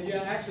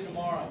 Yeah, actually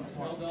tomorrow.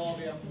 They'll all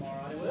be up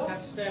tomorrow. I didn't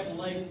have to stay up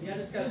late. Yeah,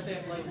 just got to stay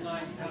up late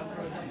tonight and kind of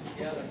throw something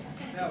together.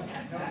 No,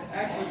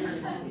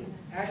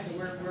 actually,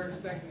 we're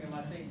expecting them.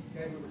 I think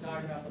we were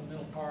talking about the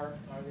middle part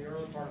or the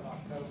early part of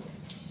October.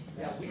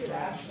 Yeah, we had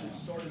actually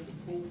started to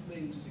pull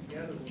things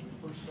together when we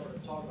first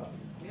started talking about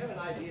it. We had an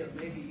idea of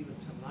maybe even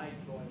tonight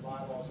going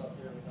bylaws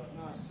up there, and we thought,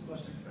 no, it's too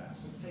much too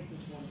fast. Let's take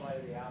this one bite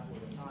of the apple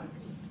at a time.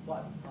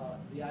 But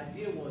the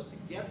idea was to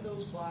get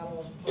those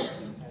bylaws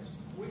posted as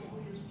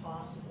quickly as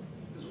possible.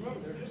 Because remember,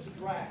 they're just a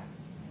draft.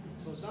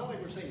 So it's not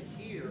like we're saying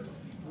here,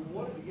 we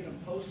wanted to get them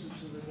posted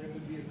so that there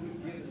would be a good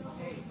give and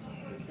take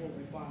before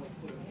we finally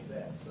put them to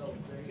bed. So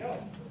there you go.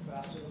 We're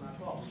faster than I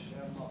thought. We should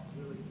have them up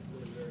really,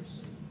 really very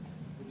soon.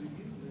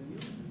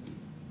 This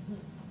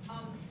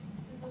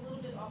is a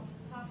little bit off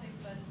the topic,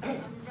 but I'm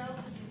a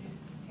relatively new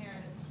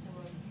parent at the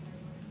school of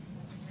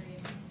second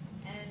grade.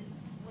 And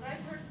what I've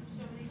heard from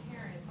so many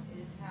parents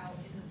is how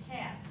in the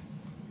past,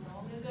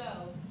 long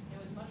ago, there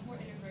was much more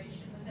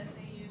integration with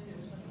FAU, there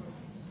was much more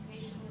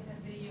participation with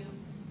FAU,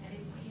 and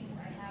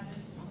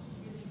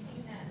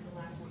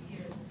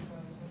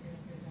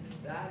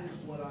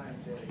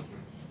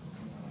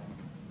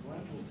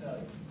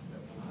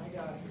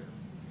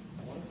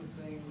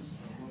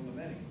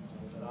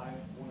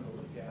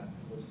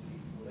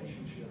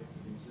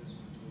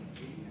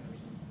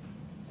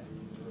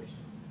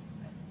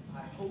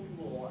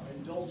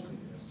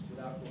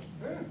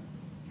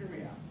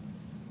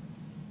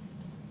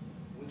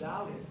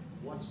without it,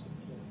 what's the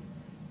point?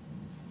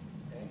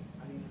 Okay?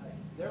 I mean,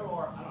 there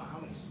are, I don't know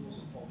how many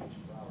schools in Palm Beach,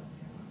 Broward.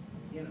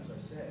 Again, as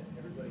I said,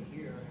 everybody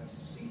here has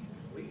a seat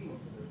waiting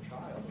for their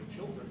child or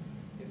children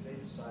if they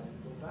decided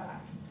to go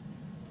back.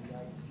 The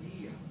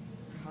idea,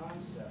 the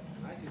concept,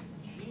 and I think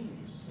the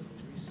genius of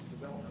the recent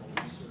developmental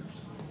research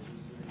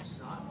is that it's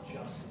not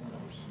just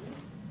another school.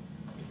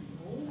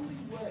 The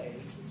only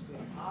way it's going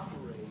to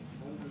operate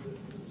under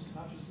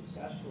not just the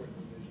statutory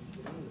provisions,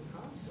 but under the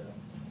concept,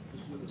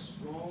 is with a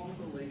strong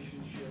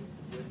relationship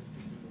with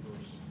the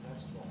university.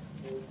 That's the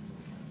whole thing.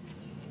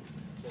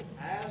 So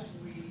as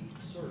we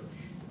search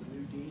for the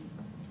new dean,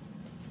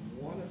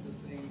 one of the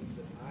things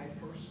that I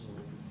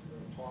personally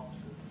talk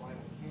to the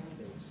final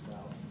candidates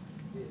about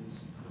is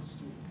the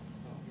school,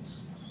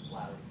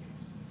 Slattery,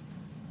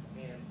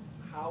 and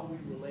how we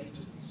relate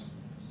to these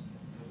schools.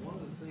 And one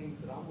of the things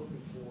that I'm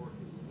looking for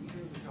is a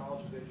leader of the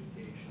College of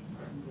Education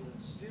who will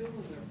instill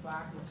in their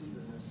faculty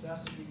the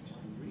necessity to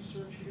do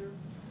research here,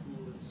 who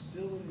will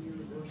instill in the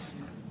university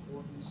the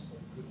importance of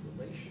good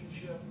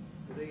relationship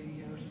with A.D.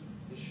 Henderson.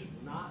 This should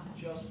not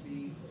just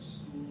be a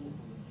school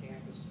on the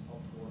campus of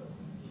Florida.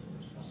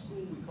 A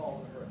school we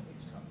call the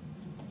Hurricanes Cup.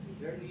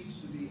 There needs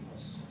to be a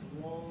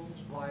strong,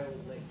 vital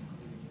link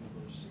to the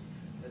university.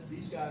 As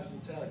these guys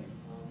will tell you,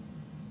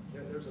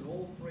 there's an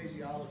old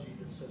phraseology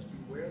that says,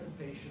 beware the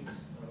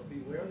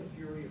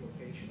fury of a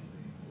patient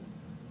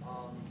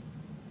man.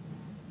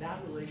 That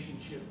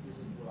relationship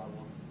isn't what I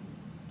want it to be,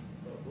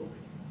 but it will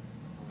be.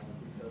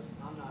 Because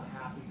I'm not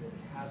happy that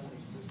it hasn't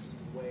existed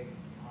the way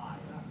I'm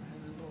not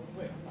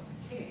the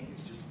king,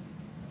 it's just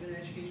been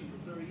in education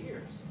for 30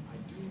 years. I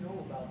do know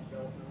about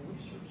developmental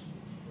research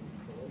from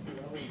the local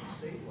level and the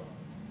state level.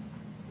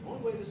 The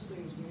only way this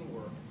thing is going to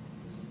work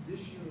is if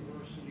this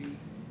university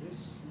and this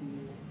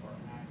school are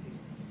acting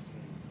as a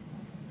team.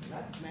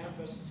 That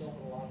manifests itself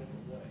in a lot of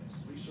different ways.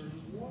 Research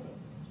is one of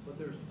those, but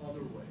there's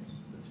other ways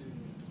the two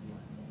need to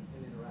blend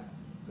and interact.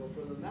 Go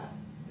further than that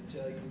and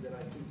tell you that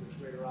I think there's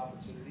greater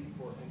opportunity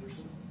for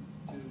Henderson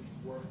to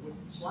work with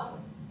Slattery.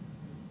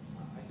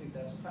 I think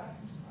that's a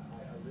fact.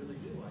 I really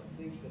do. I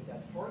think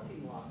that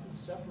parking lot that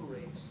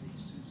separates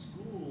these two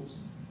schools,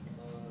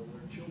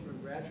 where children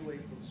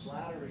graduate from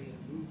Slattery and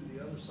move to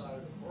the other side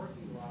of the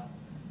parking lot,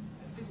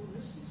 I think we're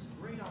missing some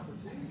great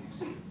opportunities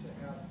to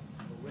have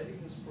a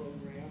readiness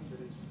program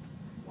that is,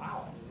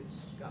 wow, I mean,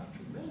 it's got a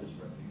tremendous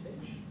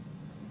reputation.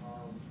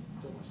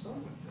 So my son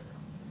went there.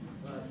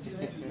 To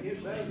get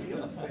better the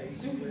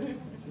interface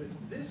with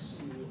this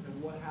school and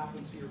what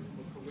happens here from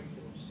a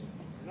curriculum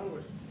standpoint. In other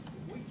words,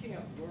 if we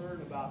can't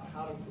learn about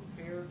how to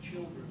prepare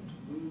children to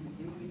move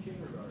into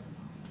kindergarten,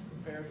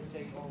 prepare to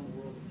take on the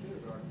world of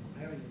kindergarten,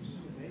 having these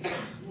two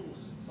amazing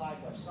schools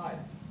side by side,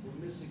 we're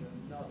missing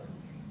another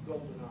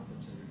golden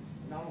opportunity.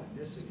 Not only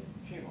missing it,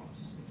 shame on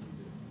us if we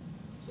do.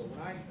 So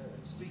when I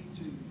speak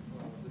to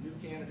the new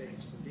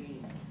candidates for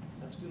dean,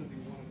 that's going to be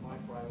one of my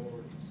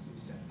priorities,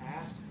 is to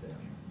ask them.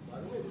 By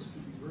the way, this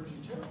could be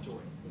virgin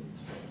territory for these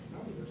folks.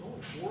 Remember, there's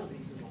only 4 of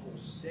these in the whole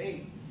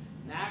state.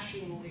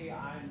 Nationally,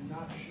 I'm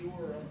not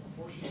sure on a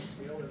proportional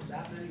scale there's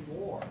that many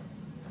more,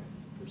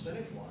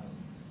 percentage-wise.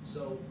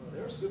 So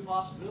there's a good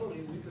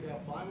possibility we could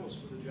have finalists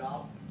for the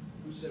job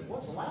who said,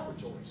 what's a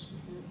laboratory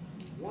school?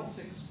 Once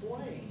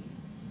explained,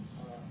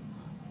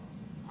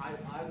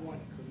 I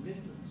want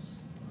commitments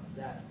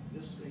that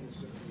this thing is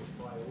going to be a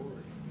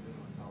priority in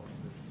our college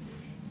of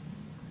education.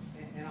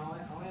 And I'll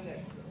end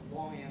that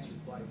long answer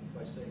by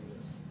saying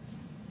this.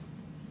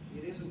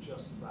 It isn't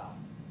just about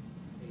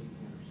A.D.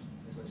 Henderson.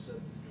 As I said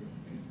before,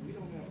 we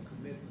don't have a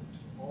commitment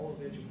to all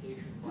of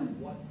education by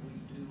what we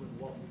do and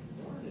what we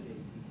learn at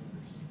A.D.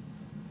 Henderson.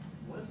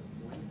 What is the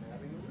point of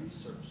having a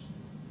research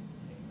school?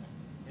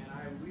 And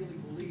I really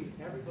believe,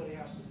 everybody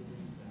has to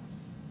believe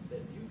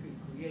that you can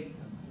create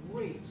a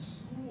great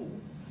school,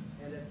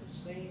 and at the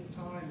same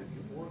time, if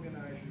you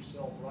organize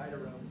yourself right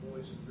around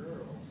boys and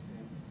girls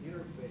and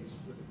interface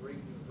with a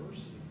great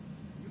university,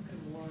 you can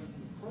learn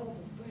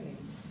incredible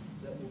things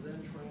that will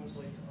then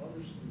translate to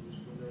other schools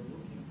when they're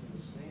looking for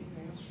the same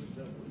answers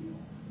that we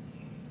are.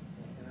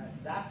 And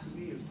that, to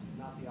me, is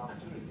not the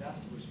opportunity.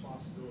 That's the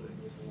responsibility that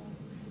goes along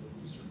with the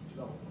research,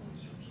 development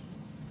research.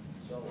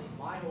 So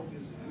my hope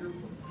is a year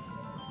from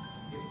now,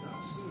 if not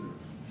sooner,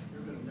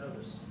 you're going to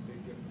notice a big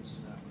difference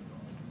in that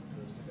regard.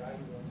 Because the guy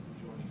who runs the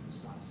joint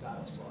is not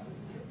satisfied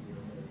with what we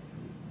are ready to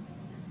do.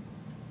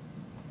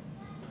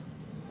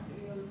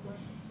 Any other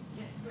questions?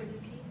 Yes, for the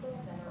people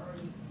that are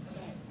already,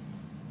 okay.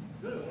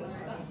 Good.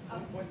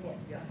 Point.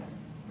 Yes.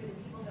 For the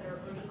people that are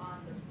already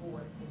on the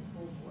board, the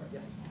school board.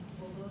 Yes.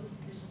 Will those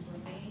positions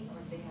remain, or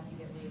do they have to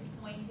get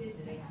reappointed?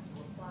 Do they have to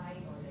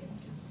apply, or are they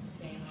just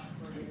staying on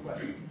for Good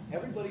question.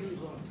 Everybody who's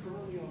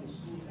currently on the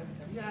school,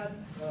 have you had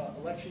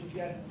elections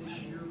yet this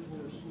year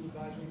for school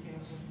advisory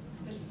council?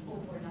 the school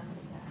board, not the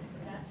staff?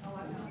 Is that, oh,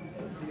 I was on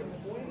The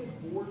appointed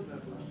board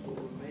members will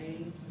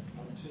remain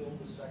until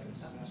the second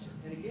semester.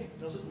 And again,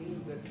 it doesn't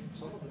mean that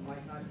some of them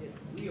might not get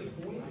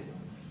reappointed,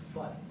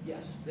 but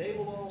yes, they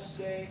will all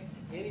stay.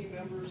 Any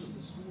members of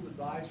the school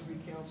advisory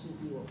council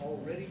who are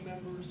already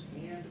members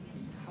and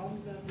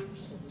become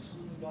members of the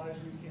school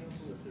advisory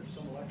council, if there's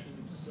some election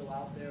still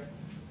out there,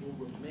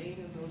 will remain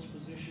in those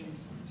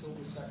positions until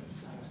the second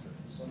semester.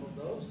 Some of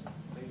those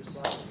may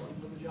decide to run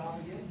for the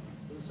job again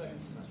for the second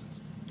semester.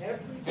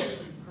 Everything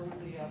we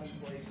currently have in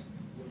place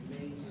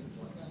remains in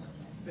place,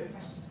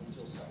 fixed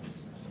until second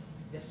semester.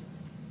 Yes,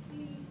 ma'am.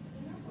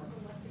 The number of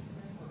elected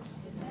members,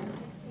 is that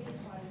dictated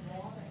by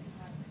law that you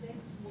have 6?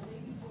 Will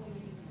they be going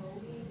in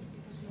voting?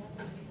 Because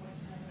normally they want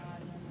to have an odd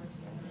number of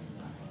members.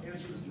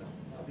 Answer is no.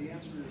 The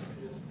answer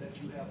is that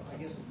you have, I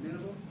guess, a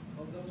minimum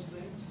of those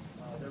things.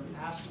 There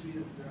has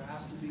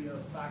to be a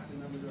factor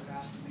number. There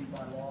has to be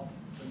by law.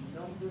 The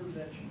number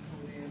that you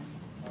put in,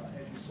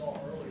 as you saw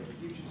earlier,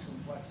 gives you some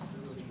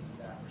flexibility in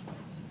that regard.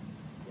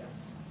 Yes.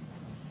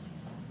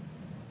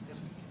 Yes,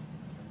 ma'am.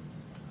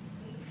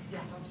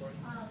 Yes, I'm sorry.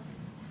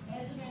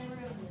 As a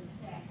member of the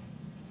SEC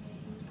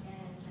committee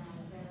and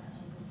been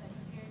the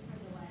secretary for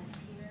the last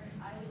year,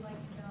 I would like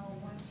to know,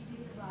 once you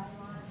get the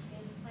bylaws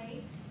in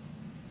place,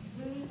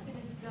 who's going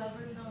to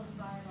govern those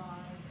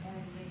bylaws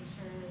and make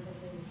sure that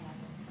they happen?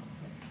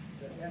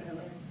 And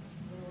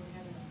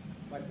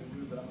might be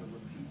rude, but I'm going to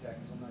repeat that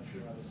because I'm not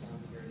sure how to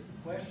sound here. The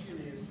question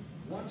is,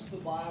 once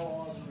the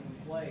bylaws are in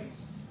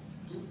place,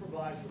 who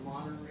provides the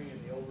monitoring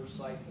and the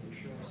oversight and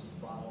assurance that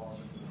the bylaws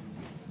are going to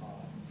be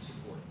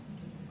supported?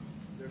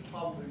 There's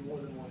probably more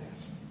than one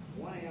answer.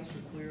 One answer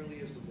clearly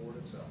is the board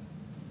itself,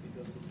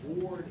 because the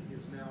board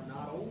is now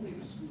not only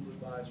the school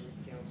advisory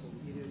council,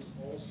 it is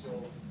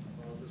also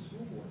the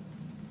school board.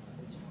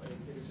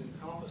 It is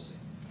encompassing.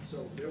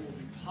 So there will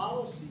be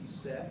policies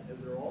set, as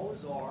there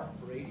always are,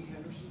 for A.D.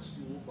 Henderson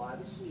School by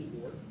the school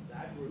board,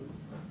 that group.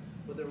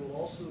 But there will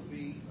also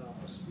be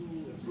a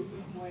school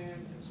improvement plan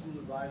and school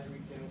advisory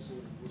council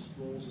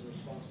roles and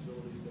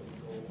responsibilities that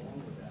will go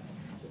along with that.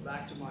 So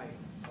back to my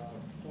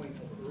point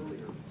of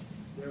earlier,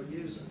 there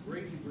is a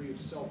great degree of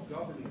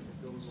self-governing that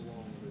goes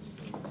along with this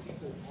thing.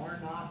 People are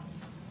not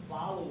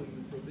following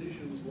the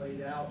provisions laid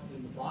out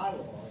in the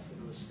bylaws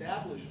that are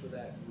established for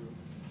that group.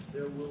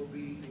 There will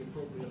be the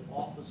appropriate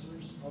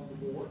officers of the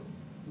board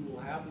who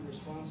will have the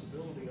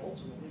responsibility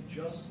ultimately,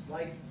 just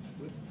like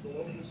with the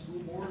local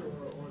school board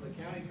or the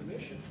county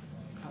commission,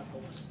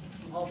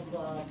 of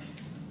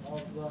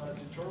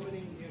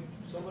determining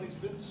if somebody's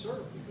fit to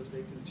serve because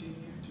they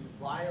continue to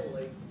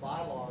violate the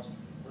bylaws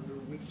under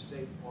which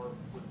they are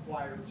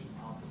required to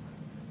operate.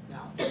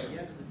 Now, at the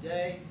end of the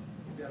day,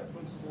 you've got a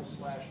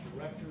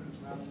principal/director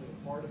who's not only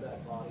a part of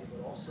that body,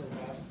 but also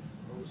has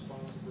a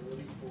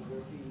responsibility for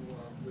working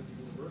with the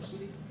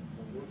university,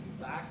 or working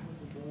back with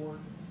the board.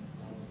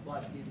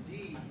 But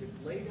indeed, if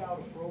laid out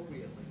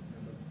appropriately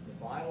and the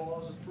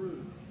bylaws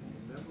approved, and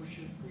the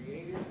membership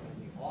created, and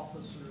the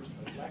officers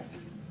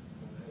elected,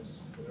 as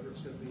whatever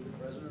it's going to be, the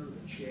president or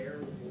the chair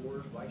of the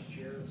board, vice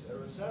chair, et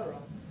cetera,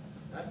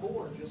 that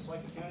board, just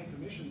like the county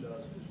commission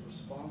does, is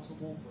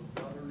responsible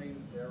for governing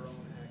their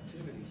own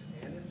activities,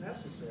 and if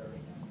necessary,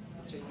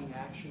 taking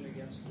action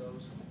against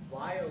those who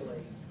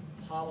violate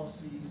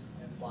policies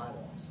and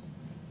bylaws.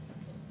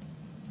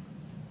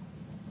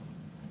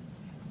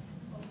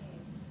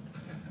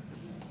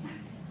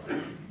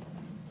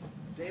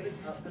 David,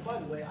 and by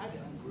the way, I'm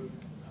group.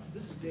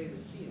 This is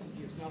David Keenan.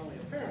 He is not only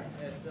a parent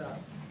at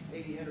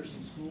A.D.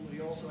 Henderson School, but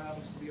he also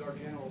happens to be our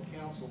general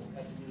counsel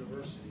at the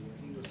university. And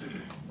he was,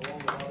 along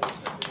with others,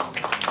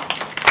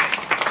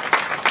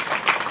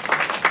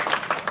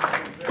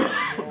 very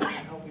involved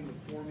in helping to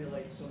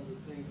formulate some of the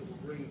things that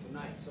we're bringing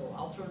tonight. So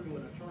I'll turn to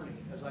an attorney,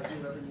 as I do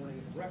every morning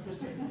at the breakfast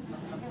table.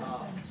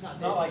 It's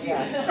not like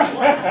that.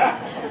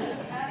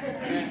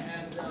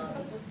 And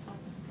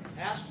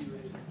ask you,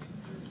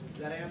 is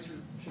that answer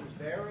should it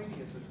vary?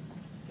 Is it?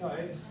 No,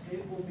 it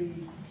will be,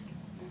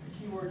 the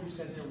key word you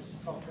said there was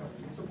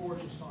self-governing. It's a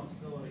board's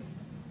responsibility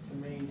to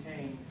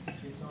maintain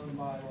its own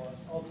bylaws.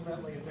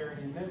 Ultimately, if there are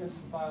any amendments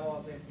to the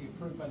bylaws, they have to be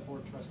approved by the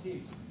board of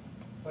trustees.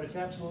 But it's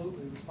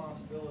absolutely the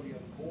responsibility of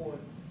the board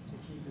to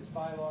keep its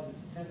bylaws,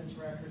 its attendance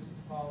records,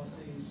 its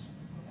policies,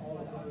 all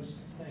of those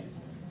things.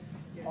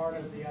 And part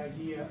of the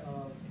idea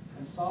of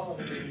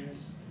consolidating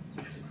this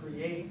is to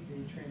create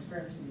the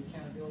transparency and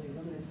accountability,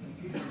 eliminate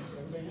confusion, so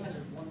everybody knows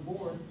there's one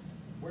board.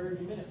 Where are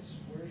your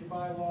minutes? Where's your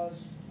bylaws?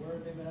 Where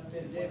have they been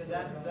updated? David,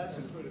 that's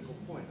a critical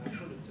point. I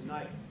heard it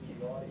tonight in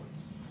the audience.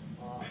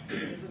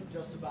 It isn't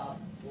just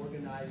about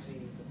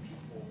organizing the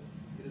people.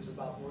 It is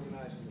about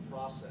organizing the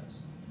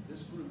process.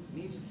 This group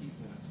needs to keep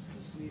minutes.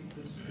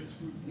 This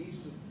group needs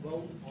to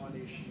vote on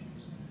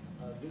issues.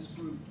 This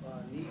group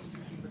needs to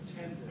keep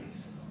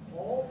attendance.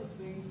 All the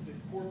things that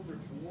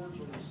corporate boards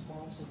are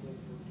responsible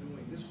for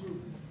doing. This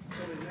group,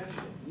 somebody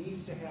mentioned it,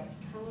 needs to have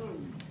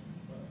terms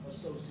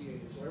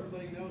associated, so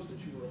everybody knows that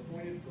you were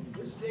appointed from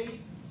this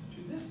date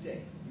to this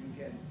date. You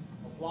can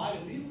apply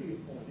to be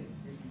reappointed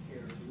if you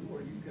care to,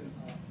 or you can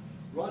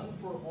run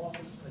for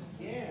office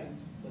again,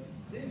 but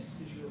this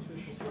is your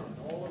official term.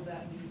 All of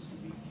that needs to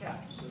be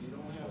kept, so you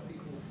don't have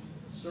people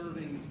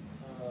serving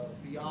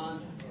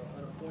beyond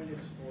an appointed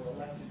or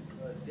elected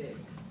date.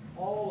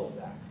 All of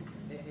that,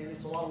 and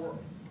it's a lot of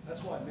work.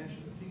 That's why I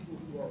mentioned the people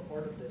who are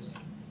part of this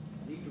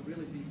need to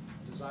really be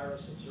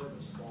desirous of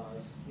service,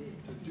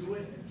 to do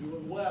it and do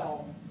it well.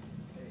 well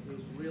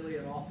is really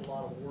an awful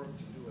lot of work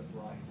to do it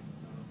right.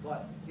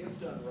 But if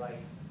done right,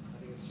 I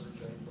think it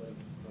serves everybody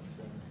much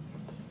better.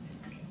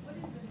 What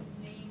is the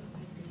name of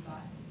this new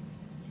body?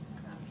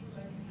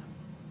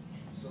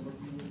 Some of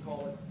you would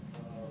call it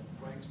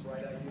Frank's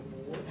Bright Idea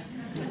Board.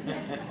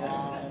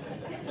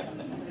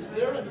 Is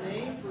there a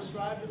name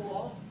prescribed in the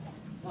law?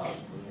 No,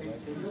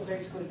 it will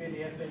basically be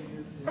the FAU,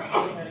 the Board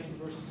of Atlantic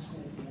University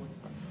School Board.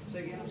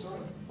 Say again, I'm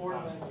sorry? Board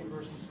of Atlantic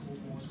University School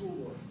Board. School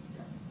board.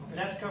 And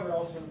that's covered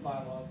also in the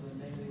bylaws, the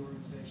name of the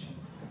organization,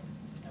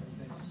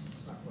 everything.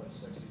 It's not quite as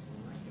sexy as the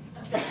one.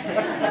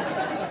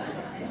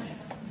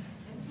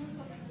 In terms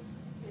of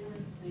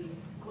transparency,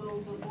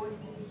 will the board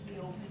meetings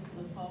be open to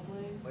the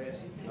public? Oh,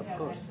 yes. And can they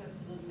have access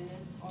to the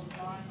minutes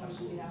online, or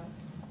do we have to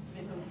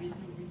make a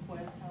written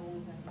request? How will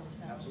that work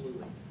out?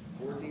 Absolutely.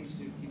 Board needs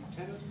to keep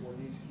attendance, board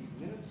needs to keep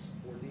minutes,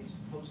 board needs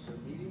to post their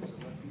meetings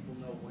and let people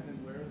know when and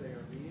where they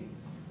are meeting.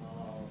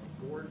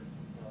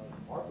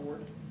 Our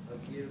board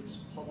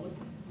gives public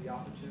the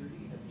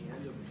opportunity at the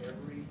end of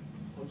every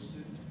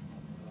posted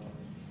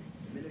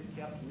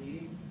minute-kept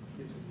meeting,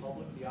 gives the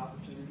public the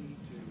opportunity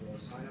to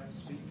sign up to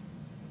speak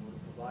or to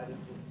provide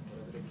input,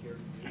 whatever they care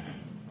to do.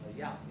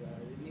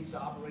 It needs to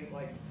operate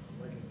like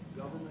a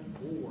government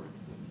board,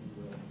 if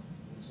you will,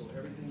 and so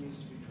everything needs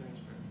to be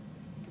transparent.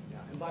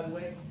 Yeah, and by the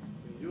way,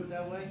 when you do it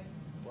that way,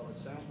 while it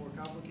sounds more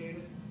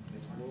complicated,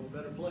 it's a little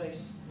better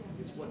place.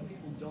 It's what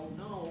people don't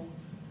know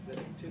that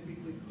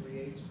typically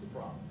creates the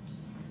problems.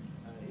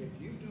 If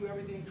you do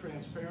everything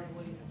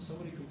transparently and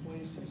somebody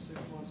complains to you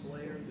 6 months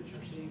later that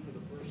you're seeing for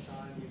the first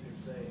time, you can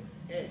say,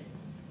 hey,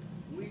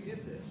 we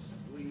did this.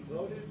 We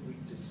voted, we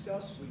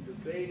discussed, we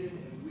debated,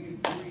 and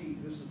we agreed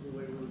this is the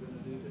way we were going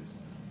to do this.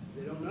 If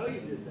they don't know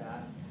you did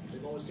that,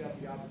 they've always got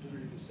the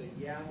opportunity to say,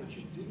 yeah, but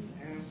you didn't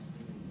ask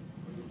me,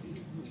 or you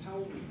didn't tell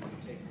me to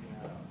take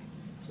that up.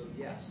 So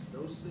yes,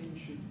 those things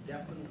should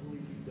definitely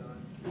be done.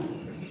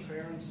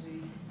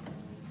 Transparency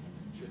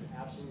should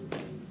absolutely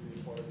be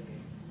a part of the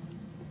game.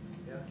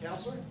 Yeah,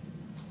 Counselor?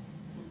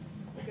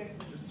 Okay,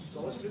 it's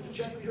always good to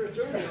check with your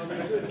attorney on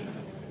this. Did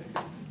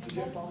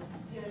you have a follow-up?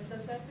 Yes,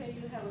 does that say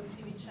you have a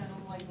TV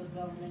channel like the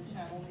government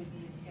channel?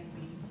 Maybe it can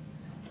be,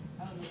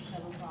 I don't know,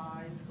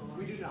 televised or?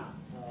 We do not.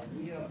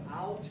 We have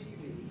OWL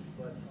TV,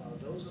 but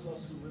those of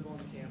us who live on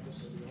campus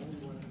are the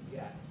only one who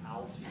get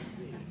OWL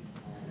TV.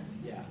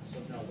 So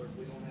no,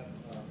 we don't have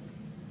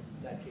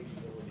that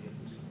capability at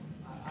this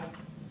point.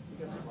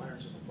 We've got some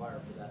irons in the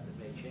fire for that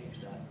may change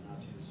that in the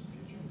not too distant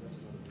future, but that's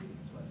another meeting.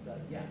 But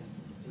yes,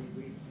 we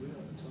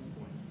hope at some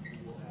point we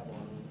will have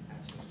our own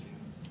access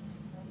channel.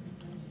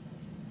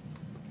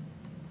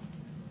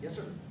 Yes,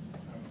 sir.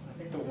 I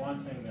think the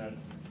one thing that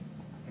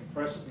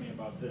impresses me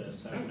about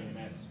this, as being an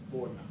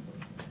ex-board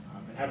member,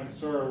 and having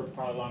served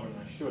probably longer than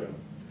I should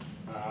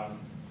have,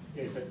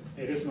 is that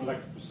it is an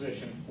elected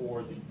position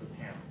for the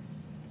parents.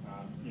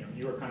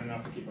 You were kind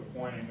enough to keep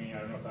appointing me. I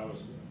don't know if that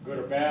was good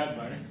or bad,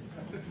 but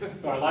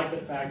so I like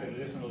the fact that it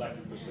is an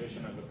elected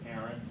position of the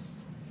parents,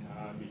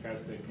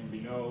 because there can be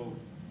no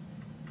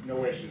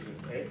issues.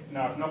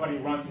 Now, if nobody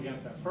runs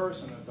against that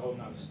person, that's a whole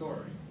nother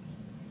story.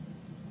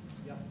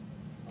 Yep.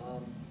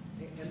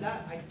 And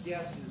that, I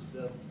guess, is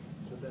the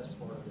best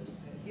part of this.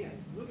 And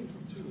again, moving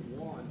from 2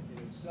 to 1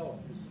 in itself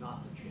is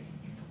not the change.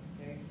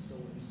 Okay? So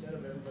instead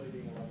of everybody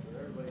being elected, or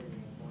everybody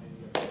being appointed,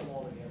 you put them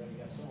all together, you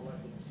got some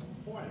elected and some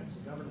appointed. It's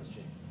a governance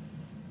change.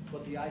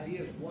 But the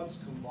idea is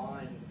once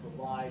combined, it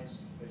provides,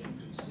 as you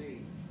can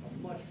see, a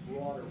much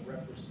broader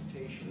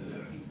representation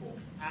of people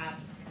at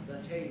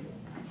the table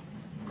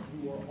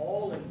who are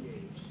all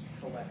engaged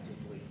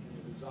collectively in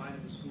the design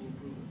of the school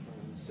improvement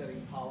plan, and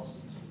setting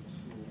policies for the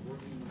school,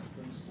 working with the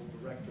principal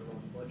director on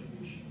budget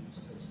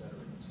issues, et cetera,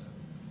 et cetera.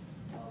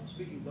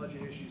 Speaking of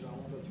budget issues, I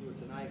won't go through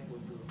it tonight.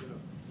 We're going to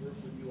work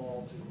with you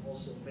all to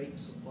also make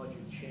some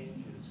budget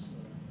changes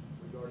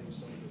regarding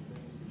some of the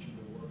things that you've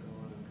been working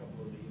on, and a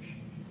couple of the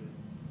issues you've been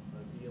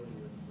dealing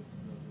with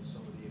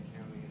some of the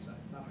accounting. It's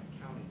not an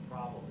accounting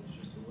problem, it's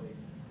just the way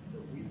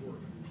that we work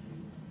with you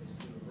as a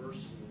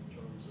university in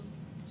terms of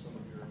some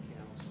of your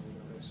accounts, and we're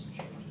going to make some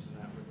changes in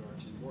that regard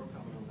too. More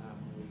coming on that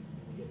when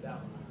we get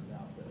that one ironed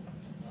out. But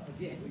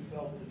again, we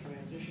felt that the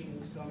transition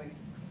was coming.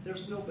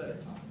 There's no better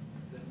time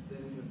than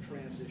in the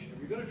transition.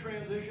 If you're going to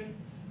transition.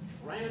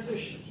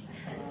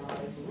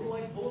 It's a little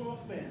like pulling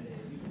off a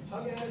Band-Aid. You can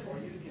tug at it or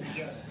you can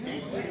just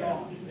lay it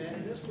off. And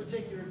in this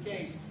particular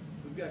case,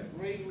 we've got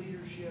great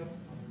leadership.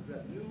 We've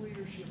got new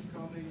leadership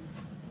coming.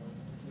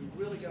 We've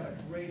really got a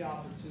great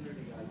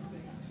opportunity, I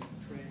think, to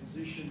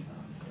transition,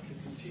 to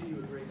continue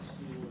a great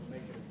school and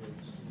make it a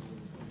great school in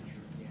the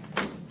future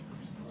again.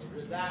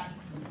 With that,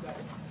 we've got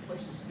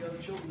places to go,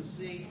 children to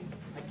see.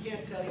 I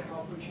can't tell you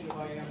how appreciative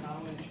I am, not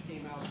only that you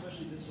came out,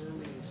 especially this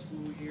early in the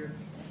school year,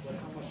 but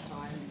how much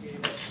time you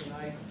gave us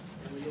tonight.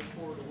 And we look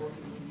forward to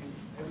working with you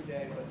every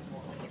day, but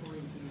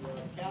according to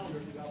the calendar,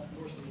 throughout the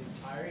course of the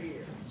entire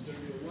year. It's going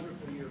to be a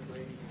wonderful year for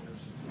 80 years.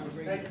 Have a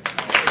great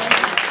year.